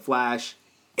on with The Flash.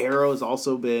 Arrow's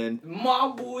also been... My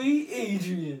boy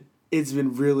Adrian. It's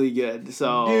been really good.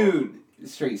 So dude,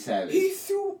 straight savage. He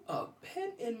threw a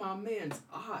pen in my man's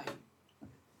eye.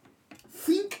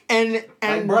 Think and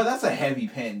bro, that's a heavy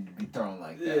pen to be thrown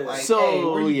like that. Yeah.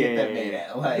 Where you get that made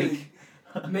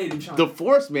at? Made in China. The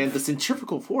force, man, the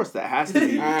centrifugal force that has to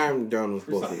be. I'm done with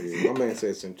both of you. My man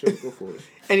said centrifugal force.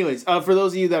 Anyways, for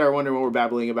those of you that are wondering what we're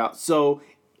babbling about, so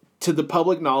to the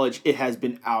public knowledge, it has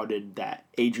been outed that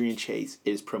Adrian Chase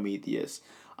is Prometheus.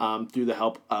 Through the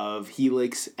help of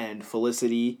Helix and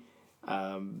Felicity,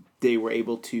 they were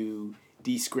able to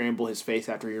descramble his face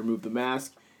after he removed the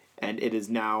mask, and it is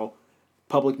now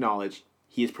public knowledge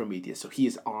he is Prometheus. So he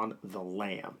is on the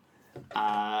lam.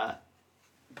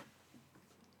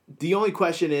 The only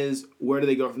question is, where do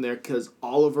they go from there? Because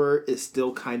Oliver is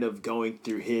still kind of going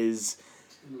through his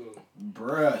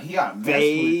bruh, he got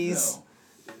phase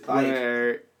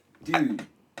where, dude.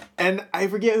 And I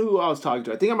forget who I was talking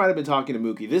to. I think I might have been talking to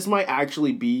Mookie. This might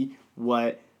actually be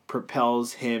what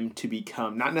propels him to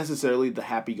become not necessarily the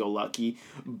happy-go-lucky,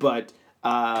 but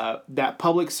that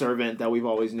public servant that we've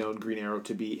always known Green Arrow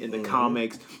to be in the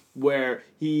comics, where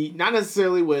he, not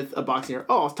necessarily with a boxing arrow,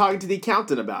 I was talking to the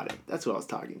accountant about it. That's who I was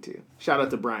talking to. Shout out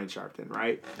to Brian Sharpton,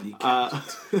 right?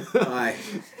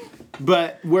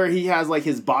 But where he has like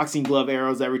his boxing glove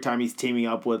arrows every time he's teaming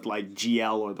up with like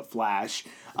GL or the Flash.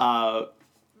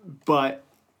 But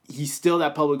he's still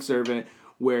that public servant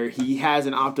where he has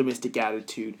an optimistic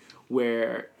attitude,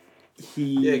 where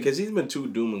he... Yeah, because he's been too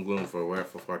doom and gloom for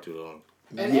far too long.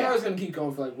 And Arrow's going to keep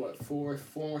going for like, what, four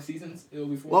more seasons? It'll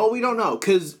be 4? Well, we don't know,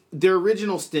 because their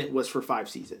original stint was for 5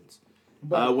 seasons.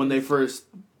 When they first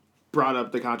brought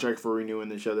up the contract for renewing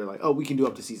the show, they're like, oh, we can do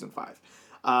up to season 5.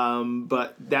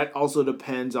 But that also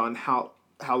depends on how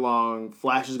long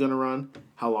Flash is going to run,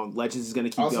 how long Legends is going to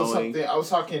keep going. I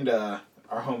was talking to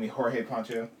our homie Jorge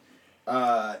Poncho,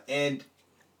 and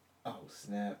oh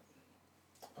snap,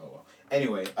 oh well.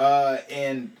 Anyway,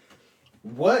 and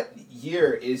what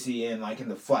year is he in? Like in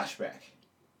the flashback,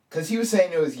 because he was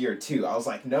saying it was year 2. I was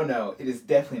like, no, it is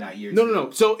definitely not year 2.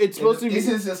 No. So it's supposed to be.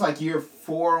 Isn't this like year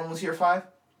 4, almost year 5?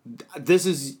 This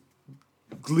is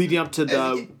leading up to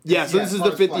the so this is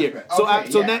the 5th year. So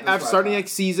after starting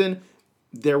next season,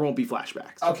 there won't be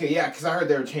flashbacks. Okay, yeah, because I heard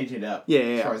they were changing it up. Yeah.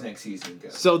 As far as next season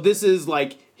goes. So this is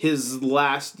like his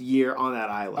last year on that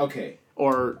island. Okay.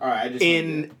 Or all right, I just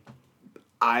in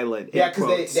island. Yeah,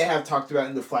 because they have talked about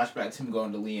in the flashbacks him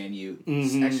going to Lian Yu.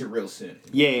 Actually, real soon.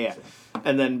 Yeah.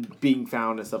 And then being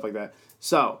found and stuff like that.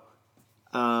 So,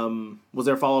 was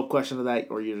there a follow-up question to that,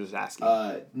 or you're just asking?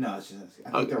 No, it's just asking.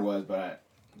 I think there was, but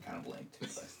I kind of blanked.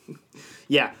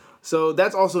 Yeah. So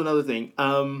that's also another thing.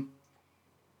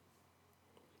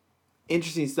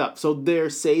 Interesting stuff. So they're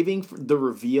saving the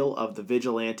reveal of the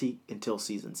Vigilante until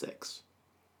season 6.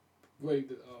 Wait,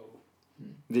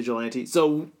 Vigilante.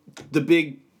 So the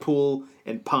big pull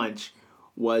and punch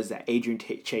was that Adrian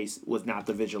Chase was not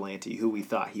the Vigilante who we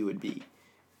thought he would be.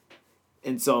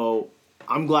 And so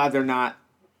I'm glad they're not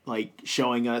like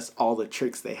showing us all the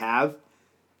tricks they have.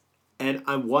 And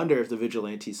I wonder if the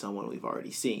Vigilante is someone we've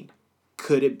already seen.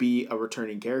 Could it be a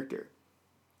returning character?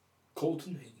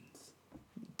 Colton Haynes.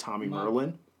 Tommy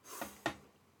Merlin?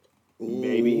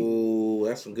 Maybe. Ooh,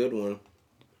 that's a good one.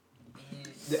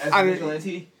 As a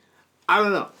Vigilante? I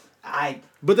don't know.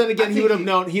 But then again, he would have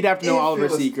known. He'd have to know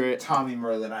Oliver's secret. Tommy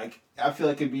Merlin, I feel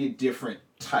like it'd be a different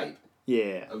type.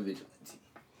 Yeah. Of Vigilante.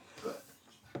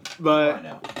 But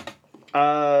I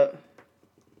know.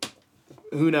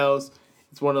 Who knows?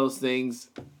 It's one of those things.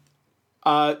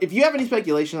 If you have any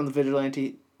speculation on the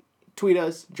Vigilante, tweet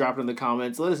us, drop it in the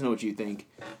comments. Let us know what you think.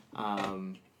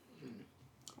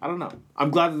 I don't know.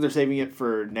 I'm glad that they're saving it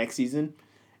for next season.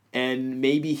 And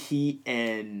maybe he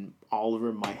and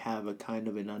Oliver might have a kind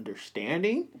of an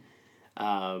understanding.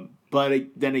 But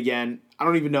then again, I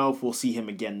don't even know if we'll see him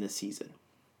again this season.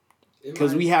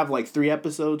 Because we have like 4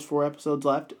 episodes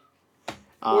left.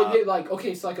 Or they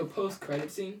it's like a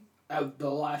post-credit scene of the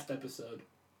last episode.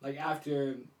 Like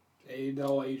after the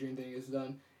whole Adrian thing is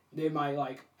done, they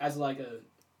might as a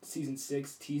season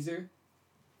 6 teaser,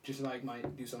 just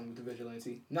might do something with the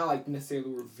Vigilante. Not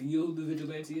necessarily reveal who the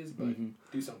Vigilante is, but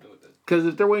do something with it. Because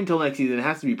if they're waiting until next season, it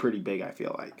has to be pretty big, I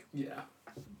feel like. Yeah.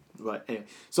 But anyway,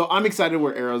 so I'm excited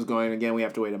where Arrow's going. Again, we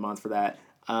have to wait a month for that.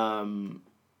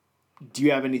 Do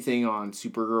you have anything on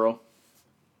Supergirl?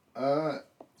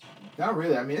 Not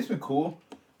really. I mean, it's been cool.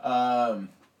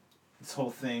 This whole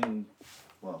thing,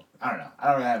 well, I don't know. I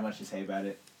don't really have much to say about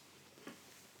it.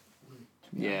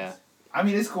 Yeah. I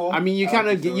mean, it's cool. I mean, you kind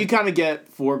of get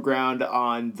foreground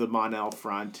on the Mon-El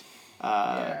front.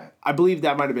 Yeah. I believe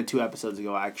that might have been 2 episodes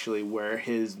ago, actually, where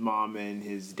his mom and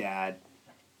his dad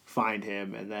find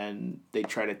him, and then they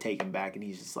try to take him back, and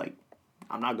he's just like,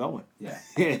 I'm not going. Yeah.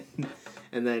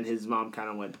 And then his mom kind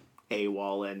of went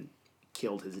AWOL and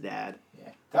killed his dad.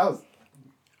 Yeah. That was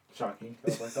shocking. I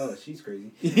was like, oh, she's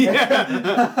crazy.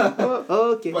 Yeah.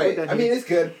 Okay. But, I mean, it's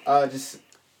good. Just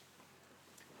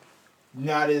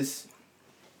not as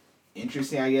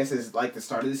interesting, I guess, as the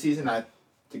start of the season.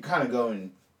 They're kind of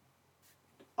going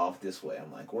off this way.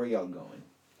 I'm like, where are y'all going?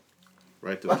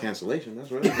 Right to a cancellation.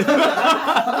 That's right.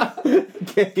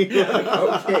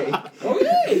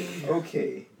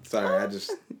 Okay.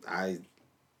 Sorry,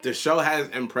 the show has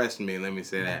impressed me. Let me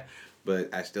say that,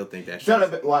 but I still think that It's done a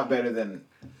lot better than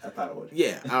I thought it would.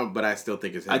 Yeah, but I still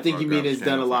think it's. I think you mean it's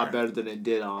done a lot better than it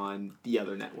did on the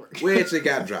other network. Which it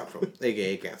got dropped from,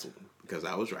 aka canceled, because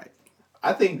I was right.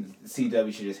 I think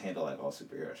CW should just handle like all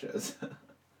superhero shows.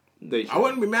 I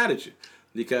wouldn't be mad at you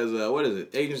because what is it?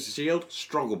 Agents of S.H.I.E.L.D.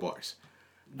 Struggle Bars.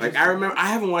 Like I remember, I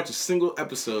haven't watched a single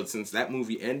episode since that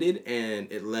movie ended, and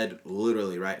it led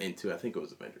literally right into I think it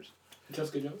was Avengers.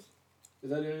 Jessica Jones. Is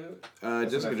that it?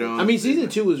 Jessica Jones. I mean, season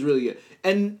 2 was really good,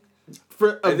 and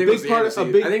for I think it was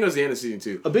the end of season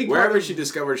 2. Wherever she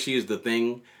discovered she is the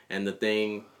Thing, and the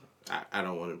Thing, I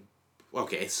don't want to.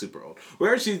 Okay, it's super old.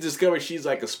 Wherever she discovered she's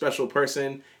like a special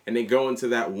person, and they go into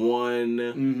that one.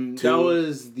 Mm-hmm. That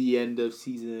was the end of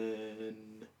season.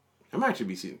 That might actually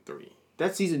be season 3.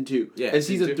 That's season 2. Yeah, and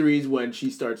season 3 is when she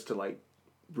starts to like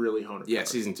really hone her. Yeah,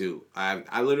 season 2. I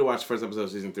literally watched the first episode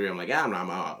of season 3. I'm like, yeah, I'm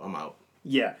out.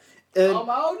 Yeah.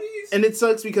 And it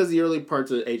sucks because the early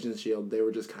parts of Agents of S.H.I.E.L.D., they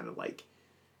were just kind of like,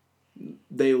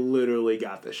 they literally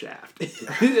got the shaft.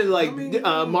 Like,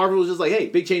 Marvel was just like, hey,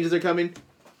 big changes are coming.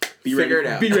 Figure it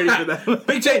out. Be ready for that.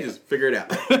 Big changes. Figure it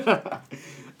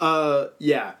out.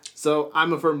 Yeah. So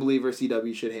I'm a firm believer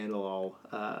CW should handle all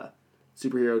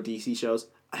superhero DC shows.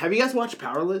 Have you guys watched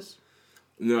Powerless?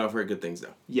 No, I've heard good things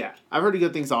though. Yeah, I've heard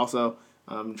good things also.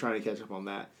 I'm trying to catch up on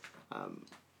that.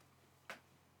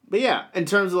 But yeah, in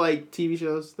terms of like TV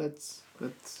shows, that's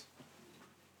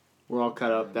we're all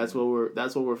cut up. That's what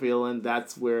we're feeling.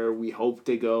 That's where we hope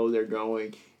to go. They're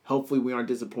going. Hopefully, we aren't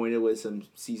disappointed with some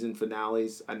season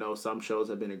finales. I know some shows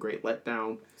have been a great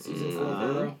letdown. Season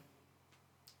 4.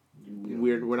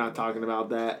 We're not talking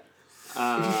about that.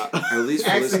 At least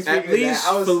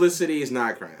Felicity is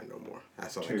not crying no more.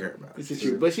 That's all I care about. This is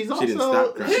true, but she didn't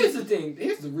stop crying. Here's the thing.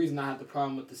 Here's the reason I had the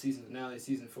problem with the season finale,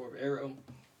 season 4 of Arrow.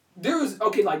 There was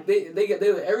like they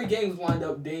every game was lined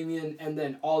up Damian and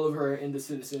then Oliver and the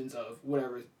citizens of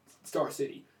whatever Star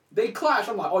City. They clash.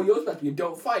 I'm like, oh, yo, it's about to be a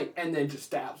dope fight, and then just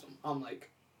stabs them. I'm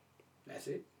like, that's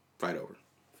it. Fight over.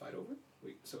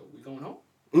 Wait, so we going home?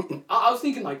 I was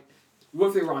thinking like, what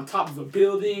if they were on top of a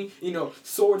building?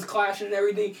 Swords clashing and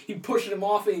everything. He pushing them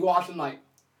off and he watched them like,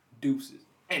 deuces.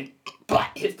 And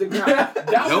black hits the ground.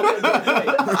 That would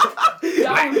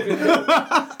have been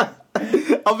good.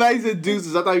 I'm back to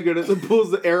Deuces. I thought you were gonna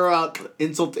pulls the arrow out,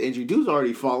 insult to injury. Dude's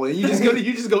already falling. You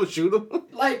just go shoot him.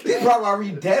 Like he's probably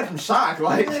already dead from shock.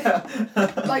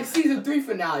 Like season 3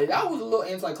 finale. That was a little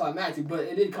anticlimactic, but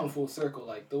it did come full circle.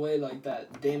 Like the way like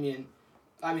that Damian,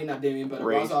 I mean not Damian, but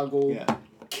Ra's al Ghul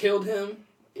killed him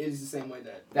is the same way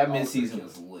that mid-season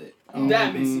was lit.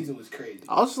 That mid-season was crazy.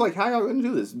 I was just like, how y'all gonna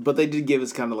do this? But they did give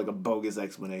us kind of like a bogus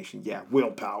explanation. Yeah,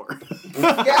 willpower.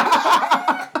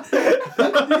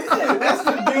 That's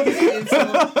the biggest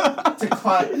insult to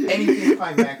anything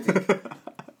climactic.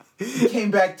 He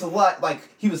came back to life, like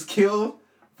he was killed,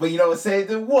 but you know what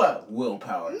saved him? What?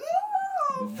 Willpower.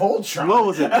 Voltron. What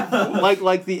was it?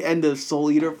 like the end of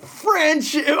Soul Eater?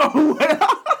 Friendship.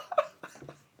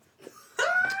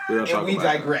 And we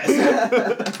digress.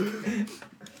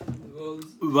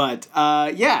 But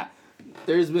yeah,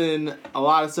 there's been a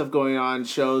lot of stuff going on.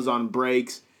 Shows on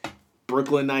breaks.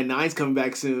 Brooklyn Nine-Nine's coming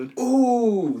back soon.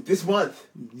 Ooh, this month.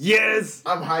 Yes,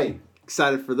 I'm hyped.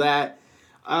 Excited for that.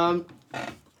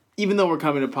 Even though we're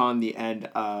coming upon the end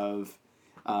of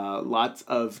lots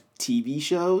of TV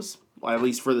shows, or at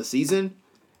least for the season,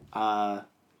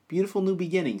 beautiful new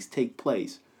beginnings take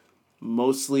place.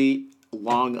 Mostly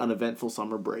long, uneventful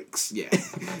summer breaks. Yeah.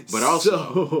 But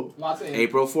also,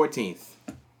 April 14th,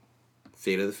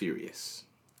 Fate of the Furious.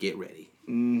 Get ready.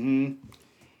 Mm-hmm.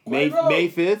 May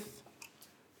 5th.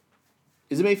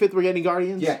 Is it May 5th we're getting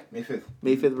Guardians? Yeah, May 5th.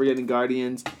 May 5th we're getting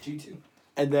Guardians. G2.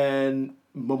 And then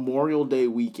Memorial Day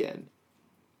weekend,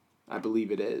 I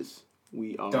believe it is.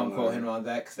 We are... Don't quote him on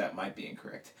that because that might be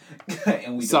incorrect.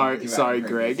 And we sorry,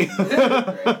 Greg.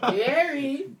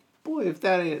 Gary. Boy, if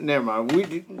that ain't... Never mind. We're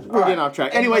getting off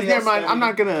track. Anyways, never mind. I'm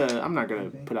not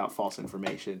gonna put out false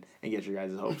information and get your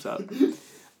guys' hopes up.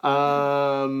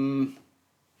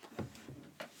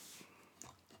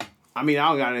 I mean, I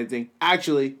don't got anything.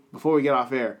 Actually, before we get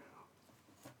off air,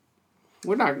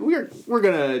 we're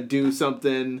gonna do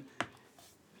something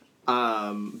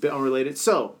a bit unrelated.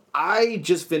 So I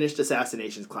just finished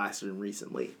Assassinations Classroom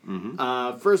recently.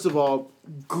 Mm-hmm. First of all,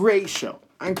 great show.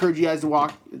 I encourage you guys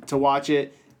to watch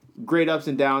it. Great ups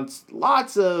and downs.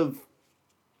 Lots of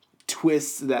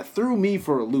twists that threw me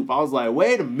for a loop. I was like,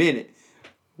 wait a minute.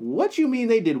 What you mean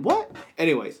they did what?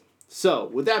 Anyways, So,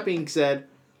 with that being said,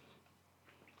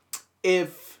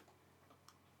 if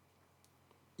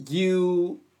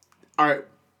you... Alright,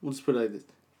 we'll just put it like this.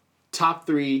 Top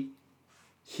 3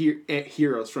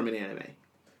 heroes from an anime.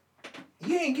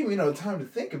 You ain't giving me no time to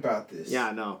think about this. Yeah,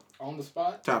 I know. On the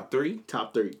spot? Top 3?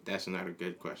 Top 3. That's not a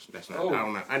good question. That's not. Oh. I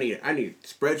don't know. I need a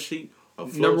spreadsheet.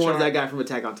 Number 1 is that guy from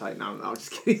Attack on Titan. I don't know. I'm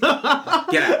just kidding. Get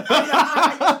out. Yeah,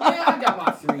 I got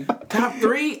my 3. Top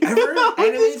 3 ever?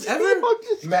 Animes ever?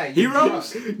 Matt,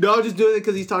 Heroes? No, I'm just doing it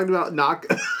because he's talking about knock.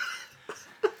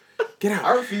 Get out.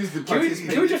 I refuse to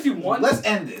participate. Can we just do one? Let's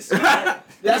end this.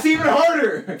 That's even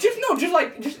harder. Just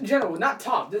in general, not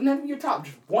top. Doesn't have to be your top.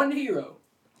 Just one hero.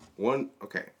 One.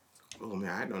 Okay. Oh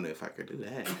man, I don't know if I could do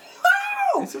that.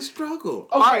 Wow! It's a struggle.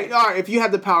 Okay. All right. If you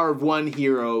had the power of one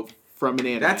hero from an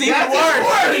anime, That's even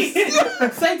worse.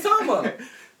 Saitama.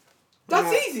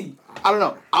 That's easy. I don't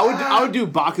know. I would do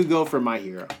Bakugo for my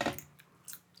hero.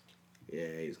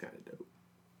 Yeah, he's kind of dope.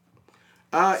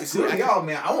 You see, Look, y'all,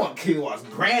 man, I want Killwa's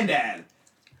granddad.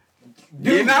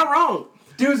 you're not wrong.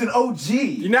 Dude's an OG.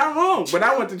 You're not wrong. But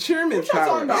I want the chairman's What y'all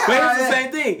power. talking about? But it's the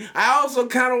same thing. I also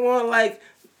kind of want like.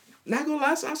 Not gonna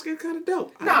lie, Sasuke kind of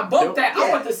dope. Nah, bump that. I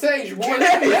want the Sage one.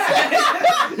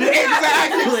 Yeah.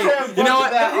 Exactly. You know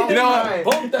what? You know what?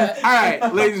 Bump that. All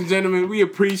right, ladies and gentlemen, we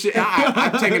appreciate.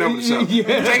 I'm taking over the show.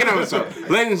 Taking over the show.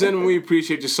 Ladies and gentlemen, we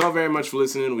appreciate you so very much for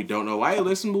listening. We don't know why you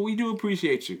listen, but we do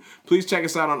appreciate you. Please check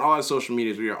us out on all our social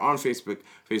medias. We are on Facebook,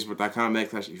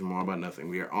 facebook.com/evenmoreaboutnothing.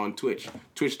 We are on Twitch,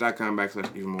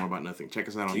 twitch.com/evenmoreaboutnothing. Check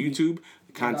us out on YouTube.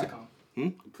 The content.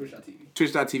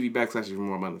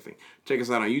 Twitch.tv/evenmoreaboutnothing. Check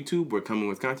us out on YouTube. We're coming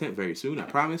with content very soon, I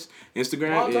promise.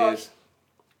 Instagram is...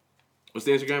 What's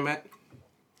the Instagram, Matt?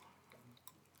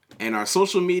 And our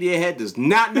social media head does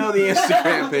not know the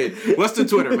Instagram page. What's the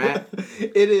Twitter, Matt?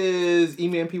 It is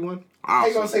eManP1. How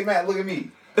you Awesome. gonna say, Matt, look at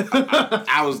me?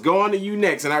 I was going to you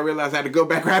next, and I realized I had to go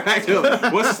back right back to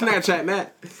him. What's the Snapchat,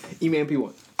 Matt?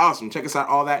 eManP1. Awesome. Check us out,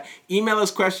 all that. Email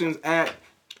us questions at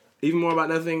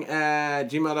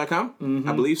evenmoreaboutnothing@gmail.com. Mm-hmm.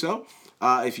 I believe so.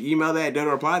 If you email that and don't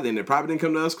reply, then it probably didn't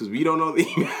come to us because we don't know the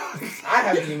email. I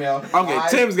have the email. Okay,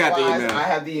 Tim's got the email. I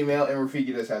have the email, and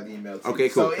Rafiki does have the email, too. Okay,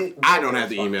 cool. So I don't have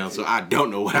the email, so I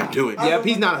don't know what I'm doing. Yep,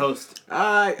 he's not a host. We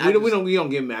don't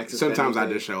give him access. Sometimes I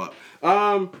just show up.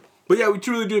 But yeah, we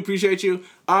truly do appreciate you.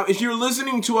 If you're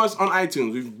listening to us on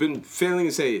iTunes, we've been failing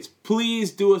to say this.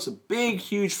 Please do us a big,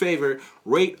 huge favor.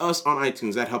 Rate us on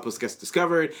iTunes. That helps us get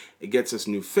discovered. It gets us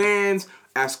new fans.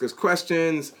 Ask us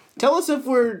questions. Tell us if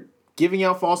we're giving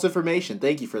out false information.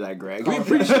 Thank you for that, Greg. We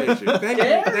appreciate you. Thank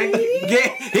you. Thank you.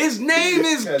 His name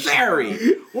is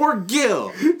Gary or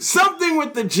Gil. Something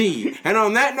with the G. And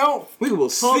on that note, we will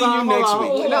see you next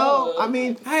week. No, I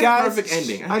mean, I had guys, a perfect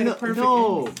ending. I know.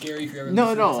 No, Gary, if you're ever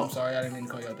No, listening no. to this, I'm sorry, I didn't mean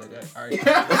to call you out that guy. All right.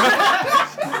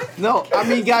 no. I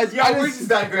mean, guys. Yo, we're just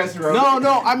digressing, bro.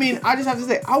 No. I mean, I just have to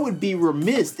say, I would be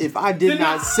remiss if I did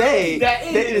not say that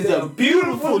it is a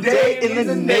beautiful day in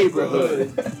the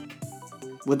neighborhood.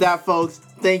 With that, folks,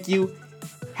 thank you.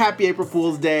 Happy April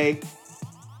Fool's Day.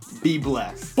 Be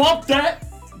blessed. Bump that.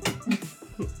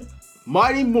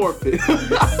 Mighty Morphin.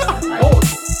 Oh,